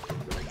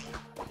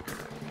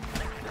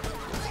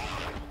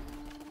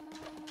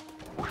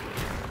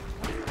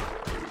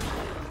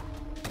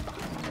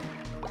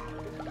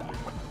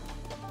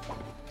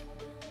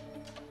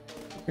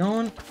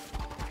 Going.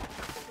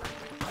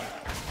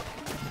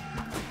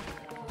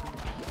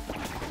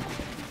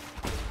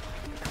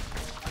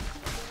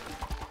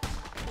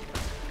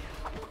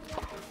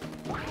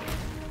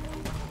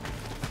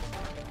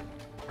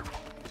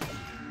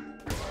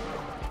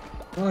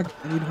 Fuck,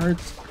 I need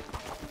hearts.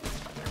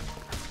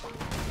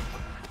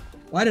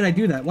 Why did I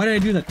do that? Why did I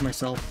do that to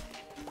myself?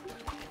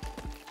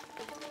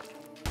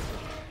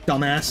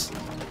 Dumbass.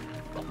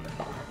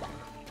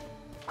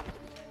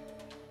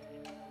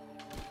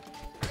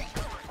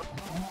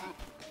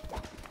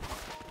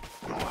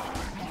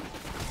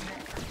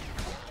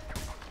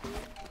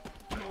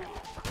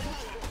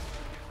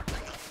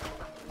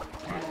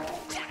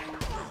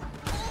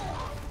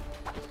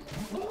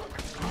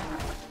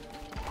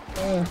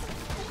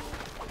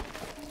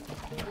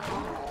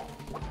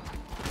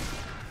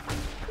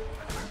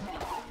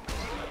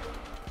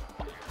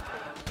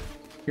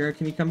 Kira,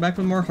 can you come back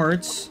with more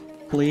hearts,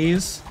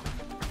 please?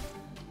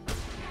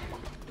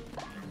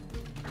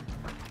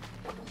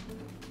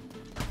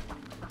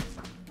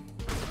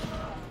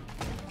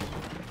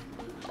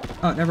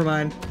 Oh, never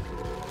mind.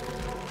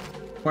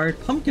 Acquired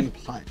pumpkin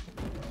pie.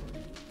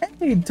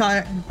 Hey,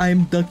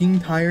 I'm ducking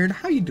tired.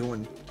 How you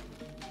doing?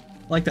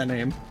 Like that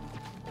name.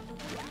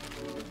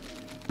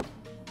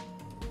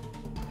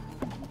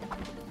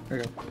 There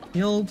we go.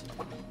 Healed.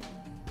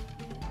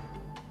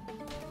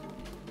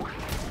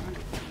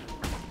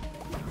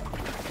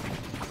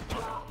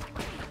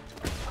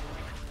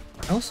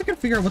 I also can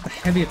figure out what the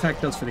heavy attack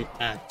does for the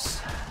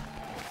axe.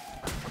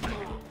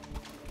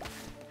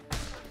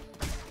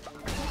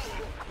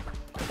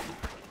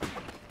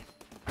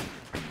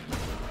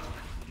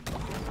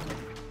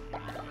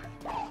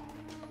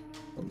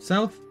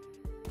 south.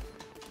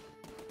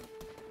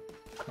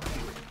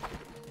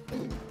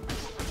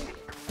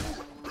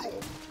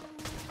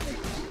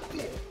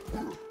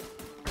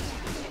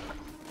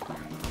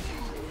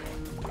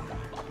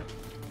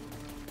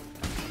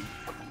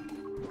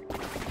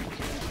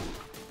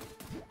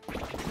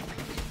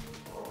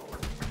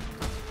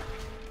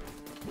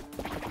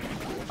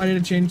 I need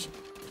to change.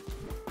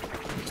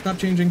 Stop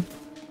changing.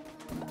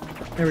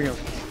 There we go.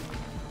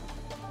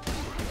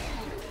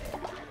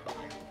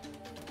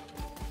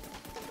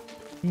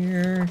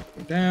 Here,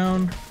 go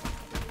down.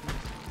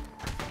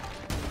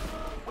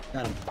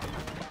 Got him.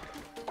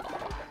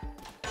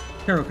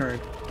 Tarot card.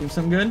 Doing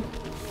something good?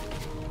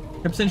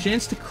 10%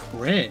 chance to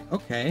crit.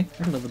 Okay,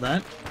 I can live with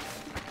that.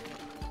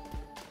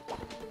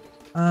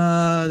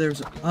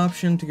 There's an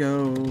option to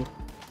go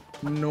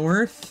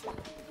north.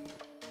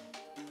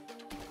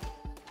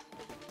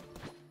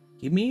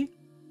 Give me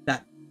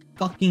that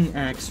fucking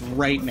axe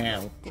right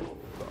now.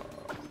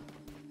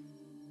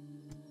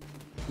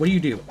 What do you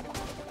do?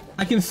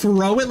 I can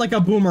throw it like a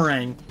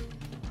boomerang.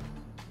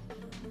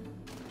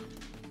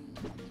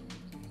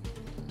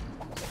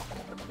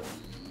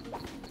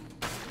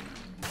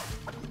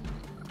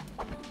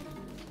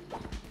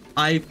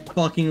 I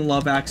fucking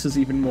love axes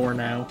even more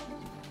now.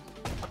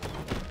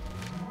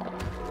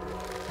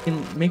 I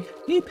can make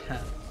hay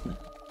paths now.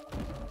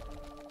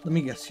 Let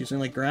me guess, using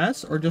like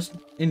grass or just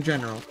in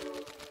general?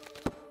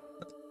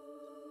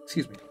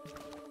 Excuse me.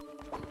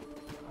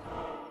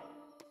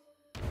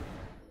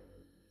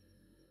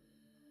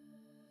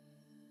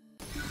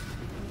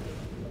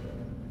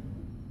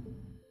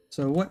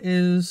 So what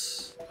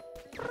is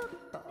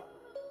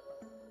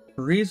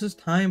Breeze's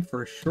time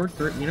for a short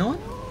dirt? You know what?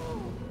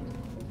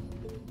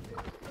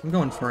 I'm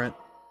going for it.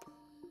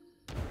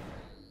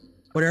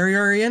 What area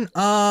are you in?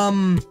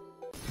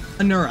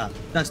 Anura.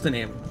 That's the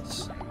name of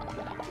this.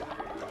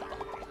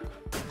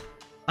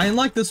 I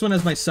unlocked this one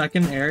as my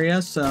second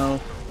area,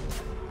 so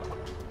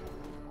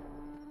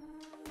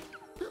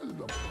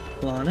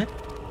Plonic.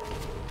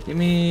 Give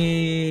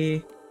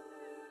me...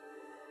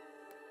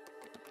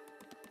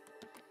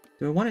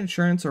 Do I want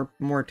insurance or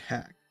more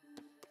attack?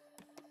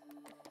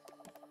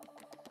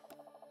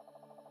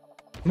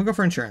 I'm gonna go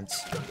for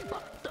insurance.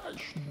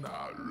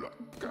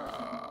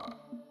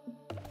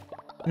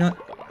 You know what?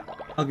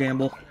 I'll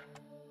gamble.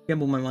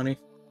 Gamble my money.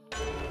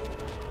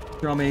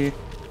 Draw me.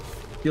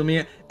 Heal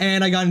me.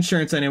 And I got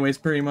insurance anyways,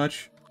 pretty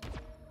much.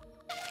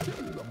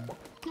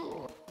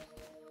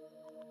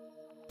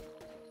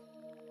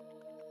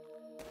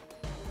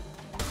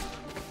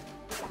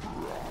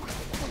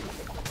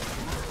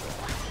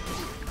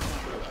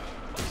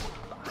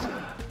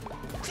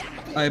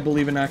 I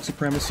believe in axe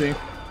supremacy.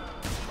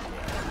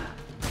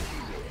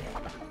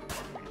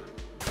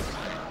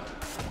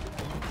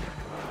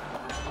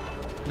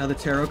 Another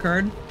tarot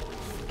card.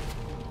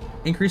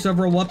 Increase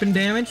overall weapon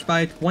damage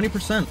by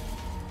 20%.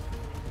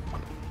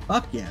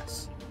 Fuck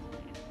yes.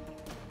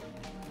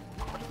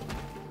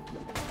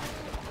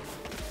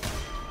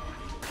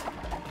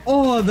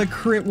 Oh, the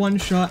crit one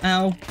shot.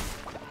 Ow.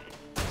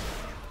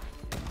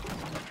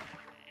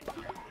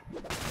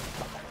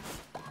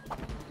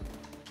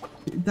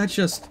 That's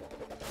just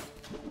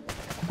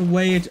the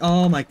way it.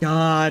 Oh my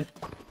god.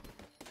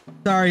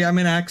 Sorry, I'm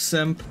an axe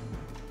simp.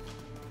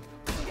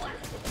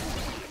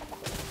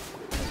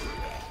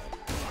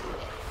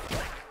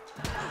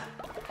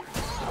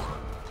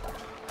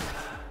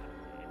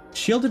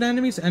 Shielded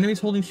enemies. Enemies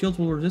holding shields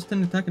will resist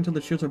an attack until the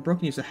shields are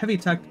broken. Use a heavy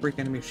attack to break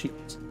enemy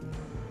shields.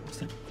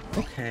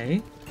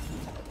 Okay.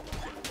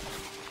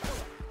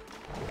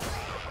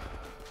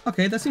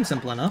 Okay, that seems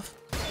simple enough.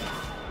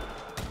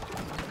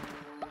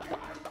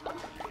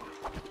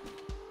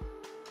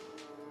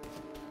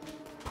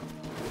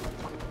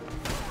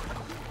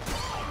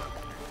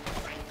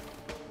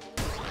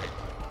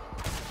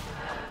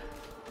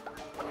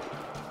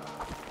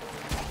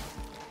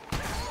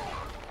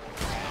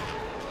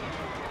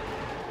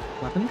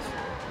 Weapons?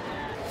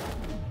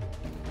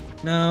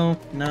 No,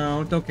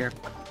 no, don't care.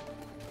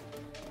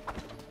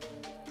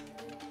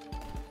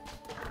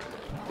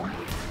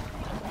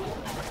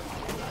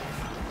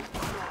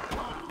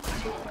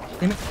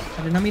 Damn it,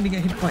 I did not mean to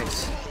get hit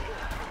twice.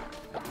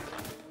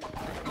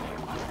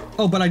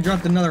 Oh, but I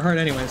dropped another heart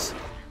anyways.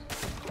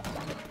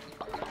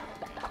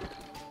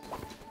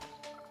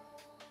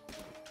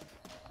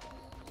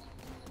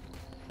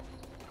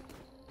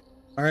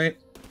 Alright,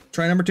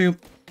 try number 2.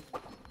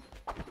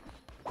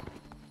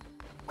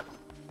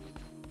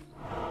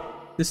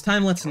 This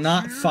time, let's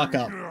not fuck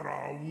up.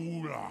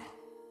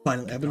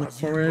 Finally, I've been looking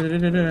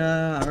forward.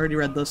 I already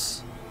read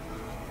this.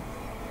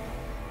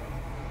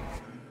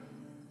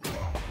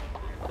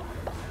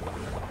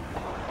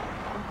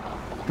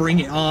 Bring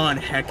it on,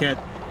 Hecate.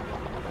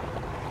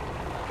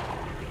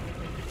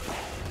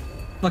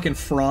 Fucking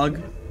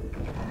frog.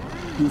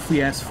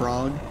 Goofy ass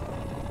frog.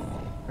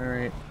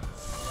 Alright.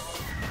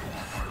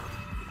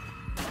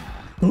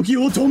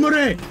 Tokyo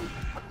Tomore!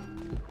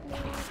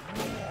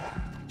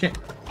 Shit.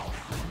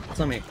 It's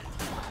on me.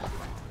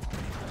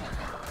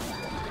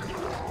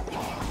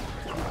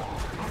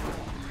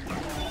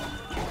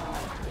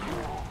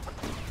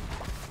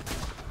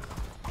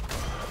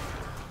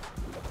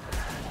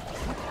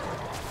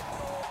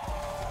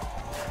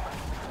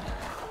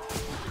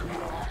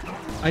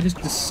 I just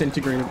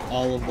disintegrated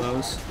all of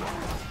those.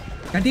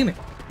 God damn it.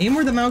 Aim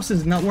where the mouse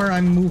is, not where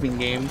I'm moving,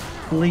 game.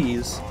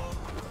 Please.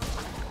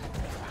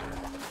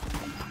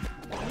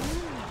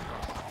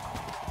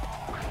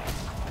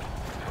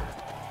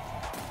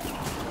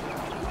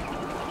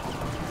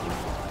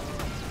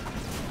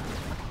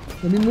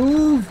 Let me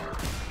move!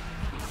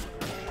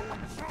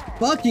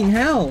 Fucking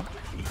hell!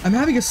 I'm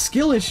having a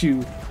skill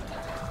issue.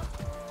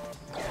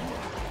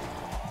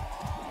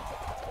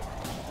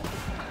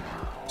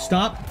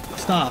 Stop.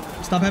 Stop.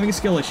 Stop having a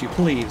skill issue,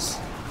 please.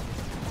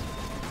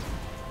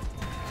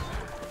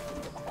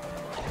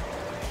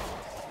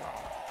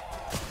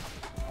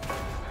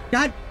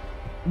 God,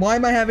 why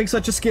am I having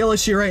such a skill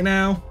issue right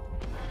now?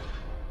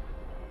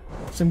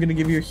 So I'm gonna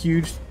give you a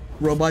huge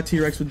robot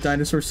T-Rex with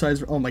dinosaur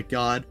size. Oh my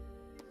god.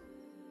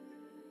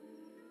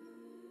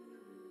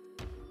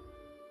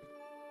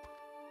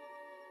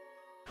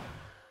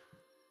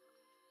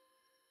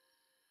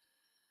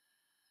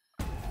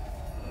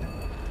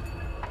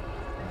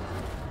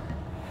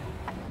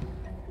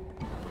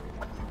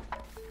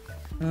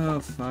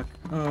 Oh fuck.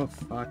 Oh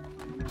fuck.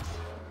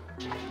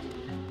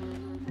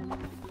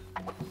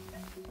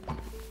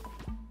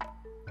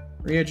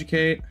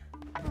 Re-educate.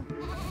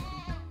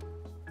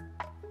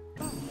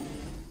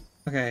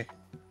 Okay.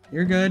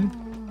 You're good.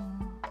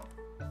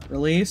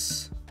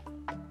 Release.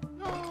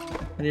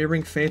 I need to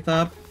bring Faith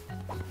up.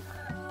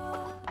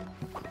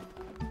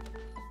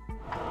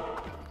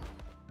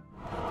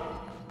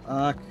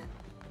 Fuck.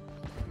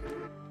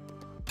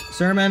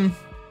 Sermon.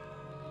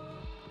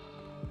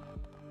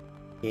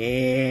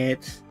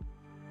 It.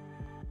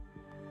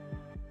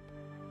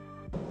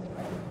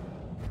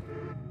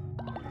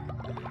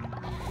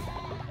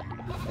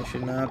 I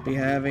should not be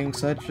having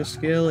such a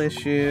skill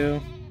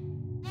issue.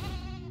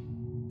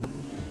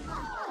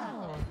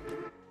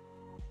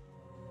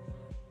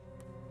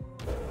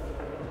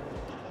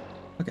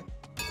 Okay.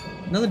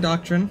 Another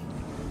doctrine.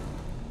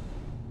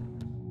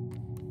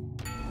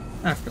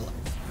 Afterlife.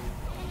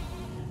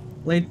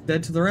 Laid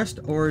dead to the rest,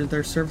 or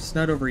their service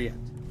not over yet.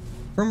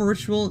 From a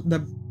ritual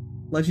that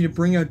allows you to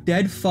bring a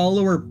dead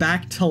follower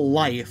back to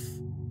life.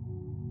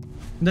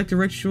 Conduct a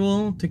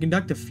ritual to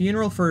conduct a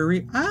funeral for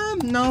a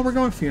no, we're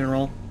going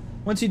funeral.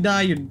 Once you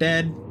die, you're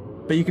dead,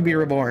 but you can be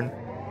reborn.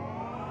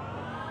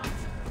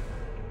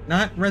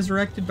 Not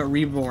resurrected, but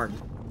reborn.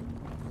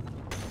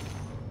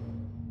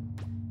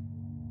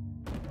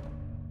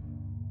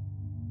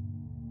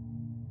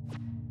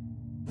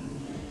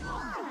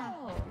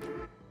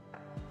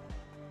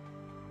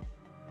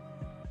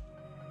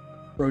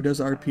 Bro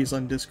does RPs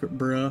on Discord,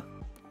 bruh.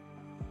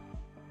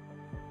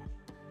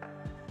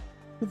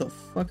 Who the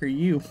fuck are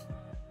you?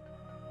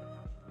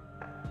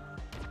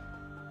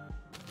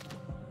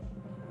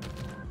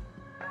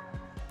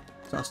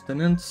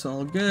 Sustenance,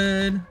 all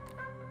good.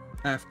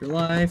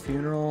 Afterlife,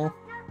 funeral.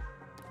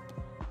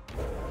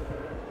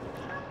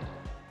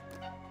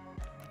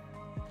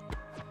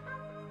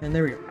 And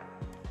there we go.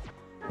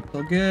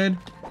 All good.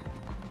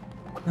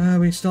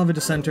 We still have a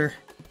dissenter.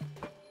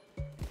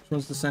 Which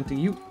one's dissenting?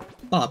 You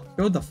up.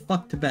 Go the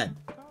fuck to bed.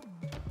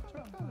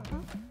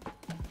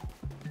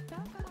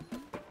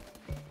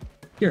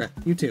 Kira,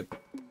 you too.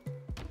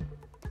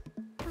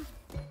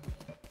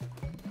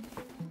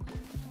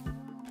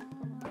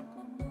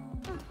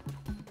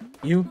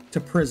 You to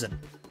prison.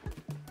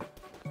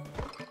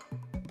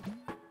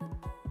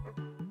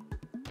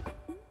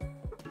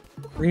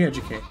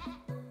 Re-educate.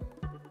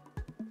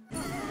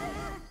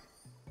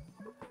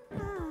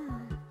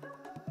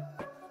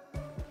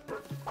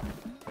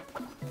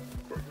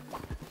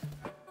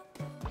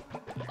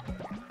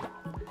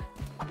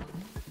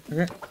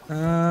 Okay,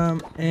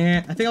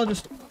 and I think I'll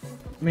just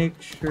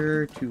make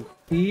sure to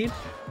feed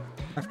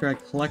after I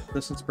collect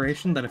this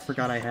inspiration that I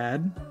forgot I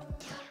had.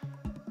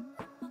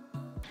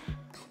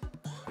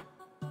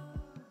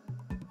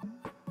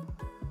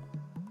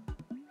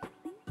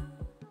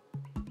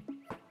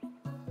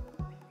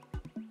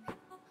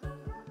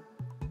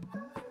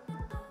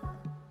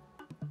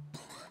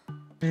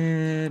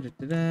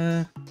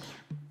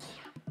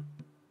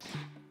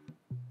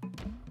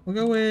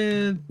 We'll go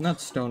with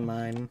not stone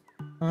mine.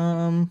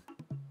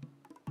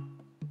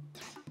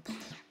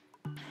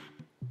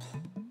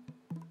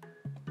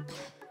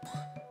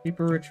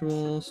 Deeper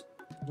rituals.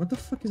 What the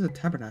fuck is a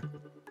tabernacle?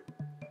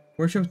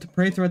 Worship to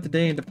pray throughout the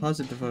day and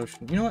deposit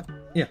devotion. You know what?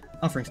 Yeah,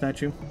 offering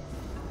statue.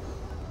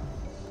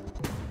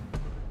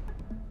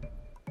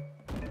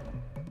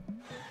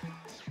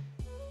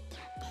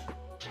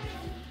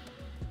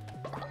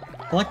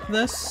 Collect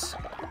this,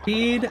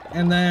 feed,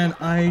 and then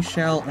I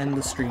shall end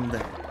the stream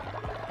there.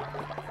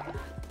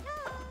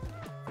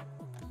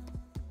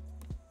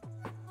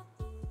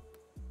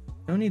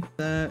 Don't need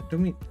that.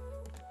 Don't need.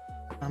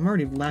 I'm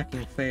already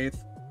lacking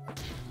faith.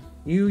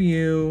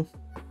 You.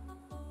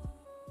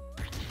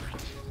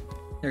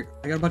 There,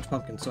 I got a bunch of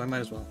pumpkins, so I might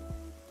as well.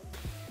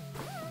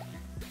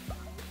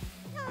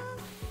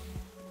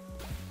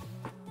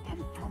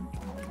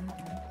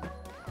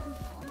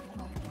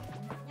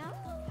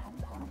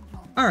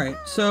 Alright,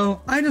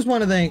 so I just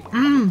want to thank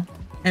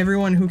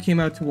everyone who came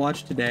out to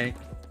watch today.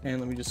 And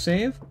let me just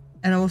save.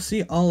 and I will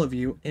see all of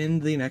you in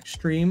the next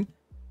stream.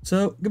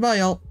 So, goodbye,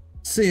 y'all.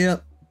 See ya.